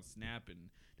it was Pokemon Snap and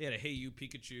they had a Hey You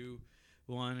Pikachu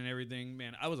one and everything.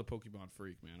 Man, I was a Pokemon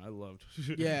freak, man. I loved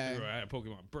I had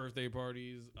Pokemon birthday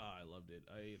parties. I loved it.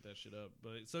 I ate that shit up.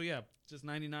 But so yeah, just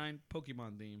 99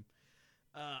 Pokemon theme.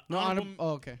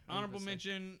 Honorable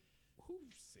mention, who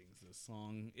sings this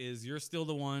song is You're Still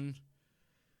the One.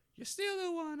 You're still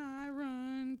the one I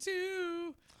run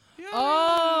to.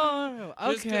 Oh,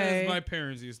 okay. Just because my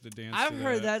parents used to dance I've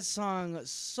heard that song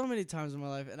so many times in my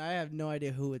life, and I have no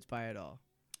idea who it's by at all.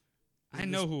 I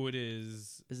know who it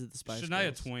is. Is it the Spice Shania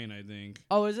Girls? Twain, I think.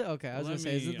 Oh, is it? Okay, I was going to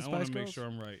say, is it the Spice Girls? I want to make sure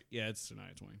I'm right. Yeah, it's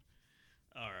Shania Twain.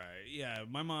 All right. Yeah,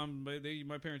 my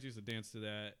parents used to dance to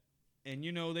that. And,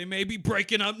 you know, they may be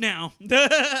breaking up now.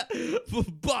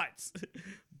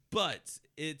 but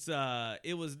it's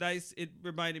it was nice. It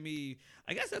reminded me,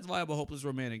 I guess that's why I'm a hopeless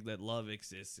romantic, that love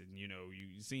exists. And, you know,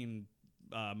 you seen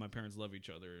my parents love each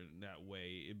other in that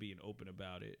way, it being open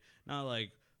about it. Not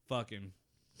like fucking...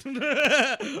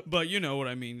 but you know what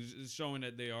I mean, showing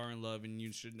that they are in love and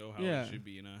you should know how it should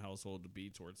be in a household to be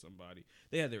towards somebody.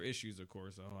 They had their issues, of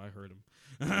course. I heard them.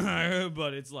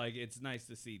 But it's like it's nice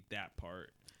to see that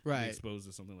part exposed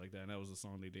to something like that, and that was a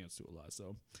song they danced to a lot.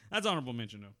 So that's honorable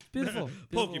mention though. Beautiful.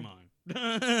 Pokemon.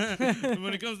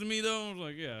 When it comes to me though, I was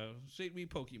like, yeah, shake me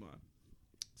Pokemon.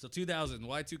 So 2000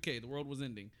 Y2K, the world was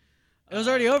ending. It was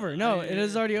already over. No, it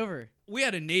is already over. We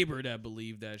had a neighbor that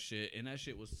believed that shit, and that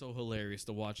shit was so hilarious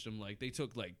to watch them. Like, they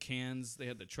took, like, cans. They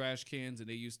had the trash cans, and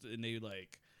they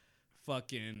like,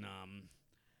 fucking,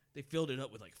 they filled it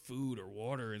up with, like, food or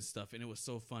water and stuff, and it was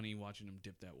so funny watching them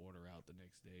dip that water out the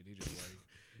next day. They just, like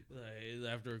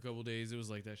after a couple days, it was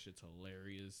like, that shit's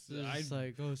hilarious.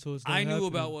 I knew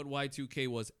about what Y2K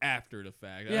was after the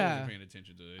fact. I wasn't paying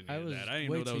attention to any of that. I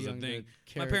didn't know that was a thing.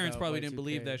 My parents probably didn't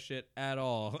believe that shit at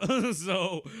all.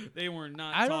 So they were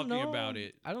not talking about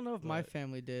it. I don't know if my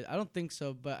family did. I don't think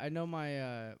so, but I know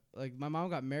my my mom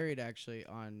got married actually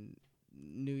on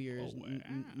New Year's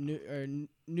New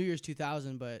Year's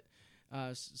 2000, but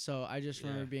so I just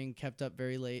remember being kept up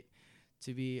very late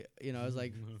to be, you know, I was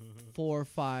like 4 or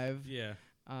 5. Yeah.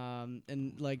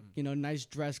 And like, you know, nice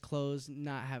dress clothes,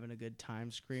 not having a good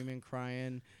time, screaming,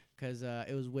 crying, because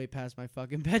it was way past my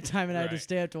fucking bedtime, and I had to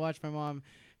stay up to watch my mom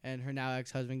and her now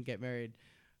ex-husband get married.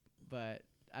 But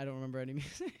I don't remember any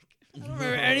music. I don't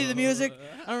remember any of the music.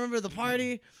 I don't remember the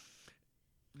party.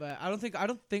 But I don't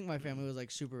think my family was like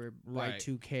super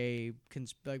Y2K.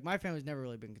 Like my family's never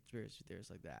really been conspiracy theorists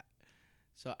like that.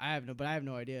 So I have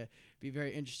no idea. It'd be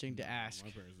very interesting to ask.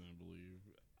 My parents didn't believe.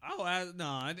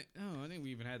 I think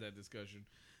we even had that discussion.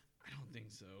 I don't think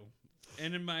so.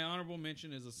 And in my honorable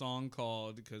mention is a song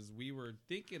called, because we were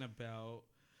thinking about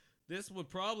this would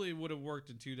have worked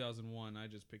in 2001. I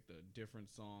just picked a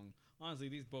different song. Honestly,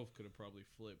 these both could have probably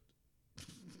flipped.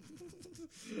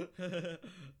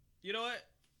 You know what?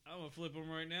 I'm going to flip them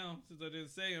right now since I didn't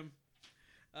say them.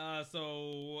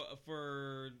 So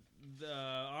for the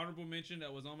honorable mention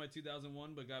that was on my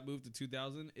 2001 but got moved to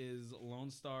 2000 is Lone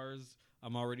Star's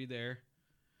I'm Already There.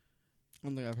 I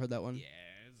don't think I've heard that one. Yeah,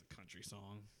 it's a country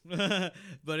song.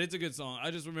 But it's a good song.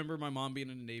 I just remember my mom being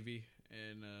in the Navy,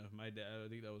 and my dad, I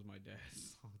think that was my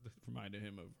dad's song that reminded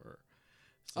him of her.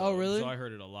 So, oh, really? So I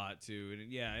heard it a lot, too.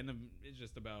 And it's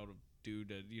just about a dude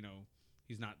that,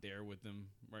 he's not there with them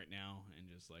right now, and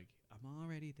just like, I'm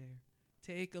already there.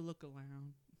 Take a look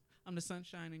around. I'm the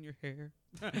sunshine in your hair.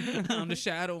 I'm the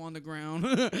shadow on the ground.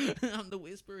 I'm the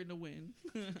whisper in the wind.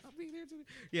 I'll be there too.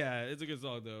 Yeah, it's a good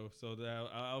song though. So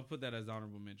I'll put that as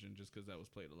honorable mention just because that was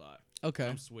played a lot. Okay.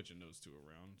 I'm switching those two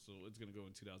around. So it's gonna go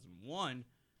in 2001,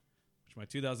 which my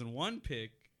 2001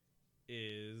 pick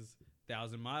is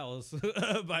 1,000 Miles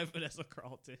by Vanessa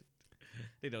Carlton.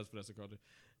 I think that was Vanessa Carlton.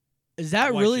 Is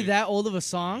that really that old of a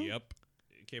song? Yep.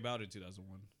 It came out in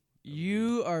 2001.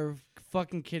 You are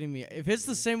fucking kidding me. If it's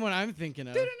the same one I'm thinking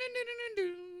of. Let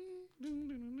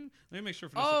me make sure.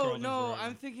 Oh, no.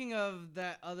 I'm thinking of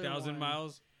that other 1,000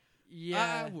 Miles?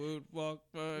 Yeah. I would walk.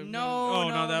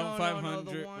 No, that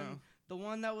 500. The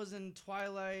one that was in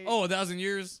Twilight. Oh, 1,000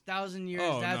 Years? 1,000 Years.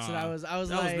 Oh, that's what I was that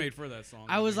like. was made for that song.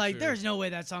 I was like, there's no way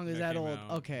that song is that old.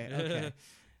 Out. Okay.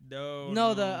 No,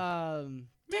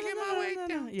 making my way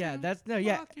down. Yeah,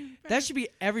 that should be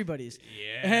everybody's.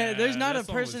 Yeah. There's not a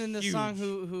person in this song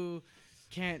who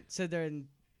can't sit there and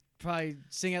probably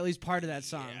sing at least part of that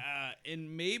song. Yeah,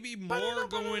 and maybe more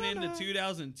going into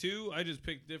 2002. I just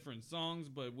picked different songs,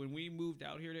 but when we moved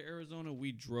out here to Arizona,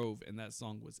 we drove, and that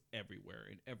song was everywhere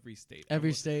in every state.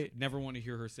 Every state. Never want to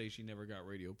hear her say she never got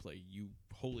radio play. You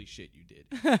holy shit, you did.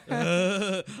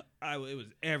 It was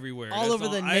everywhere. All over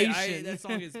the nation. That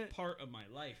song is part of my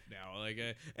life now.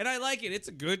 And I like it. It's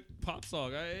a good pop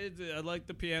song. I like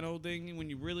the piano thing when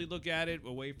you really look at it,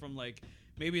 away from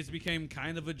maybe it's became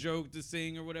kind of a joke to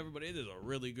sing or whatever, but it is a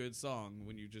really good song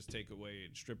when you just take away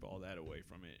and strip all that away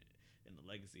from it and the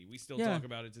legacy. We still talk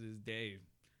about it to this day.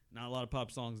 Not a lot of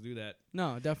pop songs do that.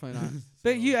 No, definitely not.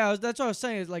 But that's what I was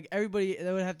saying. Is like everybody,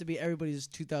 that would have to be everybody's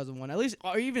 2001, at least,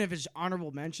 or even if it's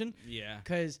honorable mention. Yeah.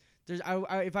 Because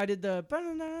if I did the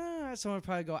someone would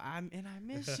probably go, I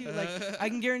miss you. Like I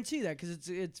can guarantee that because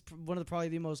it's one of probably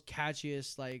the most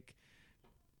catchiest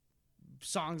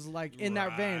songs in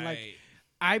that vein. Like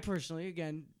I personally,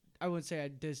 again, I wouldn't say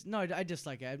I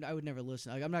dislike it. I would never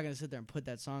listen. I'm not gonna sit there and put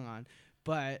that song on.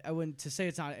 But I wouldn't, to say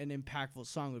it's not an impactful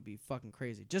song would be fucking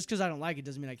crazy. Just because I don't like it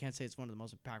doesn't mean I can't say it's one of the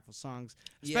most impactful songs,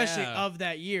 especially of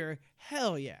that year.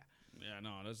 Hell yeah. Yeah,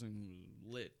 no, that thing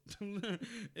was lit.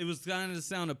 It was kind of the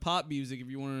sound of pop music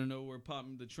if you wanted to know where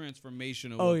the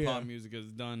transformation of what pop music has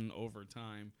done over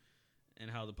time and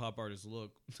how the pop artists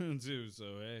look, too.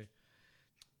 So, hey.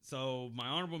 So, my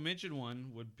honorable mention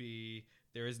one would be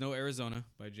There Is No Arizona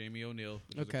by Jamie O'Neal,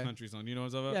 which is a country song. You know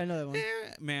what I'm talking about? Yeah, I know that one.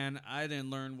 Man, I didn't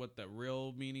learn what the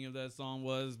real meaning of that song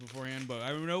was beforehand, but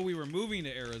I know we were moving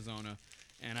to Arizona,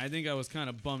 and I think I was kind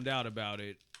of bummed out about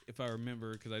it, if I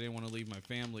remember, because I didn't want to leave my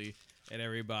family and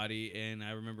everybody, and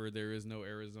I remember There Is No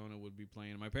Arizona would be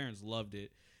playing. My parents loved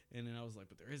it, and then I was like,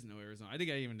 but there is no Arizona. I think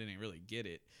I even didn't really get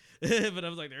it, but I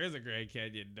was like, there is a Grand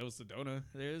Canyon, no Sedona.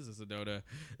 There is a Sedona.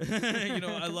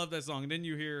 I love that song. And then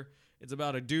you hear it's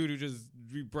about a dude who just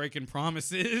breaking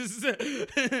promises, and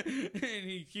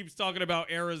he keeps talking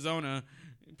about Arizona.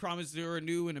 He promised her a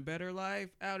new and a better life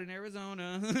out in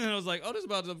Arizona. And I was like, oh, this is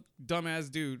about some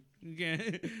dumbass dude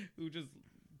who just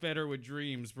fed her with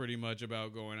dreams pretty much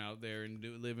about going out there and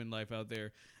living life out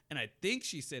there. And I think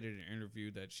she said in an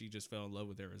interview that she just fell in love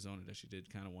with Arizona, that she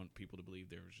did kind of want people to believe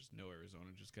there was just no Arizona,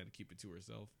 just kind of keep it to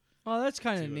herself. Oh, that's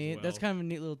kind of neat. Well. That's kind of a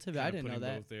neat little tidbit. I didn't know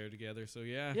that. Both there together, so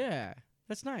yeah. Yeah,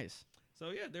 that's nice.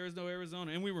 So yeah, There Is No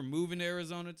Arizona. And we were moving to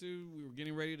Arizona too. We were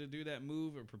getting ready to do that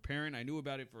move or preparing. I knew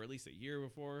about it for at least a year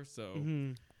before. So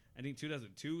I think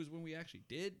 2002 is when we actually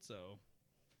did. So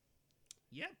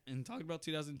yeah. And talking about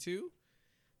 2002,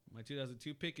 my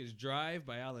 2002 pick is Drive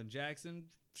by Alan Jackson,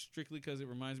 strictly because it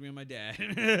reminds me of my dad.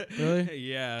 Really?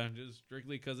 Yeah, just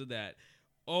strictly because of that.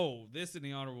 Oh, this and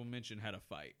the honorable mention had a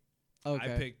fight. Okay.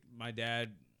 I picked my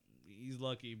dad. He's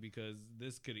lucky because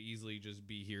this could easily just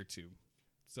be here too.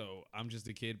 So I'm Just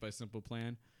a Kid by Simple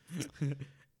Plan.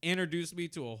 Introduced me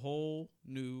to a whole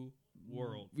new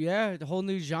world. Yeah, a whole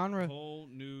new genre. Whole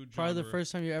new genre. Probably the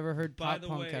first time you ever heard pop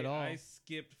punk at all. I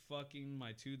skipped fucking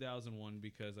my 2001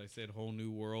 because I said whole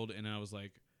new world, and I was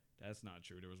like, that's not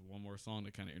true. There was one more song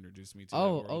that kind of introduced me to that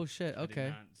world. Oh, shit. Okay. I did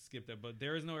not skip that. But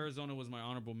There Is No Arizona was my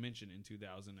honorable mention in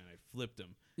 2000, and I flipped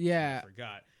them. Yeah. I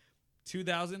forgot.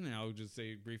 2000, and I'll just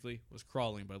say briefly, was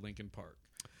Crawling by Linkin Park.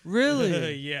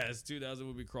 Really? Yes, 2000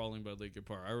 would be Crawling by Linkin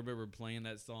Park. I remember playing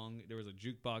that song. There was a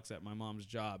jukebox at my mom's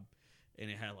job,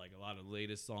 and it had like a lot of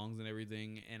latest songs and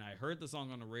everything. And I heard the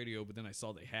song on the radio, but then I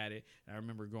saw they had it. And I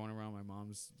remember going around my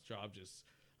mom's job,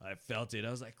 I felt it.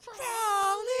 I was like, crawling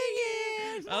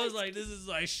in. I was like, this is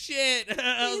like shit.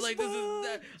 I was like,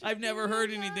 I've never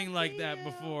heard anything like that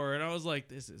before. And I was like,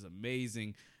 this is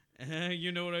amazing.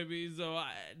 You know what I mean? So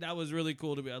that was really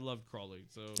cool to me. I loved Crawling.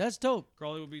 So that's dope.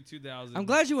 Crawling would be 2000. I'm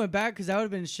glad you went back because that would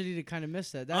have been shitty to kind of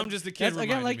miss that. I'm Just a Kid.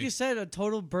 Again, like you said, a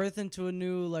total birth into a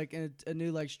new like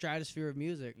stratosphere of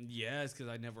music. Yes, because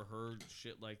I never heard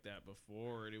shit like that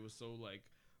before, and it was so like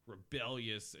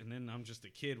rebellious. And then I'm Just a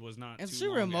Kid was not. And too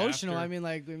super emotional. After.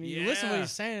 You listen to what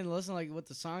he's saying, and listen like what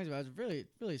the song's about. It's really,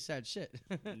 really sad shit.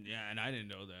 Yeah, and I didn't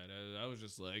know that. I was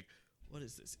just like, what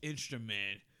is this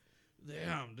instrument?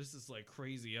 Damn, this is like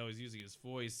crazy how he's using his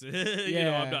voice. You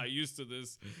know, I'm not used to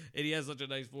this. And he has such a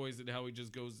nice voice, and how he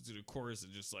just goes into the chorus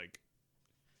and just like,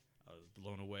 I was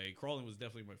blown away. Crawling was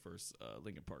definitely my first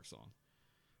Linkin Park song.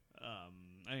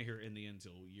 I didn't hear it in the end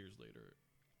until years later.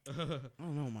 I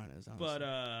don't know mine is, honestly. But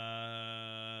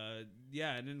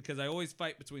yeah, and then because I always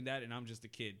fight between that and I'm Just a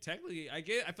Kid. Technically, I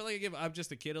feel like I give I'm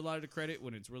Just a Kid a lot of the credit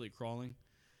when it's really Crawling.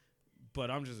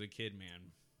 But I'm Just a Kid,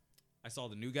 man. I saw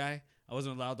The New Guy. I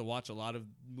wasn't allowed to watch a lot of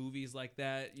movies like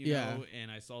that, you know,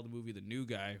 and I saw the movie The New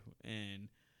Guy, and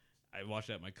I watched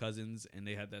that at my cousin's, and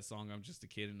they had that song, I'm Just a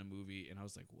Kid, in the movie, and I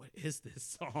was like, what is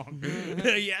this song?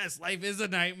 Yes, life is a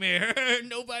nightmare.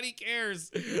 Nobody cares.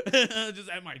 Just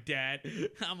at my dad.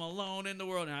 I'm alone in the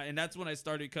world. And that's when I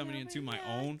started coming into my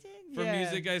own for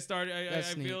music. I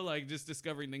feel like just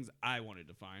discovering things I wanted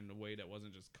to find, a way that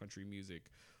wasn't just country music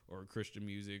or Christian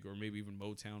music or maybe even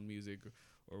Motown music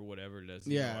or whatever it is.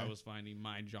 Yeah. You know, I was finding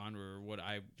my genre or what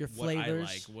I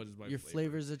like. What is my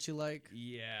flavors that you like?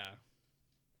 Yeah.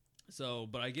 So,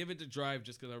 but I give it to Drive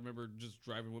just because I remember just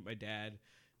driving with my dad.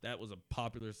 That was a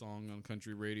popular song on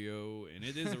country radio, and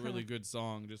it is a really good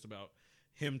song just about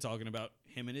him talking about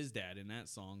him and his dad in that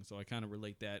song. So I kind of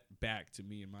relate that back to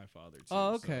me and my father, too.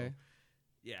 Oh, okay. So,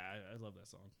 yeah, I love that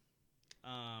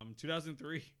song.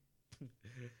 2003.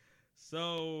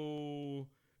 So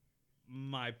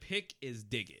my pick is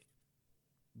Dig It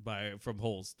from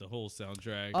Holes, the whole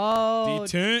soundtrack. Oh,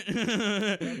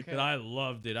 Detent. Okay. I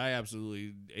loved it. I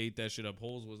absolutely ate that shit up.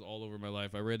 Holes was all over my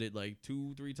life. I read it like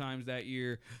 2-3 times that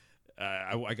year.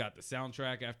 I got the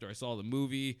soundtrack after I saw the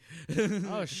movie.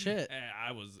 Oh shit!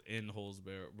 I was in Holes,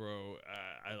 bro.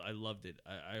 I loved it.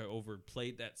 I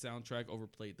overplayed that soundtrack,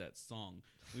 overplayed that song.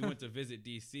 We went to visit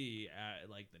DC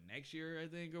like the next year, I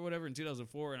think, or whatever, in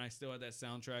 2004, and I still had that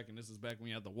soundtrack. And this is back when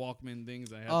we had the Walkman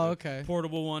things. I had the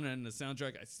portable one and the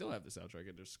soundtrack. I still have the soundtrack.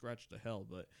 It just scratched to hell,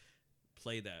 but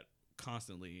play that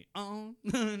constantly.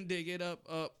 Dig it up.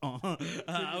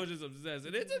 I was just obsessed,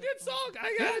 and it's a good song.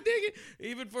 I gotta dig it,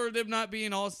 even for them not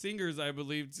being all singers, I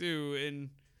believe too. And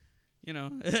you know,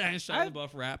 and Shia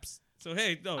LaBeouf raps. So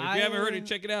hey, if you haven't heard it,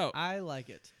 check it out. I like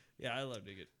it. Yeah, I love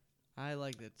Dig It. I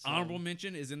like it. Honorable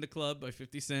mention is In the Club by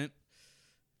 50 Cent.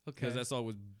 Okay. Because that song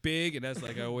was big, and that's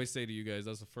like I always say to you guys,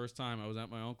 that's the first time I was at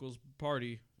my uncle's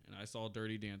party. And I saw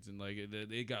Dirty Dancing. Like,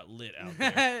 it got lit out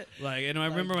there. Like, and I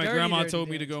remember my grandma told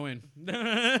me to go in.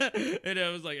 And I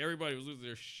was like, everybody was losing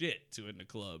their shit to In the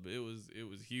Club. It was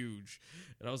huge.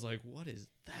 And I was like, what is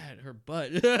that? Her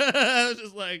butt. I was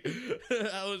just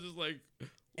like,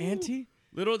 Auntie?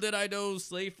 Little did I know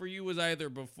Slave for You was either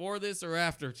before this or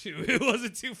after, too. It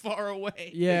wasn't too far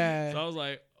away. Yeah. So I was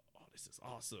like, oh, this is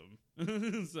awesome.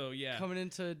 So yeah, coming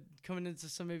into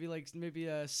some maybe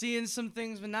seeing some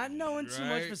things but not knowing too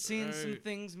much, but seeing some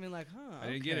things and being like, I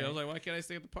didn't get it. I was like, why can't I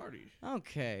stay at the party?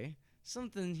 Okay,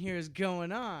 something here is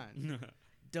going on.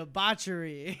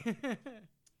 Debauchery.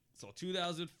 So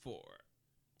 2004,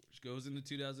 which goes into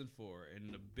 2004,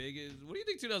 and the biggest. What do you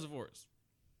think 2004 is?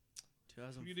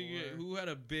 2004. Who had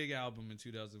a big album in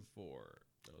 2004?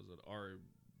 That was an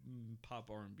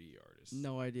pop R&B artist.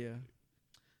 No idea.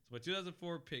 My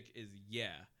 2004 pick is Yeah.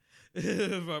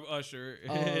 from Usher.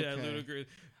 Oh, okay. Ludacris.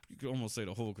 You could almost say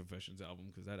the whole Confessions album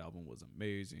because that album was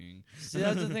amazing. See,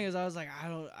 that's the thing is, I was like, I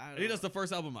don't. I think that's the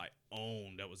first album I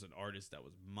owned that was an artist that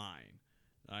was mine.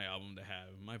 My album to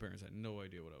have. My parents had no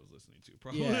idea what I was listening to.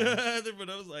 Probably. Yeah. But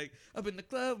I was like, up in the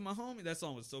club, my homie. That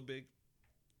song was so big.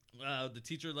 The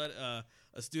teacher let a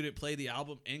student play the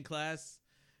album in class.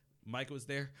 Mike was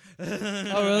there. Oh,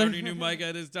 really? I already knew Mike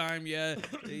at his time. Yeah,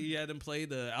 he had him play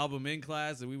the album in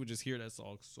class, and we would just hear that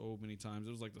song so many times.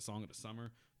 It was like the song of the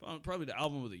summer, probably the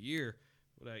album of the year.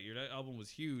 That year, that album was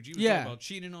huge. He was talking about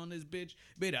cheating on this bitch.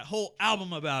 Made a whole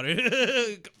album about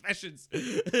it. Confessions.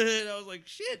 And I was like,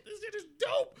 shit, this shit is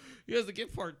dope. He has to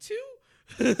get part 2.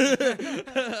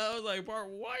 I was like,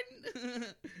 part 1.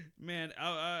 Man,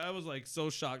 I was like so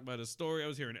shocked by the story. I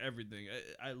was hearing everything.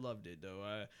 I loved it though.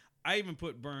 I even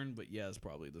put Burn, but yeah, it's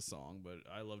probably the song. But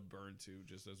I loved Burn too,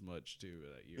 just as much too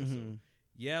that year. So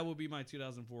yeah, will be my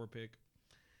 2004 pick.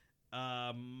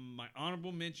 My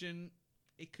honorable mention.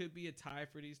 It could be a tie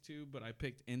for these two, but I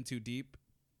picked In Too Deep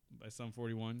by Sum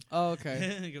 41. Oh,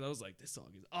 okay. Because I was like, this song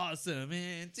is awesome,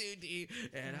 In Too Deep,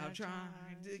 and I'm trying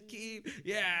to keep.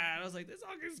 Yeah, and I was like, this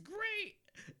song is great.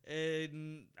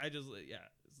 And I just, yeah,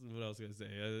 what I was going to say.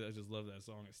 I just love that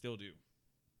song. I still do.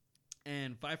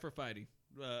 And Fight for Fighting.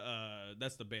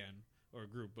 That's the band or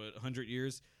group, but 100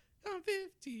 Years. I'm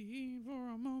 15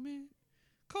 for a moment,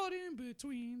 caught in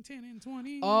between 10 and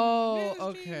 20. Oh,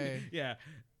 okay. Yeah.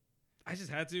 I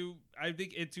just had to. I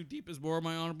think In Too Deep is more of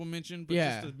my honorable mention, but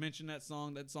just to mention that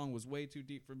song was way too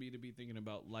deep for me to be thinking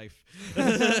about life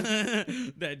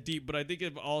that deep. But I think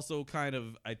it also kind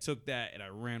of, I took that and I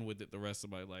ran with it the rest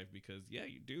of my life because, yeah,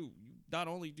 you do. Not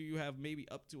only do you have maybe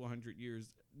up to 100 years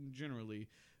generally,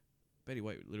 Betty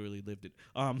White literally lived it.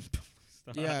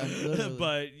 Yeah, literally.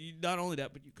 But not only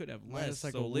that, but you could have less.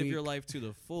 Like so live your life to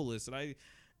the fullest.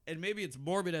 And maybe it's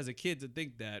morbid as a kid to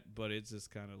think that, but it's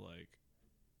just kind of like,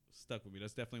 stuck with me.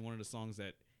 That's definitely one of the songs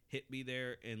that hit me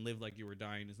there. And Live Like You Were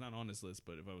Dying. It's not on this list,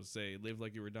 but if I was to say Live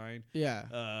Like You Were Dying,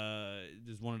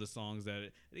 just one of the songs that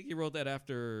I think he wrote that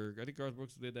after. I think Garth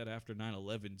Brooks did that after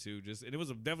 9/11 too. And it was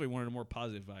definitely one of the more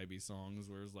positive vibey songs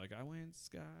where it's like I went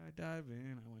skydiving,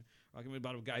 I went talking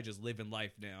about a guy just living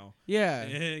life now. Yeah,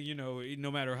 you know,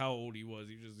 no matter how old he was,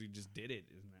 he just did it.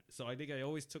 So I think I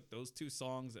always took those two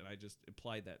songs and I just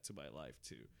applied that to my life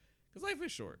too, because life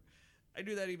is short. I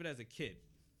do that even as a kid.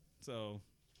 So,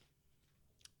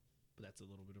 but that's a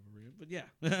little bit of a rant. But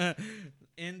yeah,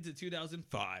 into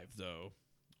 2005 though,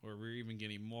 where we're even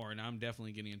getting more, and I'm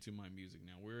definitely getting into my music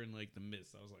now. We're in like the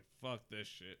midst. I was like, fuck this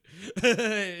shit.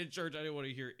 In church, I didn't want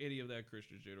to hear any of that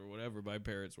Christian shit or whatever my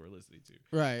parents were listening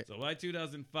to. Right. So my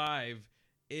 2005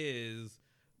 is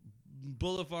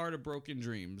Boulevard of Broken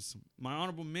Dreams. My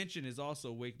honorable mention is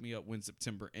also Wake Me Up When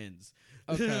September Ends.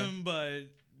 Okay. But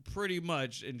pretty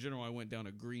much in general, I went down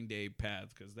a Green Day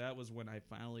path because that was when I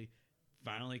finally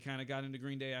kind of got into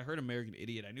Green Day. I heard American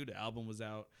Idiot. I knew the album was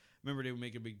out. Remember they would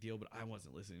make a big deal, but I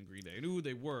wasn't listening to Green Day. I knew who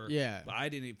they were, but I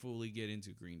didn't fully get into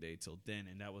Green Day till then,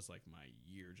 and that was like my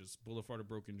year. Just Boulevard of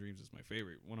Broken Dreams is my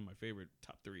favorite, one of my favorite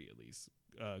top 3 at least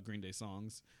Green Day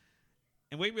songs.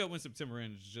 And Wake Me Up When September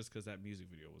Ends just because that music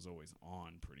video was always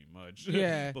on pretty much.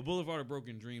 Yeah. But Boulevard of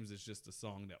Broken Dreams is just the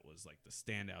song that was like the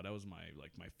standout. That was my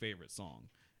favorite song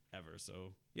ever.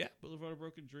 So yeah, Boulevard of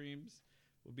Broken Dreams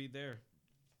will be there.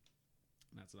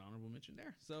 And that's an honorable mention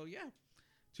there. So yeah,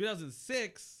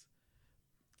 2006.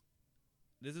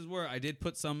 This is where I did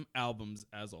put some albums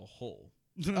as a whole.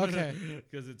 Okay.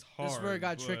 Because it's hard. This is where it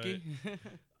got tricky.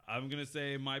 I'm going to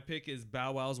say my pick is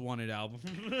Bow Wow's Wanted album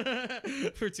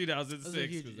for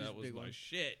 2006 because that was my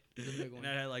shit. And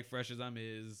that had like Fresh As I'm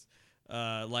Is,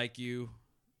 Like You,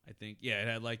 I think. Yeah, it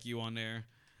had Like You on there.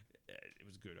 It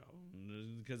was a good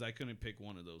album because I couldn't pick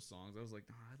one of those songs. I was like,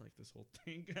 oh, I like this whole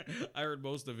thing. I heard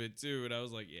most of it too, and I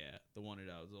was like, yeah, the Wanted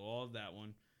album. So all of that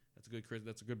one.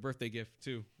 That's a good birthday gift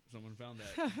too. Someone found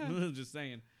that. Just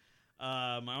saying.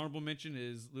 My honorable mention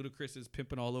is Ludacris's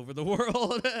 "Pimpin' All Over the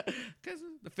World" because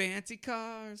the fancy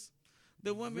cars,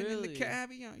 the women in the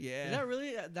caviar. Yeah, is that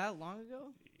really that long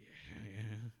ago?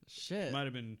 Yeah. Shit, might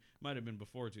have been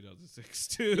before 2006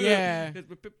 too. Yeah, because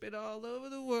we're pimping all over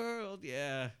the world.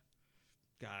 Yeah.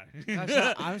 God,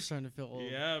 gosh, I'm starting to feel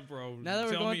old. Yeah, bro. Now that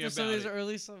we're going through some of these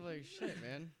early stuff, like shit,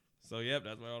 man. So yep,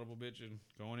 that's my honorable mention.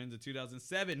 Going into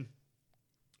 2007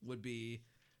 would be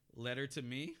 "Letter to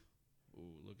Me."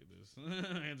 Ooh, look at this.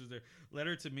 Answers there.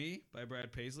 "Letter to Me" by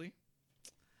Brad Paisley,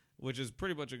 which is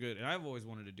pretty much a good. And I've always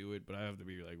wanted to do it, but I have to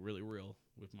be like really real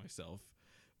with myself.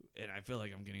 And I feel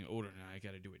like I'm getting older now. I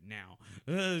got to do it now.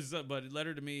 But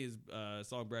 "Letter to Me" is a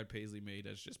song Brad Paisley made.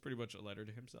 That's just pretty much a letter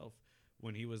to himself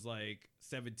when he was like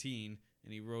 17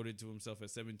 and he wrote it to himself at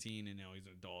 17, and now he's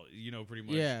an adult. You know, pretty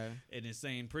much. Yeah. And it's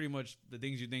saying pretty much the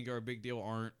things you think are a big deal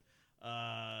aren't.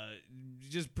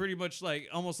 Just pretty much like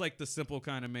almost like the Simple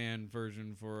Kind of Man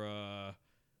version for a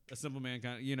Simple Man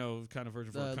kind of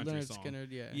version for a country Leonard song. Skinner,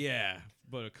 yeah. Yeah,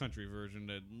 but a country version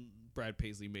that Brad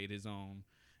Paisley made his own,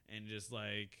 and just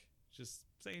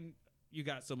saying you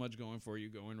got so much going for you,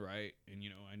 going right, and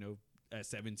I know at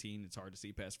 17 it's hard to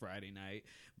see past Friday night,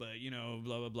 but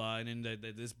blah blah blah, and then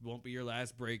that this won't be your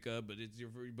last breakup,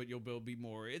 but you'll be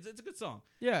more. It's a good song.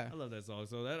 Yeah, I love that song.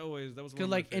 So that was good, one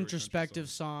like of my introspective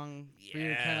song for you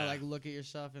to kind Yeah. of like look at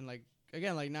yourself and like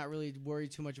again like not really worry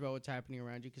too much about what's happening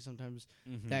around you, because sometimes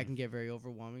that can get very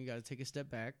overwhelming. You got to take a step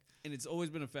back. And it's always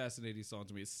been a fascinating song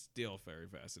to me. It's still very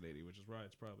fascinating, which is why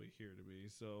it's probably here to be.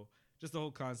 So just the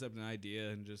whole concept and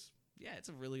idea, and just it's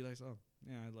a really nice song.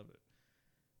 Yeah, I love it.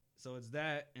 So it's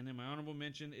that, and then my honorable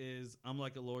mention is I'm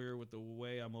Like a Lawyer with the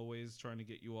way I'm always trying to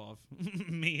get you off.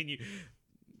 Me and you.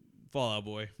 Fall Out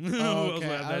Boy. Oh,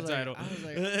 okay. I was title. I was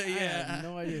like, I have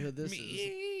no idea who this is.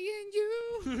 Me and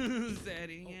you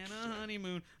setting in a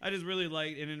honeymoon. I just really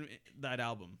liked that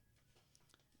album.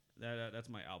 That's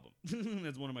my album.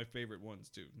 That's one of my favorite ones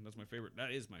too. That's my favorite.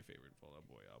 That is my favorite Fall Out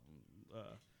Boy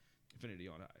album. Infinity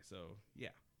on High. So yeah,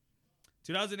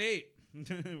 2008.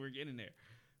 We're getting there.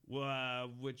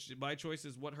 Which my choice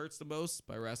is What Hurts the Most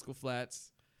by Rascal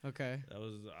Flatts. Okay. That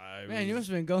was Man, you must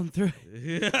have been going through.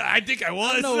 I think I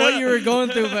was. I don't know what you were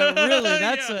going through, but really,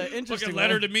 that's an interesting fucking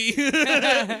letter to me.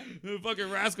 Fucking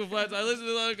Rascal Flatts. I listen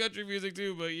to a lot of country music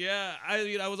too, but yeah,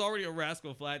 I was already a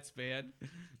Rascal Flatts fan.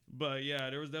 But yeah,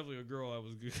 there was definitely a girl I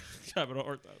was having a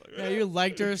hard time. Like, yeah, you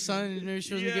liked her, son, and maybe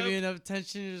she wasn't giving you enough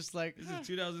attention. You're just like, this is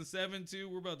 2007 too.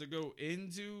 We're about to go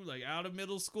into out of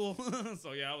middle school,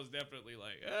 so yeah, I was definitely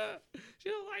like, she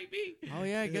don't like me. Oh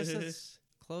yeah, I guess that's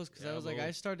close, because I was like, well,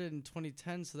 I started in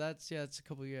 2010, so that's a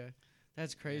couple years.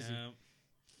 That's crazy.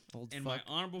 Old and fuck.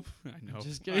 my honorable, I know. I'm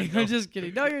just kidding. I'm just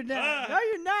kidding. No, you're not. No,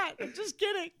 you're not. I'm just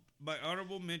kidding. My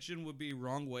honorable mention would be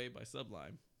Wrong Way by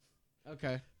Sublime.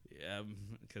 Okay. Yeah,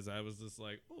 because I was just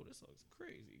like, oh, this song's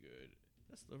crazy good.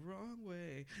 That's the wrong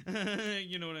way.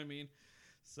 You know what I mean?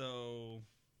 So,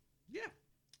 yeah.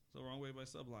 So, Wrong Way by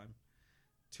Sublime.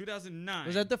 2009.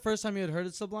 Was that the first time you had heard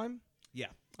of Sublime? Yeah.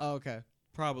 Oh, okay.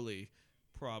 Probably.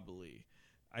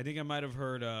 I think I might have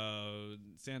heard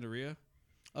Santeria.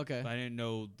 Okay. But I didn't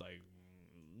know,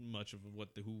 much of what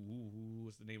who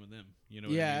was the name of them. You know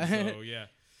yeah. what I mean? So, yeah.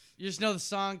 You just know the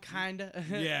song, kind of.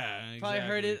 Yeah, exactly. Probably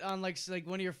heard it on, like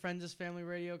one of your friends' family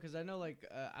radio, because I know,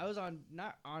 I was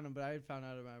not on them, but I had found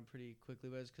out about them pretty quickly,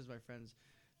 but it's because my friends'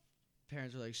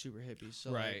 parents were, super hippies,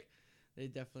 so, right. They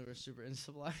definitely were super into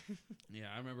Sublime. Yeah,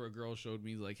 I remember a girl showed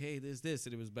me, hey, there's this,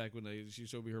 and it was back when she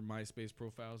showed me her MySpace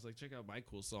profile. I was like, check out my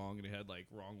cool song, and it had,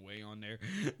 Wrong Way on there,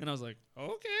 and I was like,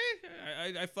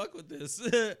 okay, I fuck with this.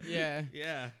 Yeah.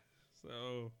 Yeah.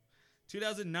 So,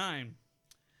 2009.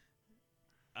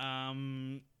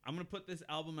 I'm gonna put this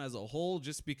album as a whole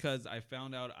just because I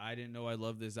found out I didn't know I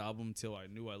loved this album till I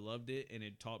knew I loved it, and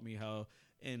it taught me how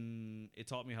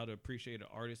to appreciate an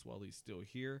artist while he's still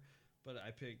here. But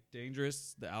I picked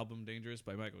Dangerous, the album Dangerous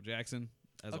by Michael Jackson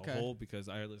as a whole, because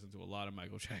I listened to a lot of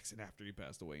Michael Jackson after he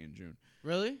passed away in June.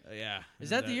 Really? Yeah.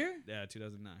 Is that the year? Yeah,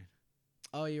 2009.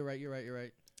 Oh, you're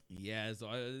right. Yeah, so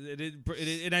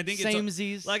and I think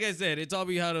Samesies. Like I said, it taught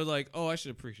me how to I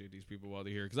should appreciate these people while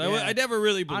they're here, because I never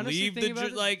really believed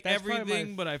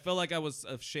everything, but I felt like I was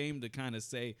ashamed to kind of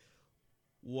say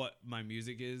what my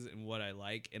music is and what I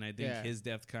like, and I think his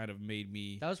death kind of made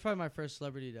me. That was probably my first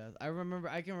celebrity death. I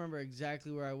can remember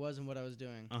exactly where I was and what I was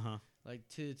doing. To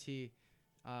the T.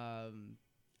 I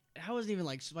wasn't even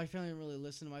my family didn't really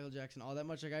listen to Michael Jackson all that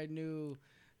much. I knew.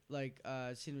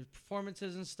 Seen his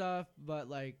performances and stuff, but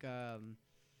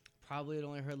probably had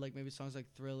only heard maybe songs like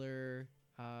Thriller,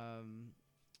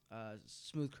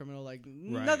 Smooth Criminal,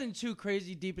 nothing too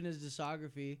crazy deep in his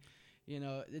discography.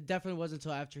 It definitely wasn't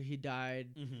until after he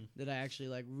died that I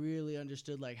actually really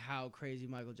understood how crazy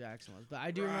Michael Jackson was. But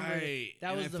I do remember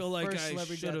that was the first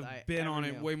celebrity death I been on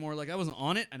it knew. way more. I wasn't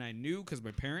on it, and I knew because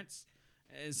my parents.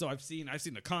 And so I've seen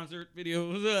the concert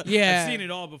videos. Yeah, I've seen it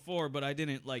all before, but I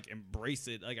didn't embrace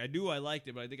it. I knew I liked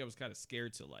it, but I think I was kind of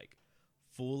scared to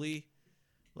fully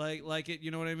like it.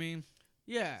 You know what I mean?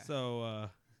 Yeah. So I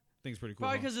think it's pretty cool.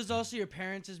 Probably because it's also your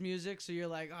parents' music, so you're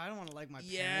like, oh, I don't want to like my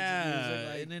parents'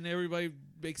 music. And then everybody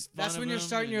makes fun that's of when you're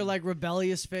starting your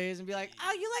rebellious phase and be like,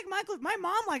 oh, you like Michael? My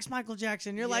mom likes Michael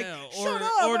Jackson. You're like, shut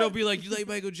up. Or they'll be like, you like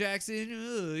Michael Jackson?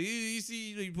 You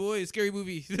see, boy, scary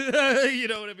movie. You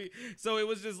know what I mean? So it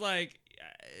was just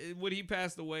when he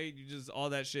passed away, you just all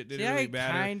that shit didn't really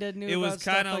matter. I kind of knew. It was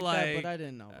kind of like that, but I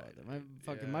didn't know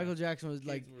about it. Michael Jackson was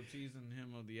like were teasing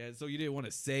him on the edge, so you didn't want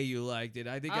to say you liked it.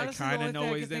 I think honestly, I kind of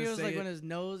know he's gonna say it was like when his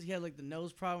nose, he had like the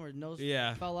nose problem, or his nose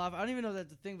fell off. I don't even know that's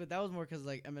the thing, but that was more because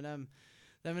like Eminem.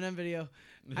 The Eminem video,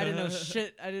 I didn't know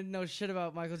shit. I didn't know shit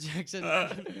about Michael Jackson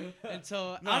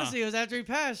until honestly it was after he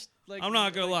passed. Like I'm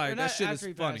not gonna lie, that shit is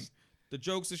funny. The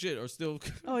jokes and shit are still.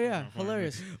 Oh yeah,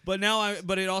 hilarious. But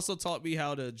but it also taught me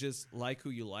how to just like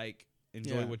who you like,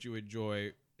 enjoy what you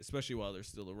enjoy, especially while they're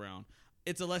still around.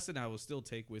 It's a lesson I will still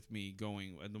take with me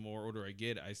going. And the more older I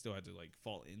get, I still have to like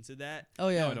fall into that. Oh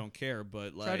yeah, no, I don't care,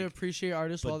 but like try to appreciate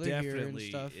artists while they're here and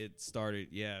stuff. It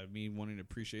started, me wanting to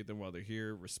appreciate them while they're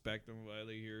here, respect them while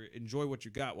they're here, enjoy what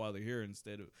you got while they're here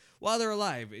instead of while they're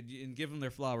alive, and give them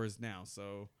their flowers now.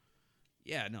 So.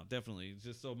 Yeah, no, definitely.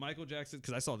 Just so Michael Jackson,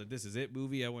 because I saw the This Is It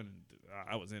movie. I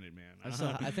was in it, man.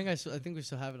 I think we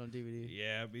still have it on DVD.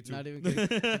 Yeah, me too. Not even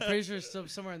kidding. I'm pretty sure it's still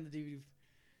somewhere on the DVD.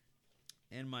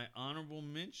 And my honorable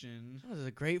mention. That was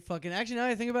a great fucking. Actually, now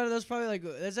I think about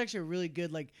it, that's actually a really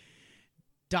good like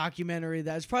documentary.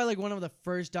 That's probably like one of the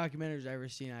first documentaries I've ever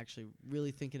seen. Actually,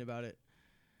 really thinking about it.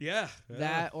 Yeah.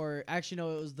 That or actually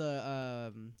no, it was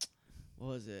the.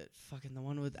 What was it? Fucking the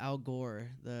one with Al Gore.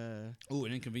 An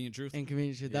Inconvenient Truth.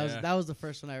 Inconvenient Truth. That was the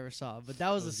first one I ever saw. But that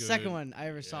was the second one I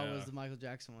ever saw was the Michael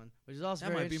Jackson one, which is also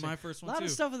very interesting. That might be my first one too. A lot of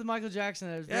stuff with Michael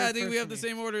Jackson. I think we have the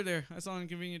same order there. I saw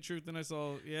Inconvenient Truth, and I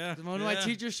saw one of my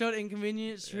teachers showed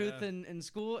Inconvenient Truth in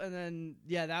school, and then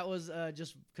that was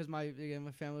just because my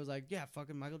family was like,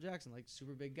 fucking Michael Jackson, like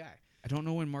super big guy. I don't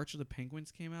know when March of the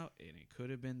Penguins came out, and it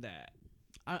could have been that.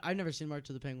 I've never seen March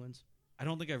of the Penguins. I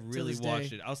don't think I've really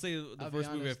watched it. I'll say the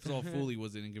first movie I saw fully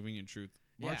was in Inconvenient Truth.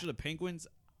 March of the Penguins,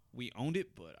 we owned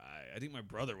it, but I think my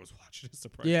brother was watching it.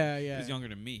 Surprisingly. Yeah. He's younger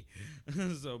than me,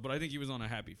 but I think he was on a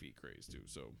Happy Feet craze too.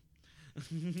 So,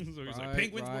 he's like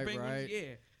penguins, penguins, yeah.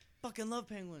 Fucking love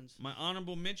penguins. My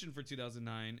honorable mention for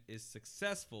 2009 is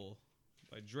 "Successful"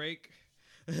 by Drake.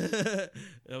 That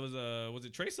was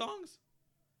it Trey Songz?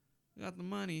 Got the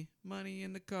money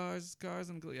in the cars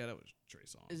and that was Trey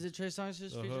Songz. Is it Trey Songz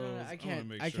who's featured on it? I can't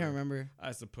remember.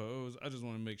 I suppose. I just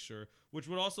want to make sure, which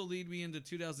would also lead me into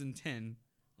 2010,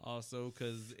 also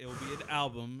because it will be an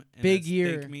album. And big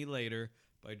year. Thank Me Later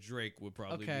by Drake would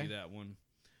probably be that one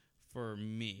for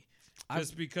me.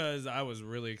 Just because I was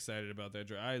really excited about that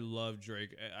Drake. I love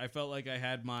Drake. I felt like I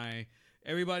had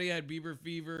everybody had Bieber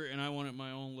fever, and I wanted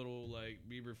my own little like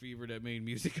Bieber fever that made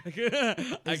music.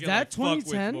 Is that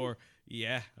 2010?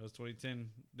 Yeah, that was 2010.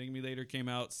 Thank Me Later came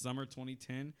out summer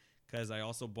 2010 because I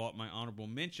also bought my honorable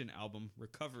mention album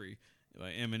Recovery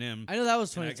by Eminem. I know that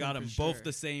was 2010. I got them both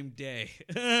the same day,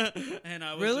 and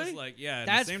I was just like,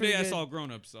 the same day I saw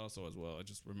Grown Ups also as well. I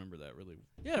just remember that really.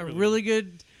 Yeah, really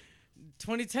good.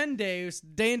 2010 day in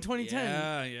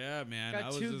 2010. Yeah, man. Got I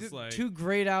was just like two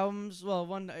great albums. Well,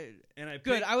 one and I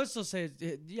good. I would still say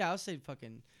I'll say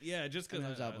fucking just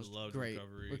because I loved great.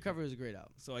 Recovery. Recovery was a great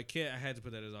album. So I had to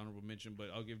put that as honorable mention, but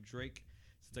I'll give Drake,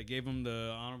 since I gave him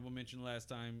the honorable mention last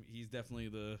time. He's definitely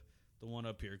the one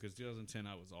up here because 2010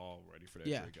 I was all ready for that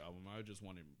Drake album. I just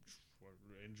wanted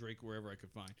and Drake wherever I could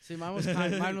find. See, mine was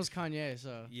Kanye.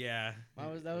 So yeah,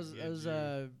 that was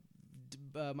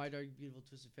My Dark Beautiful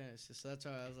Twisted Fantasy. So that's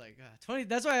why I was like 20.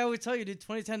 That's why I always tell you, dude.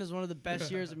 2010 is one of the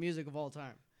best years of music of all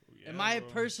time, in my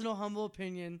personal humble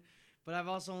opinion. But I've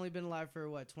also only been alive for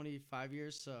 25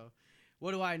 years. So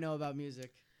what do I know about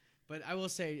music? But I will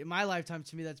say, in my lifetime,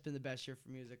 to me, that's been the best year for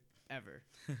music ever.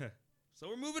 So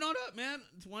we're moving on up, man.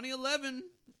 2011.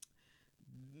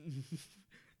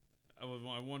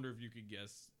 I wonder if you could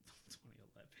guess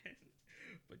 2011,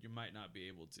 but you might not be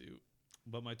able to.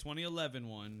 But my 2011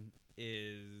 one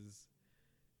is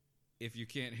If You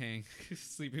Can't Hang,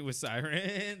 Sleeping with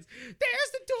Sirens.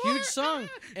 There's the door. Huge song.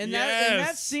 And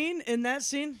that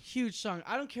scene, huge song.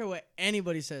 I don't care what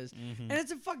anybody says. Mm-hmm. And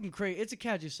it's a fucking it's a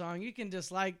catchy song. You can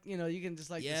dislike,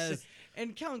 yes.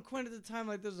 And Calvin Quinn at the time,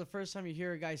 like, this was the first time you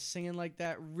hear a guy singing like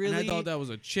that. Really? And I thought that was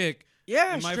a chick.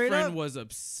 Yeah, and my friend was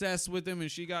obsessed with him,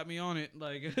 and she got me on it.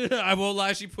 Like, I won't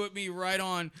lie, she put me right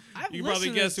on. You can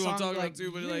probably guess who I'm talking about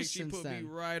too, but like, she put me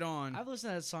right on. I've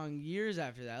listened to that song years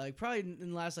after that, like probably in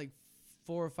the last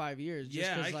 4 or 5 years.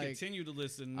 I continue to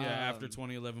listen after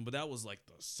 2011, but that was like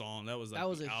the song. That was like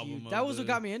the album. That was what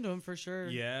got me into him for sure.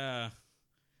 Yeah.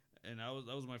 And that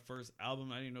was my first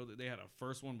album. I didn't know that they had a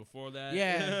first one before that.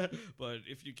 Yeah. But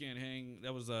If You Can't Hang,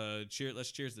 that was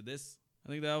Let's Cheers to This. I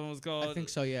think the album was called. I think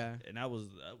so, yeah. And that was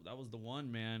the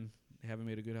one, man. They haven't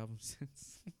made a good album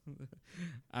since.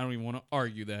 I don't even want to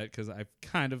argue that because I've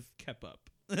kind of kept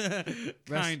up.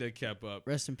 Kept up.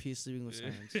 Rest in peace, Sleeping with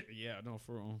Sirens. Yeah, no,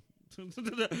 for real.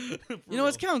 You know,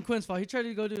 it's Calvin Quinn's fault. He tried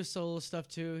to go do his solo stuff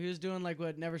too. He was doing like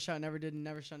what Never Shout Never did, and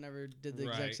Never Shout Never did the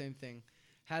exact same thing.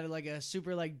 Had like a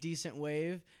super like decent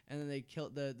wave, and then they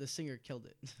killed the singer killed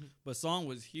it. But song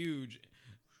was huge,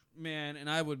 man, and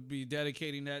I would be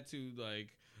dedicating that to like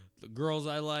the girls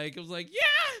I like. It was like, yeah,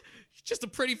 just a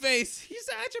pretty face. He's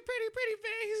such a pretty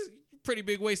face. Pretty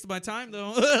big waste of my time though.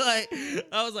 Like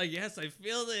I was like, yes, I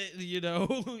feel it, you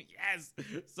know. Yes.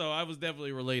 So I was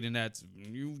definitely relating that to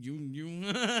you.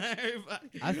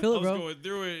 I feel it, bro. I was going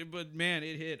through it, but man,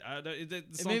 it hit. The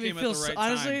song made me came feel at the right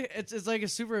honestly, time. it's like a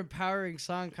super empowering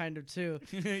song kind of too.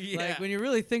 Yeah. Like when you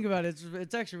really think about it,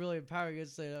 it's actually really empowering.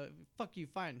 It's like, fuck you,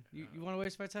 fine. You want to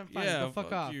waste my time? Fine, yeah, go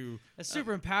fuck off. You. It's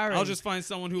super empowering. I'll just find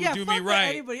someone who will do me fuck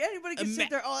right. Anybody can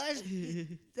sit there. Oh,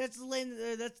 that's lame.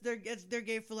 That's their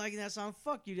gay for liking that song.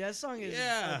 Fuck you. That song is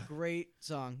a great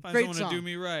song. Find great someone song. to do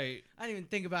me right. I didn't even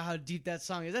think about how deep that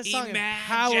song is. That song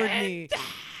empowered me.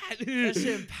 That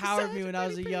shit empowered me when I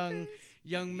was a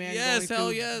young man. Yes,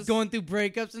 going through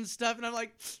breakups and stuff, and I'm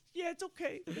like, yeah, it's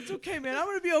okay. It's okay, man. I'm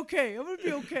gonna be okay.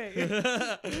 Everything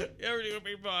will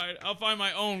be fine. I'll find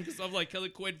my own because I'm like Kelly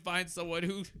Quinn finds someone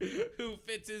who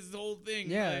fits his whole thing.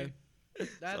 Yeah. Like,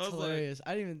 that's hilarious.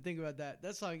 I didn't even think about that.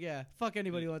 That song, yeah. Fuck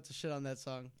anybody who wants to shit on that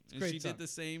song. It's a great she song. did the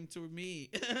same to me.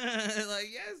 Like,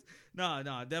 yes. No,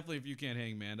 definitely If You Can't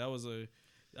Hang, man. That was a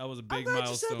big milestone.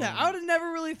 You said that. I would have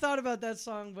never really thought about that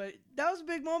song, but that was a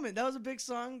big moment. That was a big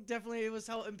song. Definitely, it was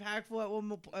how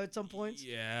impactful at some points.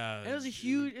 Yeah. And it was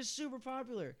it's super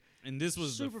popular. And this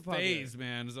was super the phase,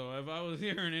 man. So if I was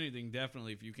hearing anything,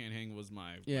 definitely If You Can't Hang was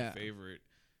my favorite.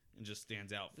 And just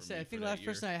stands out for me. I think last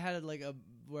person I had like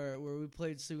where we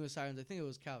played Singing with Sirens. I think it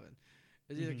was Calvin.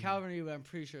 It was either Calvin or you, but I'm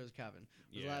pretty sure it was Calvin.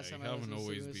 It was the last time Calvin I was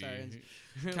always with Sirens.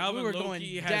 Calvin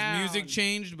low-key has music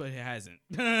changed, but it hasn't.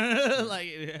 Like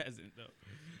it hasn't though.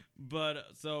 But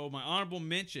so my honorable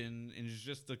mention, and it's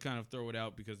just to kind of throw it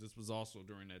out because this was also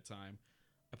during that time,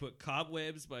 I put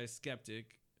Cobwebs by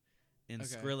Skeptic. And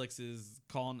Skrillex's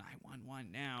Call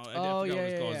 911 Now. I forgot what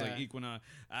it's called. It's like Equinox.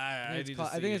 I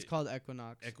think it's called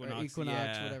Equinox. Equinox,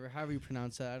 whatever. However you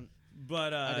pronounce that. But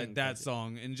that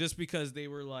song, and just because they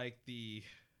were like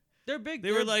they're big.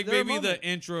 They were like maybe the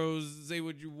intros. Say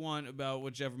what you want about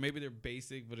whichever. Maybe they're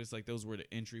basic, but it's like those were the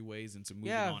entryways into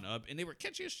moving on up, and they were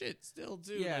catchy as shit still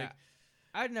too. Yeah. Like,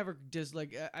 I'd never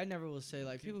I never will say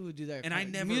like people who do that. And I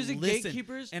never music listen,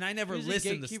 gatekeepers. And I never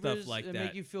listen to stuff like that.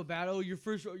 Make you feel bad. Oh, your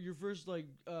first like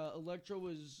electro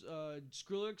was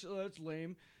Skrillex. Oh, that's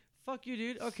lame. Fuck you,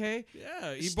 dude. Okay.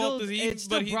 Yeah, that's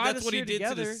what he did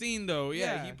to the scene, though.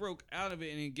 Yeah, he broke out of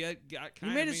it and he got kind of.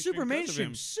 He made it super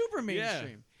mainstream. Super mainstream.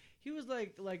 Yeah. He was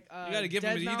like you gotta give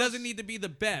him. He doesn't need to be the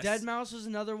best. Deadmau5 was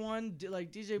another one.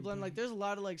 Like DJ Blend. Like there's a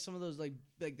lot of like some of those like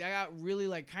that got really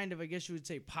like kind of I guess you would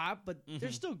say pop, but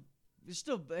they're still. It's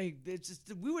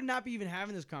just, we would not be even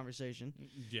having this conversation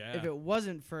if it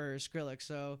wasn't for Skrillex.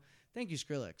 So thank you,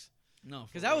 Skrillex. No,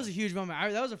 because that was a huge moment.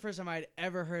 That was the first time I'd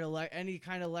ever heard any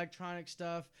kind of electronic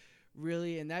stuff,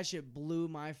 really, and that shit blew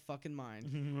my fucking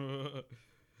mind.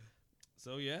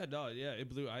 So it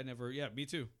blew. Me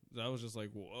too. I was just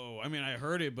like, whoa. I mean, I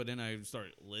heard it, but then I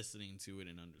started listening to it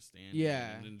and understanding.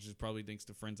 Yeah, it. And just probably thanks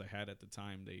to friends I had at the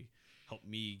time, they helped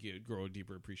me grow a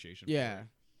deeper appreciation. Yeah, for it.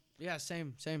 Yeah,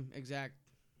 same, exact.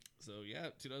 So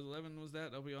 2011 was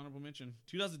that. That'll be honorable mention.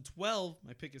 2012,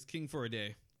 my pick is King for a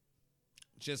Day.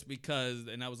 Just because,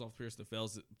 and that was off Pierce the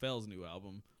Fell's new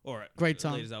album, or great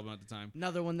song, latest album at the time.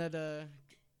 Another one that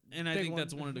and I think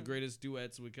that's one of the greatest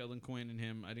duets with Kelly Quinn and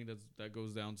him. I think that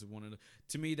goes down to one of the.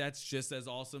 To me, that's just as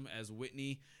awesome as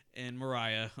Whitney and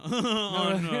Mariah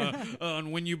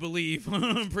on When You Believe,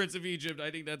 Prince of Egypt. I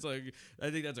think that's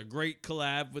a great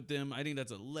collab with them. I think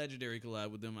that's a legendary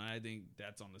collab with them. I think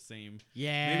that's on the same,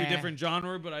 maybe different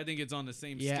genre, but I think it's on the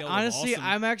same scale. Honestly, of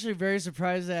awesome. I'm actually very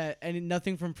surprised that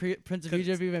nothing from Prince of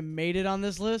Egypt even made it on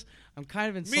this list. I'm kind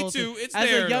of insulted. Me too. It's as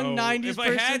there, a young though. 90s If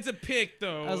person, I had to pick,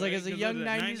 though, I was like, as a young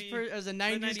 90s person, as a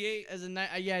 90s, 98?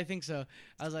 yeah, I think so.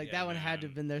 I was like, that one had to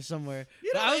have been there somewhere.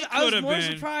 You know, I was more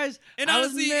surprised. And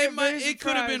honestly, it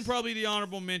could have been probably the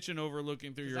honorable mention over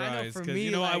Looking Through Your Eyes,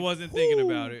 because I wasn't thinking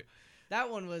about it. That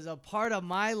one was a part of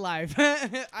my life.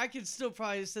 I could still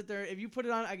probably sit there. If you put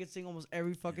it on, I could sing almost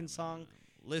every fucking song.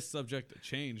 List subject to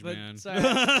change, but, man. No,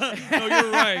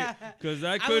 you're right. Because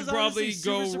that could probably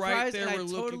go right there where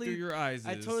Looking Through Your Eyes is.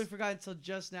 I totally forgot until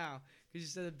just now. Because you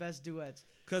said the best duets.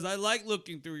 Because I like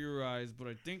Looking Through Your Eyes, but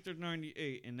I think they're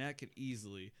 98, and that could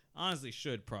easily. honestly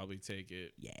should probably take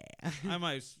it. Yeah. I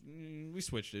might. We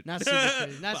switched it. Not super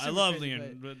crazy. Not super I love crazy,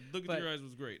 Leon, but Look Into Your Eyes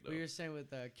was great. What you were saying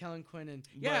with Kellen Quinn and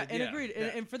agreed.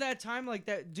 That, and for that time, like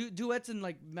that duets in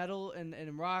like metal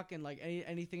and rock and like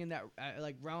anything in that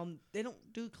like realm, they don't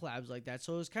do collabs like that.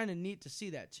 So it was kind of neat to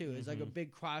see that too. It's like a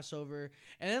big crossover,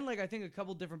 and then like I think a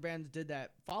couple different bands did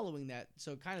that following that,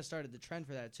 so it kind of started the trend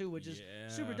for that too, which is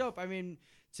super dope. I mean,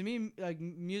 to me, like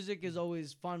music is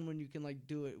always fun when you can like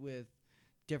do it with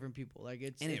different people. Like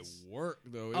it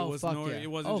worked though. It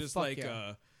wasn't just like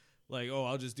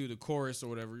I'll just do the chorus or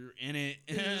whatever. You're in it.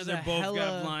 They're both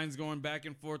got lines going back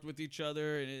and forth with each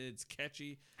other, and it's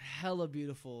catchy. Hella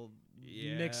beautiful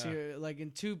mix here, like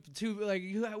in two like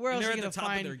where else are you gonna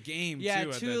find their game? Yeah,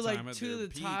 two to the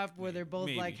top where they're both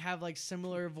like have like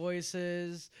similar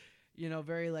voices. You know,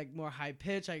 very like more high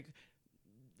pitch. Like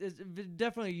it's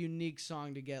definitely a unique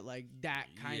song to get like that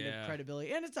kind of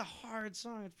credibility, and it's a hard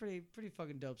song. It's pretty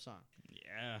fucking dope song.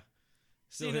 Yeah.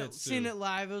 Seeing it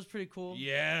live, it was pretty cool.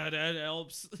 Yeah, that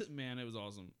helps. Man, it was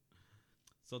awesome.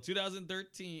 So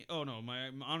 2013. Oh no, my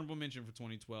honorable mention for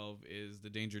 2012 is the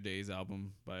Danger Days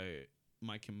album by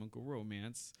My Chemical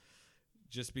Romance.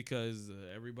 Just because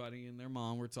everybody and their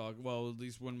mom were talking, well, at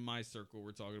least when my circle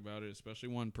were talking about it, especially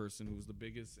one person who was the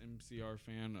biggest MCR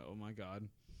fan. Oh my God.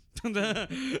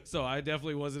 So I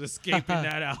definitely wasn't escaping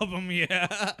that album.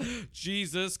 Yeah,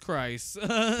 Jesus Christ.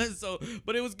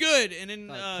 But it was good. And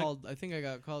then I think I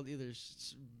got called either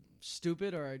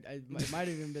stupid or I might have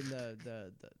even been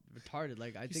the retarded.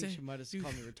 Like I think she might have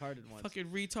called me retarded once. Fucking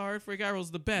retard. Frank Iroh's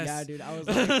the best. Yeah, dude. I was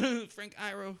like Frank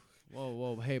Iroh.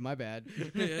 Whoa, hey, my bad.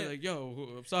 Yeah, like,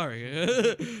 yo, I'm sorry.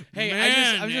 Hey,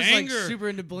 man, I'm just like super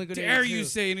into Blink-182. Dare you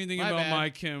say anything about my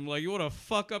Kim? Like, you want to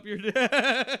fuck up your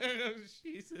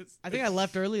Jesus. I think I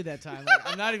left early that time. Like,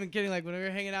 I'm not even kidding. Like, when we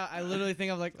were hanging out, I literally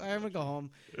think I'm like, all right, I'm going to go home.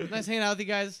 Nice hanging out with you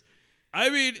guys. I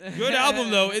mean, good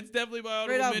album, though. It's definitely my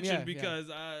honorable mention because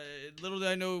little did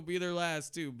I know it would be their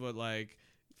last, too. But, like,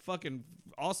 fucking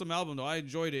awesome album, though. I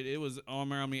enjoyed it. It was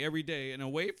all around me every day. And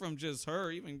away from just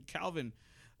her, even Calvin.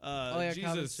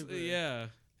 Jesus, yeah.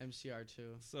 MCR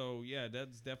too. So yeah,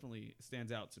 that's definitely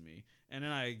stands out to me. And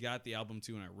then I got the album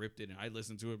too, and I ripped it, and I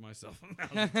listened to it myself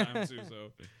a time too.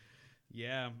 So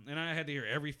yeah, and I had to hear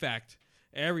every fact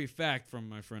from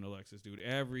my friend Alexis, dude.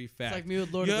 Every fact. It's like me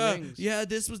with Lord of the Rings. Yeah,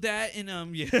 this was that,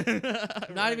 and yeah.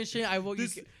 Not even shit.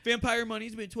 This Vampire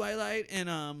Money's been Twilight,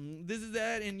 and this is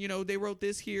that, and you know they wrote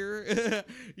this here,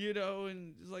 you know,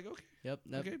 and it's like okay. Yep.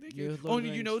 Okay, thank you. Oh, and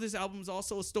you know this album's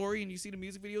also a story, and you see the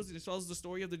music videos, and it tells the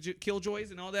story of the Killjoys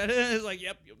and all that. It's like,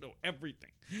 yep, you know everything.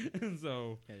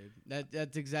 So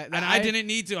that's exactly. And I didn't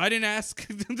need to. I didn't ask.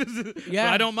 Yeah,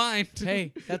 but I don't mind.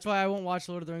 Hey, that's why I won't watch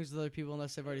Lord of the Rings with other people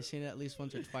unless they've already seen it at least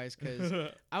once or twice. Because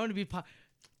I want to be.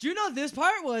 Do you know this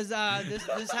part was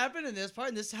this happened in this part,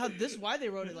 and this why they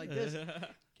wrote it like this.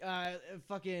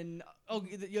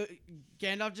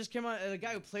 Gandalf just came out. The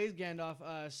guy who plays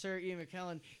Gandalf, Sir Ian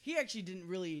McKellen, he actually didn't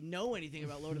really know anything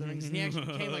about Lord of the Rings, and he actually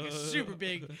became like a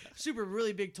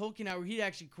really big Tolkien out where he'd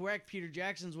actually correct Peter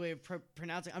Jackson's way of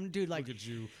pronouncing. I'm dude like. Look at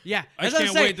you. Yeah, I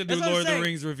can't wait to do Lord of the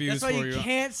Rings reviews for you. That's why you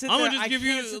can't sit I'm there. gonna just give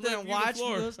you sit there and watch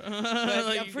those.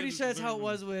 Like I'm pretty sure that's how it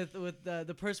was with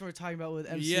the person we're talking about with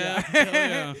MCR.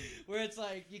 Yeah. Where it's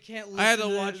like you can't. Listen I had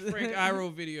to watch Frank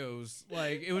Iroh videos.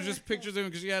 Like it was just pictures of him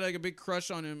because she had like a big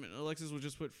crush on him, and Alexis would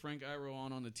just put Frank Iroh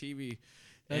on the TV.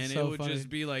 That's and so it would funny. just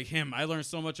be like him. I learned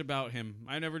so much about him.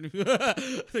 I never knew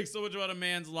like so much about a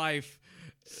man's life.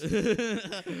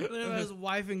 About his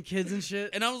wife and kids and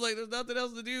shit. And I was like, there's nothing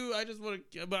else to do. I just want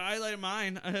to, but I like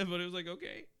mine. But it was like,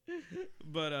 okay.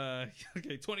 But,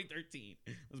 okay, 2013.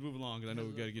 Let's move along because I know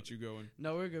we got to get you going.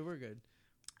 No, we're good.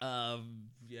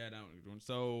 Yeah, now we're doing.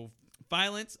 So,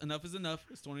 Violence, Enough is Enough.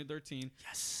 It's 2013.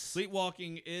 Yes.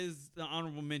 Sleepwalking is the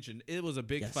honorable mention. It was a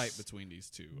big fight between these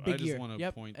two. Big I just want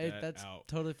to point that's out.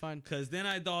 Totally fine. Because then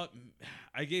I thought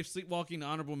I gave Sleepwalking the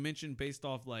honorable mention based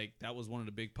off like that was one of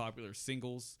the big popular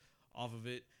singles off of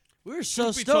it. We were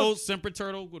so stoked. Told, Semper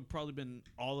Turtle would probably been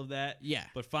all of that. Yeah.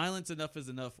 But Violence, Enough is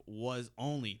Enough was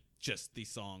only just the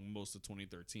song most of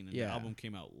 2013, and the album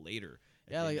came out later.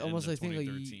 Yeah, like almost I think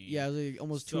like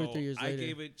almost 2 or 3 years later. I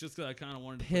gave it just because I kind of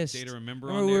wanted to put Day to Remember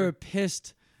on there. We were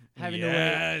pissed having to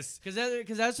wait.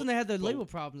 Because that's when they had the label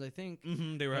problems, I think.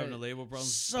 Mm-hmm, they were having the label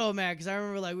problems. So mad because I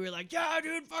remember like we were like, yeah,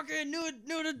 dude, fucking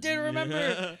knew the Day to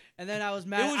Remember. And then I was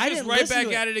mad. It was just right back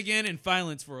at it again in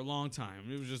Violence for a long time.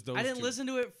 It was just those. I didn't listen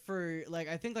to it for like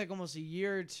I think like almost a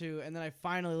year or two, and then I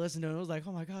finally listened to it. And it was like,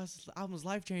 oh my god, this album's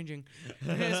life changing.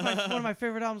 It's one of my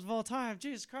favorite albums of all time.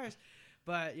 Jesus Christ.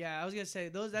 But yeah, I was gonna say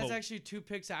that's actually 2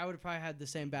 picks that I would have probably had the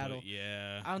same battle.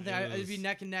 Yeah, I don't think it'd be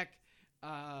neck and neck.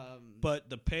 But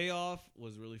the payoff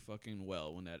was really fucking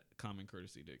well when that Common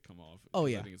Courtesy did come off. Oh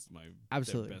yeah, I think it's my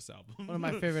absolutely best album. One of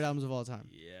my favorite albums of all time.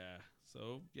 Yeah.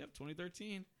 So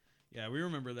 2013. Yeah, we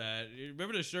remember that. You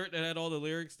remember the shirt that had all the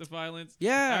lyrics to Violence?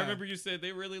 Yeah. I remember you said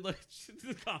they really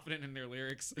confident in their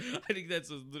lyrics. I think that's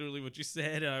literally what you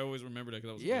said. And I always remember that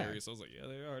because that was hilarious. I was like, yeah,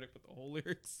 they are. They put the whole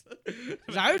lyrics.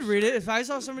 I would read it. If I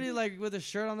saw somebody like with a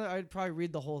shirt on there, I'd probably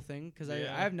read the whole thing because I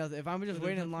have nothing. If I'm just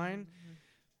waiting in line.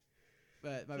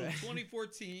 But my bad.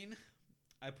 2014,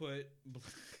 I put,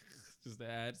 just to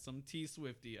add some T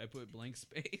Swifty, I put Blank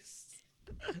Space.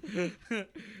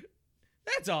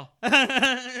 That's all.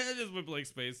 I just put Blank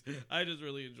Space. I just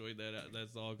really enjoyed that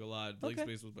song a lot. Blank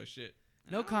Space was my shit.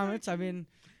 No comments. I mean,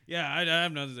 yeah, I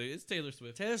have nothing to say. It's Taylor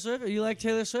Swift. Taylor Swift. You like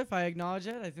Taylor Swift? I acknowledge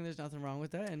it. I think there's nothing wrong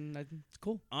with that, and I think it's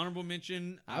cool. Honorable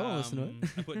mention. I won't listen to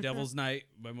it. I put Devil's Night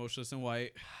by Motionless in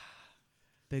White.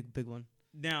 Big one.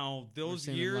 Now those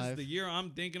years, the year I'm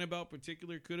thinking about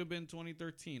particular could have been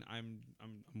 2013. I'm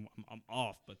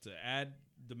off, but to add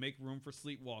to make room for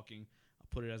Sleepwalking, I'll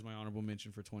put it as my honorable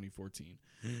mention for 2014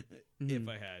 if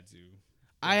I had to.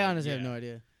 I honestly have no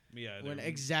idea. Yeah, when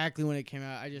it came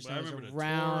out, I just know I it was remember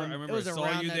around. I remember it was I saw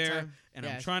around you that there, time. and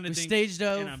I'm trying to think. Stage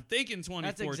dove. And I'm thinking 2014.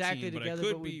 That's exactly but together, I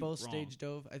could but we be both wrong. stage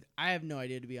dove. I have no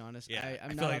idea, to be honest. Yeah,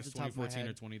 I'm I not feel like off it's the top of my 2014 or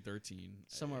head. 2013,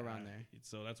 Somewhere around there.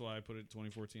 So that's why I put it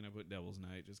 2014. I put Devil's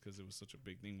Night just because it was such a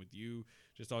big thing with you.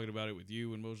 Just talking about it with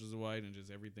you and Motions of White and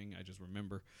just everything. I just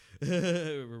remember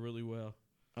really well.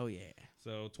 Oh yeah.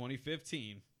 So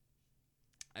 2015,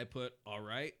 I put All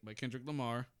Right by Kendrick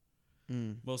Lamar.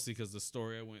 Mostly because the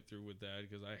story I went through with that,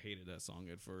 because I hated that song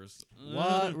at first.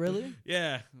 What? Really?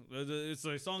 Yeah. It's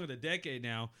a song of the decade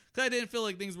now. Because I didn't feel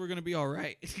like things were going to be all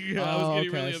right. I was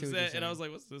getting really upset. And I was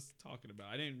like, what's this talking about?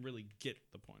 I didn't really get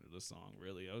the point of the song,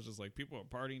 really. I was just like, people are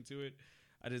partying to it.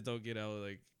 I just don't get how,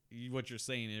 like, what you're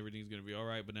saying, everything's going to be all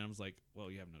right. But then I was like, well,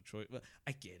 you have no choice. Well,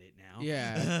 I get it now.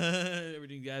 Yeah.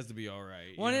 Everything has to be all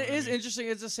right. Well, it is interesting.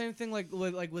 It's the same thing with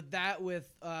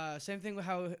same thing with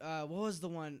how, what was the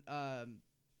one?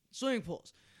 Swimming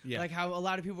pools. Yeah. Like how a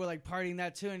lot of people were like partying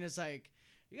that too. And it's like,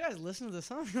 you guys listen to the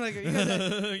song? Like, you guys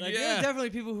there's definitely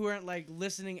people who aren't like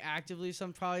listening actively.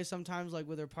 Sometimes like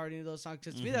with their partying to those songs.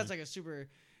 Because to me, that's like a super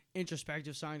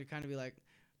introspective song to kind of be like,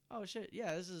 oh shit,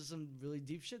 yeah, this is some really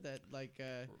deep shit that like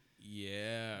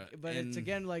yeah. But it's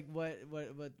again like what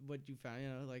you found, you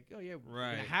know, like, oh yeah, we're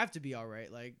gonna have to be all right,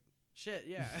 like shit,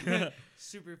 yeah.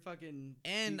 Super fucking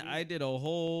and deep. I did a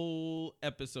whole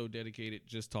episode dedicated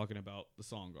just talking about the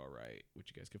song All Right,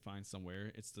 which you guys can find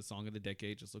somewhere. It's the song of the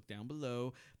decade, just look down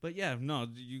below. But yeah, no,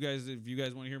 you guys, if you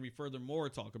guys want to hear me furthermore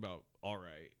talk about All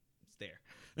Right, it's there.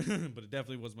 But it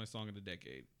definitely was my song of the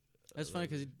decade. That's funny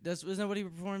because isn't that what he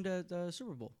performed at the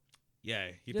Super Bowl? Yeah,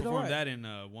 he performed that in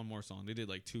one more song. They did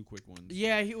like two quick ones.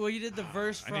 Yeah, he did the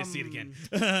verse from. I need to see it again.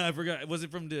 I forgot. Was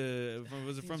it from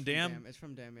Damn? It's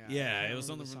from Damn. Yeah. Yeah, it was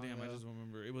something from Damn. I just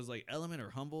remember it was like Element or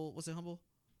Humble. Was it Humble?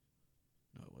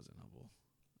 No, it wasn't Humble.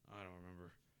 I don't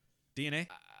remember. DNA.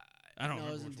 I don't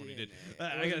remember which one he did.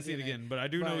 I gotta see it again, but I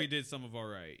do know he did some of All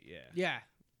Right. Yeah. Yeah.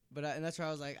 But and that's where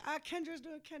I was like, Kendra's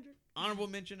doing Kendrick. Honorable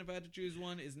mention, if I had to choose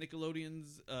one, is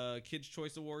Nickelodeon's Kids'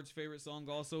 Choice Awards favorite song.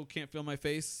 Also, Can't Feel My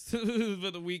Face for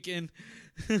The Weeknd.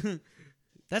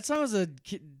 That song was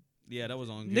yeah, that was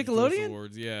on Nickelodeon Kids' Choice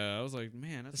Awards. Yeah, I was like,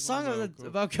 man, that's a song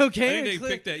about cocaine. I think they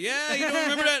picked that. Yeah, you don't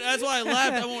remember that? That's why I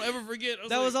laughed. I won't ever forget.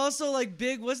 Was also like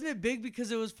big, wasn't it? Big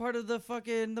because it was part of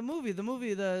the movie,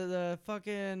 the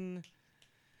fucking.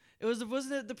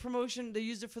 Wasn't it the promotion? They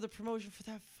used it for the promotion for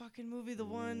that fucking movie. The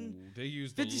one they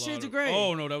used 50 Shades of Grey.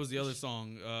 Oh no, that was the other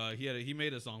song. He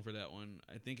made a song for that one.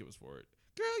 I think it was for it.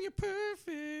 Girl, you're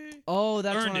perfect. Oh,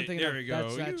 that's what I'm thinking. There we go.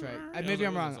 That's right. Maybe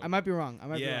I'm wrong. I might be wrong.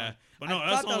 Yeah, but no,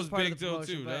 that song was big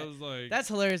too. That was like that's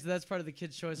hilarious. That's part of the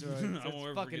Kids' Choice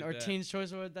Award. Or Teens'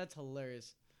 Choice Award. That's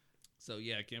hilarious. So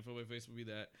yeah, Can't Feel My Face would be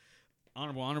that.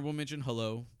 Honorable mention.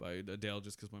 Hello by Adele,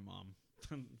 just because my mom.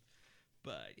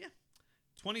 But yeah.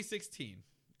 2016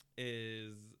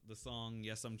 is the song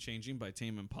Yes, I'm Changing by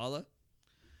Tame Impala,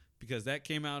 because that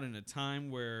came out in a time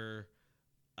where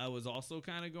I was also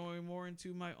kind of going more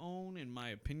into my own, and my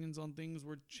opinions on things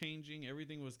were changing.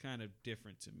 Everything was kind of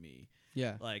different to me.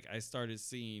 Yeah. Like I started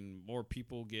seeing more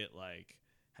people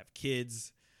have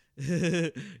kids.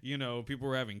 You know, people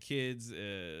were having kids.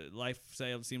 Life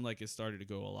seemed like it started to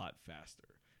go a lot faster.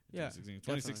 Yeah.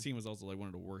 2016 was also like one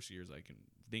of the worst years I can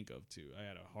think of too. I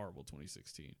had a horrible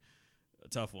 2016, a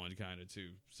tough one kind of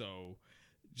too. So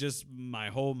just my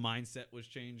whole mindset was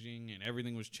changing and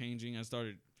everything was changing. I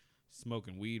started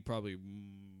smoking weed probably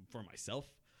for myself.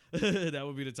 That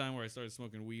would be the time where I started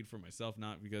smoking weed for myself,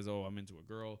 not because I'm into a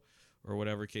girl or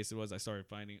whatever case it was. I started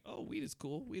finding weed is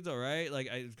cool, weed's all right, like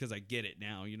because I get it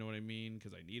now, you know what I mean?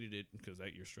 Because I needed it, because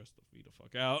you're stressed the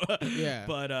fuck out. Yeah.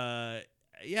 But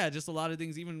yeah, just a lot of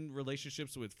things, even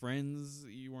relationships with friends,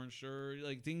 you weren't sure,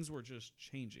 like things were just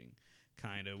changing.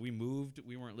 Kind of. We moved.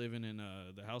 We weren't living in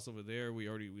the house over there. We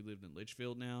lived in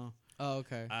Litchfield now. Oh,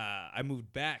 okay. I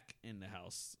moved back in the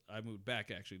house. I moved back,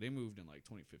 actually. They moved in like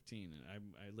 2015,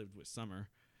 and I lived with Summer.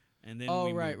 And then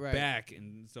we moved back,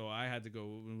 and so I had to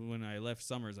go. When I left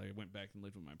Summers, I went back and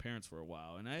lived with my parents for a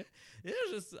while. And it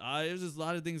was just a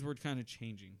lot of things were kind of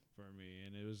changing for me.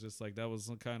 And it was just like, that was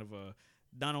some kind of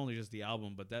not only just the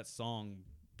album, but that song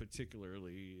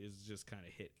particularly is just kind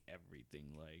of hit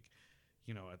everything, like,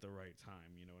 you know, at the right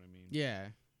time, you know what I mean? Yeah.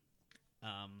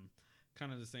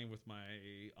 Kind of the same with my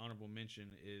honorable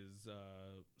mention is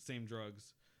Same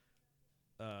Drugs,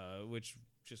 which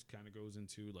just kind of goes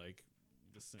into like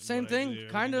the same thing,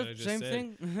 kind of same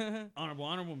thing.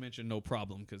 Honorable mention, No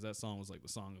Problem, because that song was like the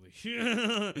song of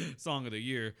the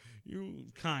year. You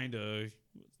kind of.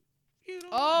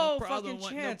 No problem,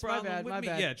 fucking Chance. My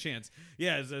bad. Yeah, Chance.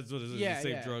 Yeah, that's what it is. Yeah,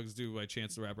 Save Drugs Do by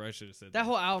Chance the Rapper. I should have said that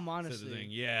whole album, honestly.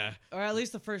 Yeah. Or at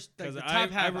least the first, like, the top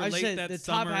half. I said the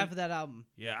top half of that album.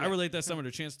 Yeah, I relate that summer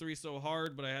to Chance 3 so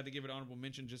hard, but I had to give it honorable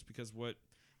mention just because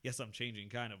Yes, I'm Changing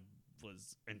kind of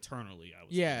was internally. I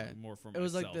was more for myself. It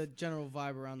was like the general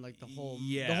vibe around like the whole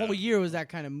year was that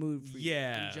kind of mood for you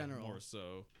in general. More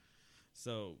so.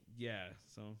 So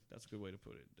that's a good way to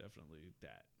put it. Definitely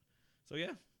that. So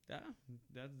yeah. Yeah,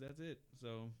 that's it.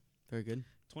 So very good.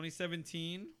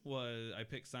 2017 was I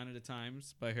picked "Sign of the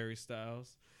Times" by Harry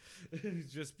Styles,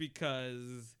 just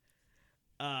because.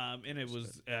 And it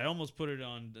was I almost put it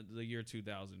on the year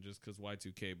 2000 just because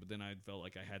Y2K, but then I felt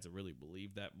like I had to really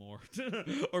believe that more,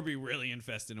 or be really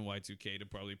invested in Y2K to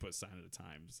probably put "Sign of the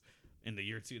Times" in the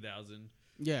year 2000.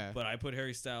 Yeah. But I put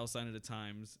Harry Styles' "Sign of the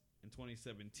Times" in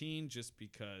 2017 just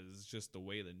because the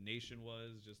way the nation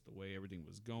was, just the way everything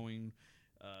was going.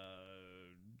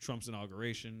 Trump's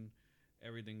inauguration,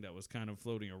 everything that was kind of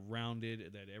floating around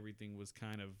it, that everything was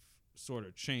kind of sort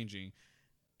of changing,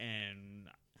 and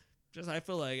just I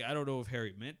feel like, I don't know if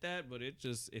Harry meant that, but it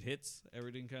hits.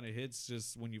 Everything kind of hits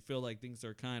just when you feel like things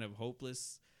are kind of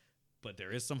hopeless, but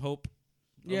there is some hope.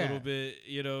 A little bit,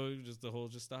 you know, just the whole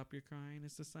 "just stop your crying,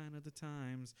 it's the sign of the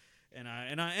times." And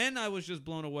I was just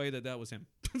blown away that was him.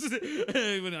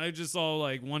 When I just saw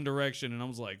like One Direction, and I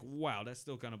was like, wow, that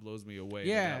still kind of blows me away.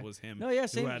 That was him. No, yeah,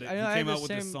 same. He came out with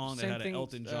this song that had an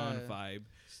Elton John vibe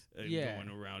going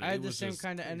around. I had the same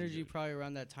kind of energy probably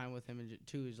around that time with him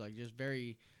too. Is like just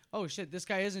very, oh shit, this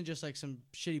guy isn't just like some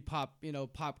shitty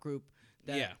pop group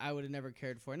that I would have never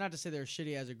cared for. Not to say they're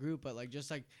shitty as a group, but like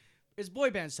just like. It's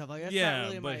boy band stuff. Like, that's not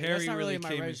really but Harry really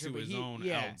came into his own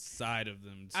outside of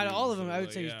them. Too, out of all of them, I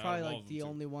would say he's probably like the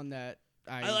only one that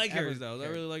I like. Harry Styles. I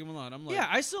really like him a lot. I'm like,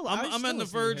 I'm on the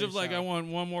verge of like, I want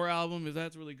one more album. If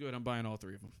that's really good, I'm buying all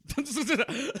three of them.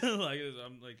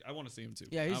 I'm like, I want to see him too.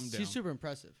 Yeah, he's super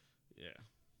impressive. Yeah,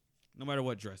 no matter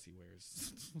what dress he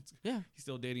wears. Yeah, he's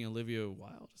still dating Olivia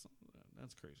Wilde or something.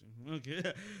 That's crazy.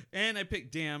 Okay. And I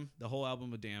picked Damn, the whole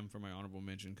album of Damn, for my honorable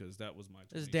mention because that was my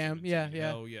 2017. Damn, yeah.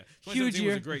 Hell yeah. 2017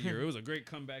 was a great year. It was a great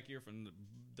comeback year from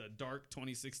the dark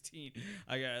 2016.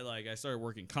 I started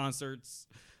working concerts.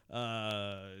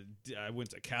 I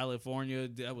went to California.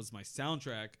 That was my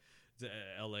soundtrack to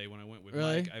LA when I went with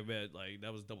Mike. I bet like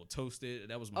that was Double Toasted.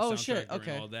 That was my soundtrack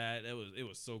during all that. It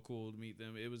was so cool to meet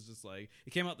them. It was just like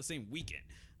it came out the same weekend.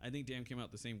 I think Damn came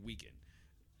out the same weekend.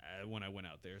 When I went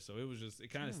out there, so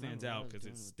it kind of stands out because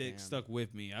it stuck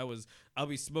with me. I'll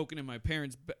be smoking in my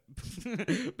parents'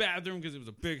 bathroom because it was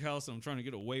a big house and I'm trying to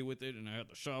get away with it, and I had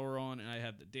the shower on and I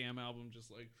had the Damn album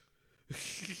just like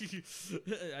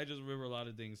I just remember a lot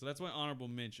of things. So that's my honorable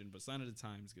mention, but Sign of the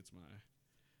Times gets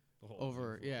the whole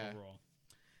overall.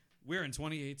 We're in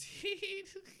 2018,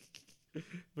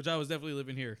 which I was definitely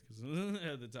living here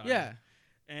at the time. Yeah,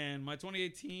 and my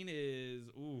 2018 is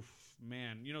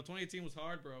man, 2018 was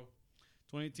hard, bro.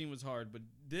 2018 was hard, but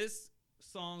this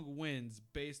song wins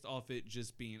based off it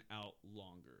just being out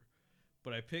longer.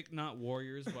 But I picked Not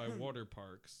Warriors by Water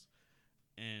Parks,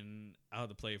 and I'll have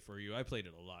to play it for you. I played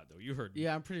it a lot, though. You heard me.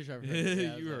 Yeah, I'm pretty sure I've heard it.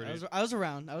 Yeah, you heard it. I was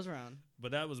around.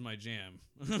 But that was my jam.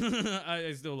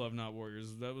 I still love Not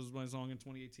Warriors. That was my song in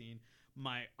 2018.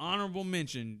 My honorable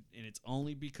mention, and it's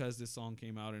only because this song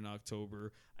came out in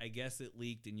October. I guess it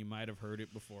leaked, and you might have heard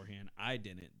it beforehand. I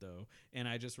didn't, though. And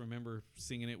I just remember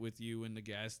singing it with you in the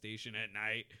gas station at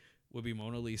night. Would be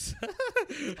Mona Lisa.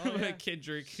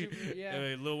 Kendrick.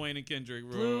 Lil Wayne and Kendrick.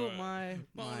 Blew my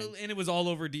mind. And it was all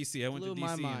over DC. I went to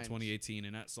DC in 2018,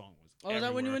 and that song was Oh, was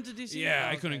that when you went to DC? Yeah,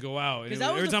 I couldn't go out.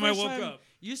 Every time I woke up.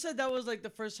 You said that was like the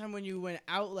first time when you went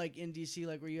out, like in DC,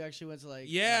 like where you actually went to like.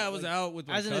 Yeah, I was out with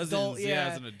my cousins. As an adult, yeah,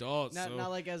 as an adult. Not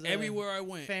like as everywhere I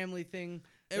went, family thing.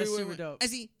 Everywhere super dope. I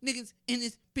see niggas in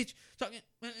this bitch talking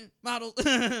models.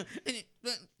 I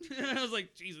was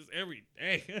like, Jesus, every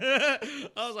day.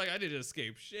 I was like, I didn't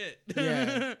escape shit.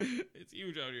 Yeah. It's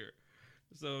huge out here.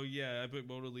 So yeah, I picked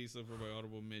Mona Lisa for my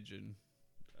honorable mention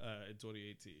in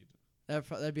 2018.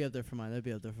 That'd be up there for mine. That'd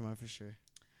be up there for mine for sure.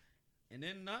 And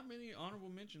then not many honorable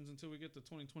mentions until we get to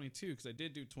 2022, because I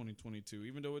did do 2022,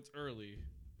 even though it's early,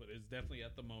 but it's definitely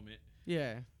at the moment.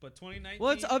 Yeah. But 2019.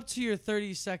 Well, it's up to your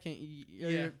 32nd.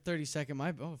 Your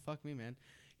 32nd. Oh, fuck me, man.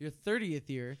 Your 30th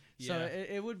year. Yeah. So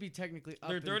it would be technically up.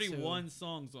 There are 31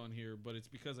 songs on here, but it's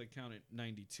because I counted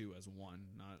 92 as one,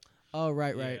 not. Oh,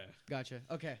 right. Gotcha.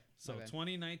 Okay. So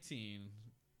 2019,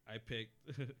 I picked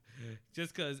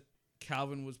just because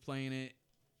Calvin was playing it.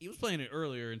 He was playing it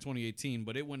earlier in 2018,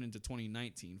 but it went into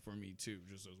 2019 for me too,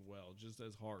 just as well, just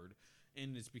as hard.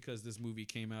 And it's because this movie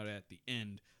came out at the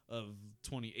end of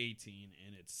 2018,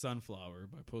 and it's Sunflower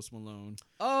by Post Malone.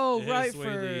 Oh, right.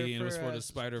 It was for the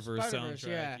Spider-Verse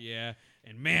soundtrack. Yeah.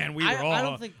 And man, we were all. I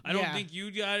don't think you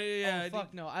got it. Yeah. Oh,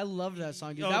 fuck no. I loved that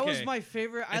song, dude. Okay. That was my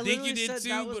favorite. I think you did too.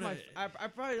 That was I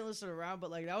probably didn't listen around, but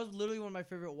like that was literally one of my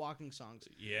favorite walking songs.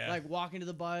 Yeah. Like walking to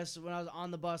the bus, when I was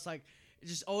on the bus, like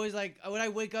just always like when I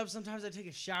wake up, sometimes I take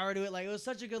a shower to it. Like it was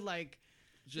such a good like.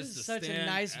 Just such a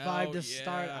nice vibe to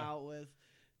start out with.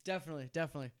 Definitely.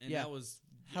 And that was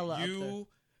hella you,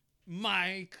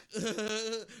 Mike,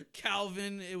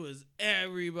 Calvin. It was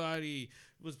everybody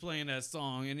was playing that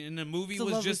song, and the movie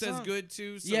was just as good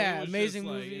too. So yeah, it was amazing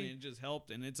just movie. And it just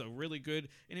helped, and it's a really good,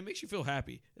 and it makes you feel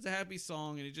happy. It's a happy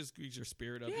song, and it just keeps your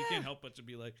spirit up. Yeah. You can't help but to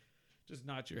be like, just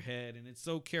nod your head, and it's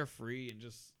so carefree and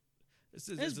just. It's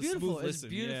beautiful. It's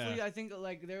beautifully. Yeah. I think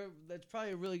like that's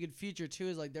probably a really good feature too.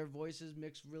 Is like their voices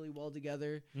mix really well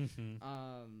together. Mm-hmm.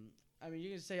 I mean,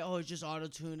 you can say, "Oh, it's just auto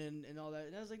tune and all that,"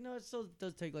 and I was like, "No, it still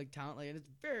does take like talent, like, and it's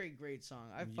a very great song.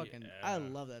 I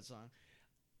love that song.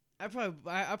 I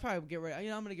probably get ready.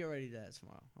 I'm gonna get ready to that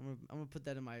tomorrow. I'm gonna put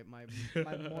that in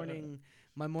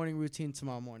my morning routine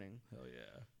tomorrow morning. Hell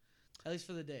yeah! At least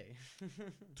for the day.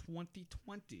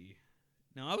 2020.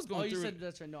 Now I was going through. Oh, you said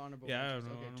that's right. No honorable. Yeah, I don't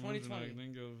know. Okay, 2020. I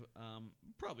think of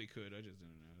probably could. I just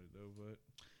didn't know it though. But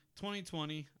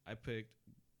 2020,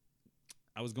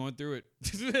 I was going through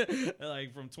it,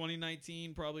 like from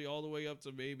 2019, probably all the way up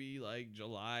to maybe like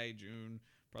July, June,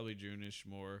 probably June-ish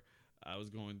more. I was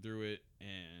going through it,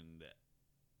 and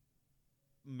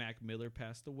Mac Miller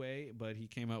passed away, but he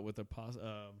came out with a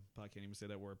I can't even say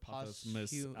that word,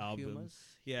 posthumous album.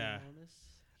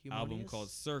 Album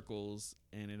called Circles,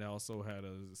 and it also had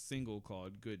a single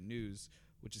called Good News,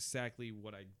 which is exactly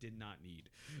what I did not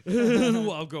need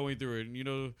while going through it.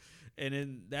 And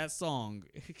in that song,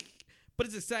 but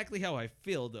it's exactly how I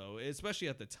feel though, especially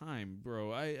at the time,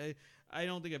 bro. I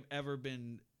don't think I've ever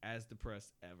been as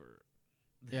depressed ever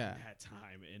than that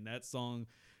time. And that song,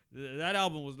 that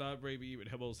album was not maybe even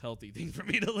the most healthy thing for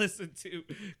me to listen to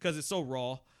because it's so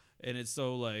raw. And it's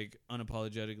so like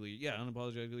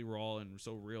unapologetically raw and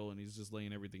so real, and he's just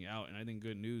laying everything out. And I think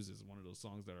Good News is one of those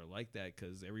songs that are like that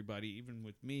because everybody, even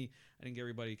with me, I think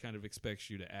everybody kind of expects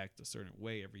you to act a certain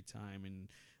way every time and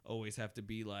always have to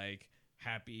be like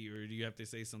happy, or you have to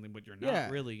say something but you're not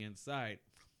really inside.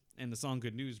 And the song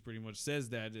Good News pretty much says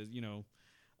that,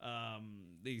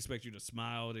 they expect you to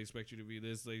smile, they expect you to be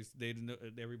this.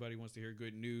 Everybody wants to hear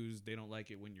good news. They don't like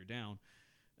it when you're down.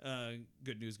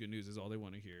 Good news is all they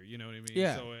want to hear. You know what I mean?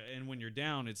 Yeah. So, and when you're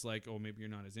down, it's like, oh, maybe you're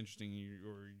not as interesting,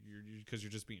 or you're because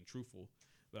you're just being truthful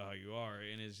about how you are,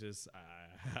 and it's just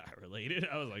I related.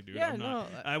 I was like, dude,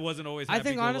 I wasn't always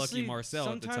happy-go-lucky Marcel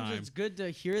at the time. Sometimes it's good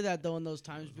to hear that though in those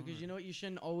times because you know what,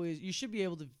 you should be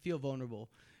able to feel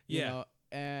vulnerable. You know?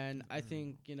 And I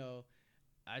think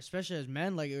especially as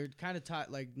men, like you're kind of taught,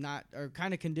 like not, or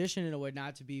kind of conditioned in a way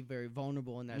not to be very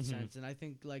vulnerable in that sense. And I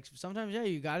think like sometimes,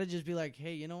 you gotta just be like,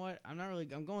 hey, you know what? I'm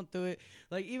going through it.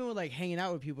 Like even with like hanging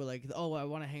out with people, like, oh, I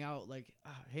want to hang out. Like,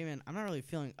 hey man, I'm not really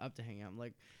feeling up to hang out. I'm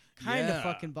like kind of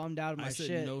fucking bummed out of my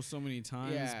shit. I said no so many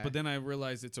times, but then I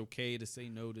realized it's okay to say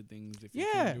no to things if you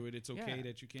can't do it. It's okay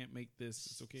that you can't make this.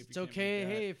 It's okay if you can't make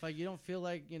that. Hey, if like you don't feel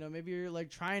like, maybe you're like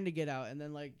trying to get out and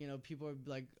then like, people are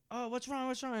like, oh, what's wrong?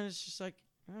 And it's just like,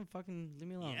 fucking leave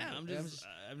me alone. Yeah, I'm just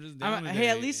down. Hey,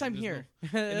 at least I'm here.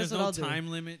 There's no time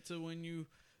limit to when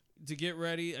to get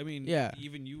ready. I mean,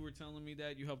 even you were telling me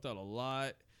that you helped out a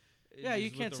lot. Yeah,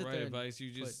 you can't sit there. Advice.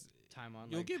 You just time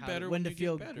on. You'll get better when you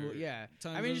feel better. Yeah,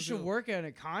 I mean, you should work at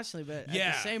it constantly, but at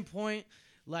the same point,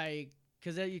 like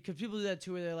because people do that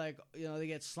too, where they're like, they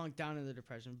get slunk down in the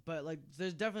depression. But like,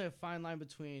 there's definitely a fine line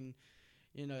between,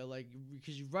 like,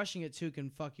 because you rushing it too can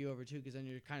fuck you over too, because then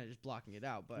you're kind of just blocking it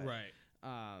out. But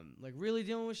like really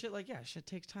dealing with shit, like, yeah, shit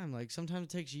takes time. Like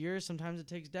sometimes it takes years, sometimes it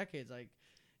takes decades. Like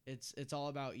it's all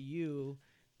about you.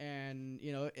 And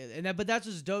but that's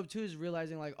what's dope too, is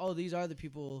realizing like, oh, these are the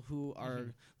people who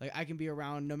are like, I can be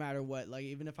around no matter what. Like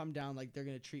even if I'm down, like they're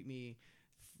gonna treat me.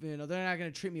 They're not going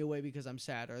to treat me away because I'm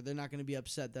sad, or they're not going to be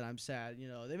upset that I'm sad.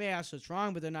 They may ask what's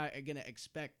wrong, but they're not going to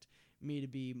expect me to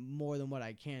be more than what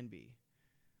I can be.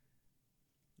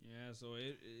 Yeah, so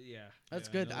that's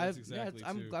good. No, that's exactly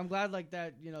I'm glad like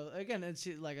that. Again, it's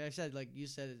like I said, like you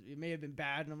said, it may have been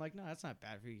bad, and I'm like, no, that's not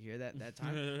bad for you to hear that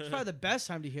time. It's probably the best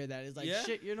time to hear that. Is like,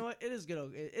 shit. You know what? It is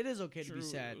good. It is okay to be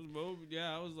sad.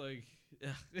 I was like.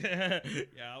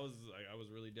 I was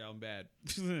really down bad,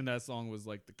 and that song was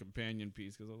like the companion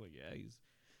piece, because I was like,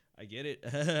 I get it,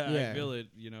 I feel it,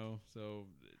 So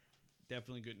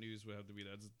definitely good news would have to be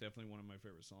that. It's definitely one of my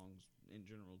favorite songs in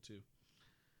general too.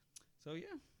 So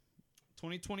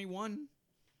 2021.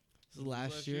 This is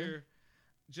last year.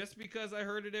 Just because I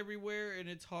heard it everywhere, and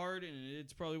it's hard, and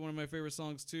it's probably one of my favorite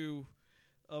songs too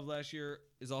of last year,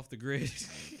 is Off the Grid.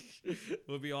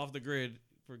 Will be Off the Grid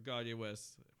for Kanye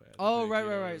West. Oh,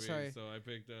 right. Sorry. So I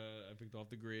picked Off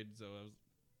the Grid. So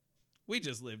we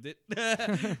just lived it.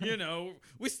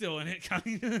 We still in it,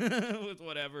 kind of, with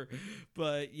whatever.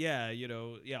 But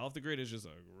Off the Grid is just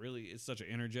it's such an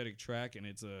energetic track, and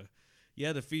it's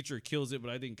the feature kills it. But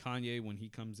I think Kanye, when he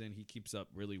comes in, he keeps up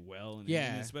really well, and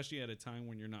especially at a time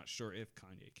when you're not sure if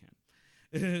Kanye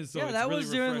can. So that really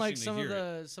was doing like some of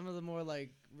the more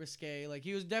like risque. Like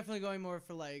he was definitely going more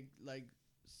for like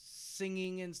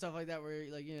singing and stuff like that, where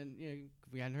like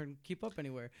we hadn't heard him keep up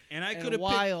anywhere. And I could have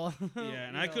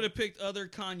I could have picked other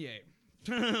Kanye.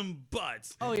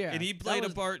 But and he played a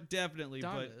part definitely,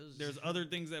 but there's other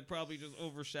things that probably just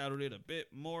overshadowed it a bit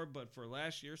more. But for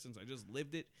last year, since I just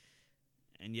lived it,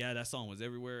 and that song was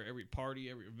everywhere, every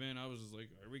party, every event, I was just like,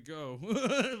 here we go.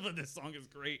 But this song is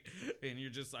great, and I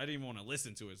didn't even want to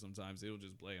listen to it sometimes. It'll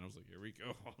just play, and I was like, here we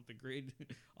go. Off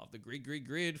the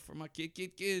grid for my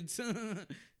kids.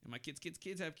 And my kids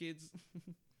have kids.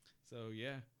 So,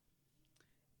 and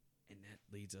that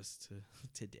leads us to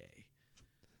today.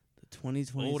 The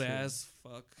 2020. Old ass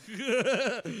fuck.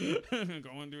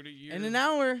 Going through the year. In an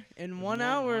hour. In 1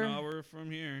 hour. 1 hour from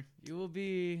here. You will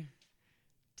be...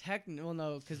 Well,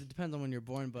 no, because it depends on when you're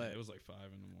born, but... it was like 5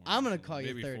 in the morning. I'm going to call you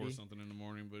 30. Maybe 4 something in the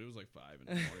morning, but it was like 5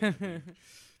 in the morning.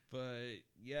 But,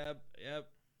 yep.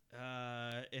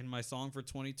 And my song for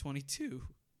 2022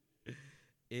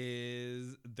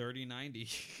 is Dirty 90.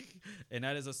 And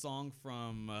that is a song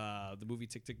from the movie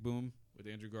Tick, Tick, Boom with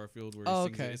Andrew Garfield, where he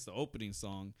sings it. It's the opening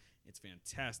song. It's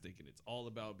fantastic, and it's all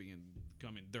about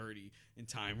becoming dirty, and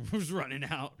time was running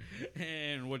out,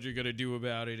 and what you're gonna do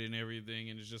about it, and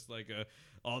everything. And it's just like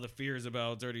all the fears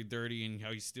about dirty, and how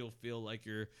you still feel like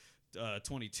you're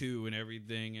 22 and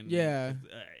everything. And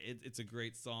it's a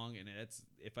great song, and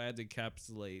if I had to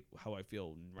encapsulate how I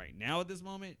feel right now at this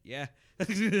moment,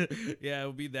 it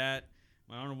would be that.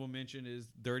 My honorable mention is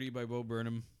 "Dirty" by Bo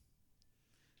Burnham.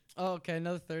 Oh, okay,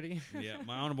 another 30.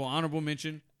 My honorable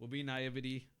mention will be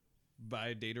 "Naivety" by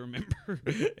A Day to Remember.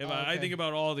 I think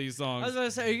about all these songs. I was about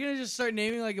to say, are you gonna just start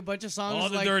naming like a bunch of songs, all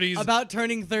the dirties about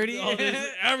turning 30? All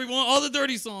the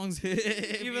dirty songs.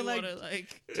 Even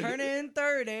like turning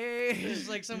 30. Just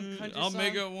like some country I'll song.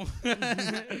 make up one.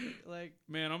 Like,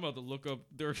 man, I'm about to look up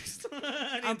dirty songs.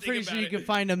 I'm pretty sure you can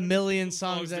find a million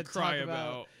songs that talk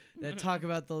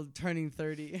about the turning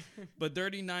 30. But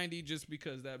Dirty 90, just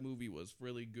because that movie was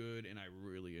really good, and I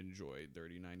really enjoyed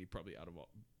Dirty 90. Probably out of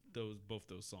both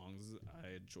those songs, I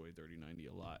enjoy Dirty 90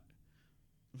 a lot.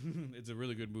 It's a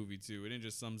really good movie too, and it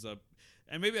just sums up.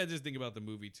 And maybe I just think about the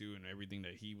movie too, and everything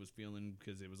that he was feeling,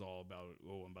 because it was all about,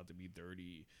 I'm about to be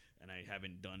dirty, and I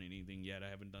haven't done anything yet. I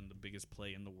haven't done the biggest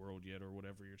play in the world yet, or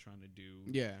whatever you're trying to do.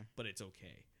 Yeah, but it's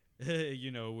okay.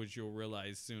 Which you'll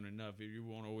realize soon enough. You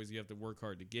won't always. You have to work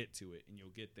hard to get to it, and you'll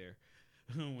get there.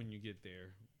 When you get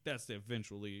there, that's the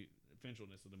eventualness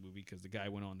of the movie, because the guy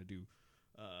went on to do.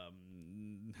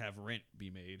 Have Rent be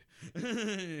made.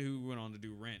 Who went on to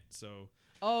do Rent? So.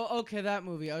 Oh, okay, that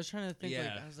movie. I was trying to think.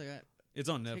 Yeah. I was like, it's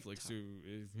on Netflix too.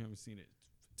 If you haven't seen it,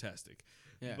 it's fantastic.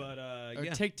 Yeah.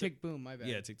 But Tick, Tick, Boom. My bad.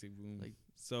 Yeah, Tick, Tick, Boom.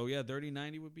 So Dirty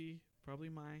 90 would be probably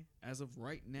as of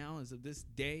right now, as of this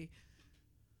day.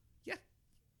 Yeah,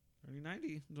 Dirty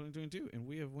 90, 2022, and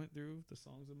we have went through the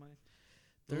songs of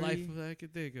the life that I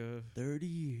could think of.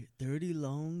 30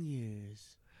 long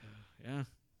years. Yeah.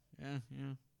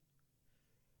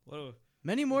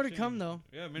 Many more to come, though.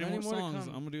 Yeah, many more songs.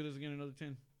 I'm gonna do this again another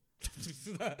 10.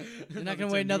 You're not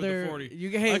gonna wait another. 40.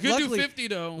 Hey, I could do 50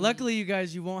 though. Luckily, you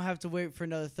guys, you won't have to wait for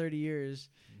another 30 years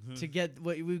to get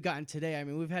what we've gotten today. I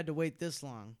mean, we've had to wait this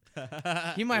long.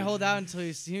 He might hold out until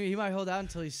he's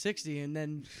 60, and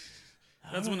then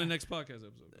that's when the next podcast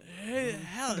episode. Hey,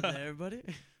 hell there, everybody.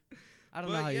 I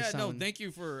don't know how you sound. No, thank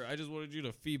you for. I just wanted you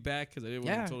to feedback because I didn't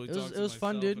want to totally talk. It was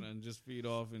fun, dude. And just feed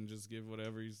off and just give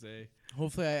whatever you say.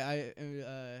 Hopefully, I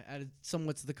added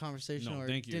somewhat to the conversation or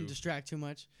didn't distract too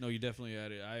much. No, you definitely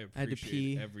added. I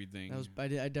appreciate everything.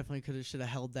 I definitely should have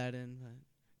held that in.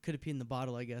 Could have peed in the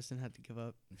bottle, I guess, and had to give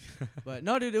up. But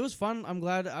no, dude, it was fun. I'm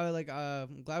glad. I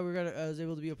was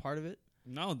able to be a part of it.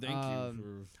 No, thank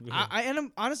you.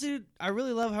 I'm honestly, I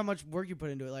really love how much work you put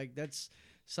into it. Like that's.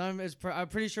 I'm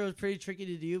pretty sure it was pretty tricky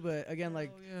to do, but again,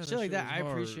 like shit like that, I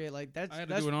appreciate. Like that's. I had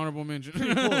to do an honorable mention.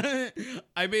 Cool.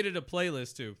 I made it a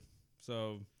playlist too,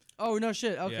 so. Oh no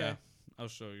shit! Okay. Yeah, I'll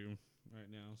show you right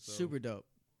now. So. Super dope.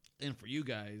 And for you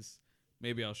guys,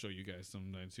 maybe I'll show you guys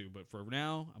sometime too. But for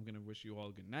now, I'm gonna wish you all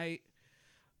a good night.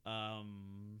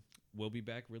 We'll be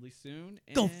back really soon.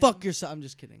 Go fuck yourself. I'm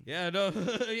just kidding. Yeah, no,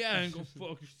 yeah, and go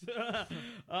fuck yourself.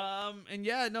 And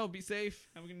yeah, no, be safe.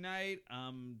 Have a good night.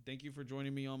 Thank you for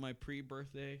joining me on my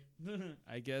pre-birthday,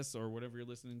 I guess, or whatever you're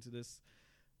listening to this.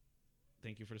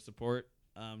 Thank you for the support.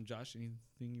 Josh, anything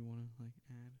you want to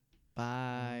add?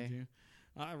 Bye.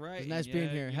 All right. It's nice being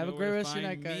here. Have a great rest of your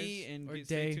night, guys. And or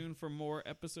stay tuned for more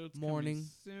episodes morning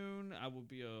soon. I will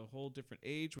be a whole different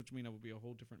age, which means I will be a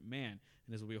whole different man,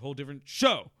 and this will be a whole different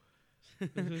show.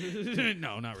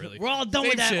 No, not really. We're all done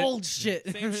with that old shit.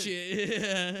 Same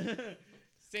shit.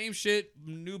 Same shit.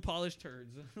 New polished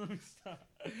turds.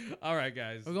 All right,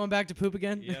 guys. We're going back to poop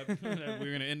again? Yep.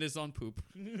 We're gonna end this on poop.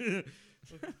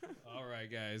 All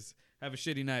right, guys. Have a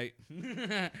shitty night.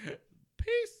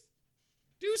 Peace.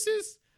 Deuces.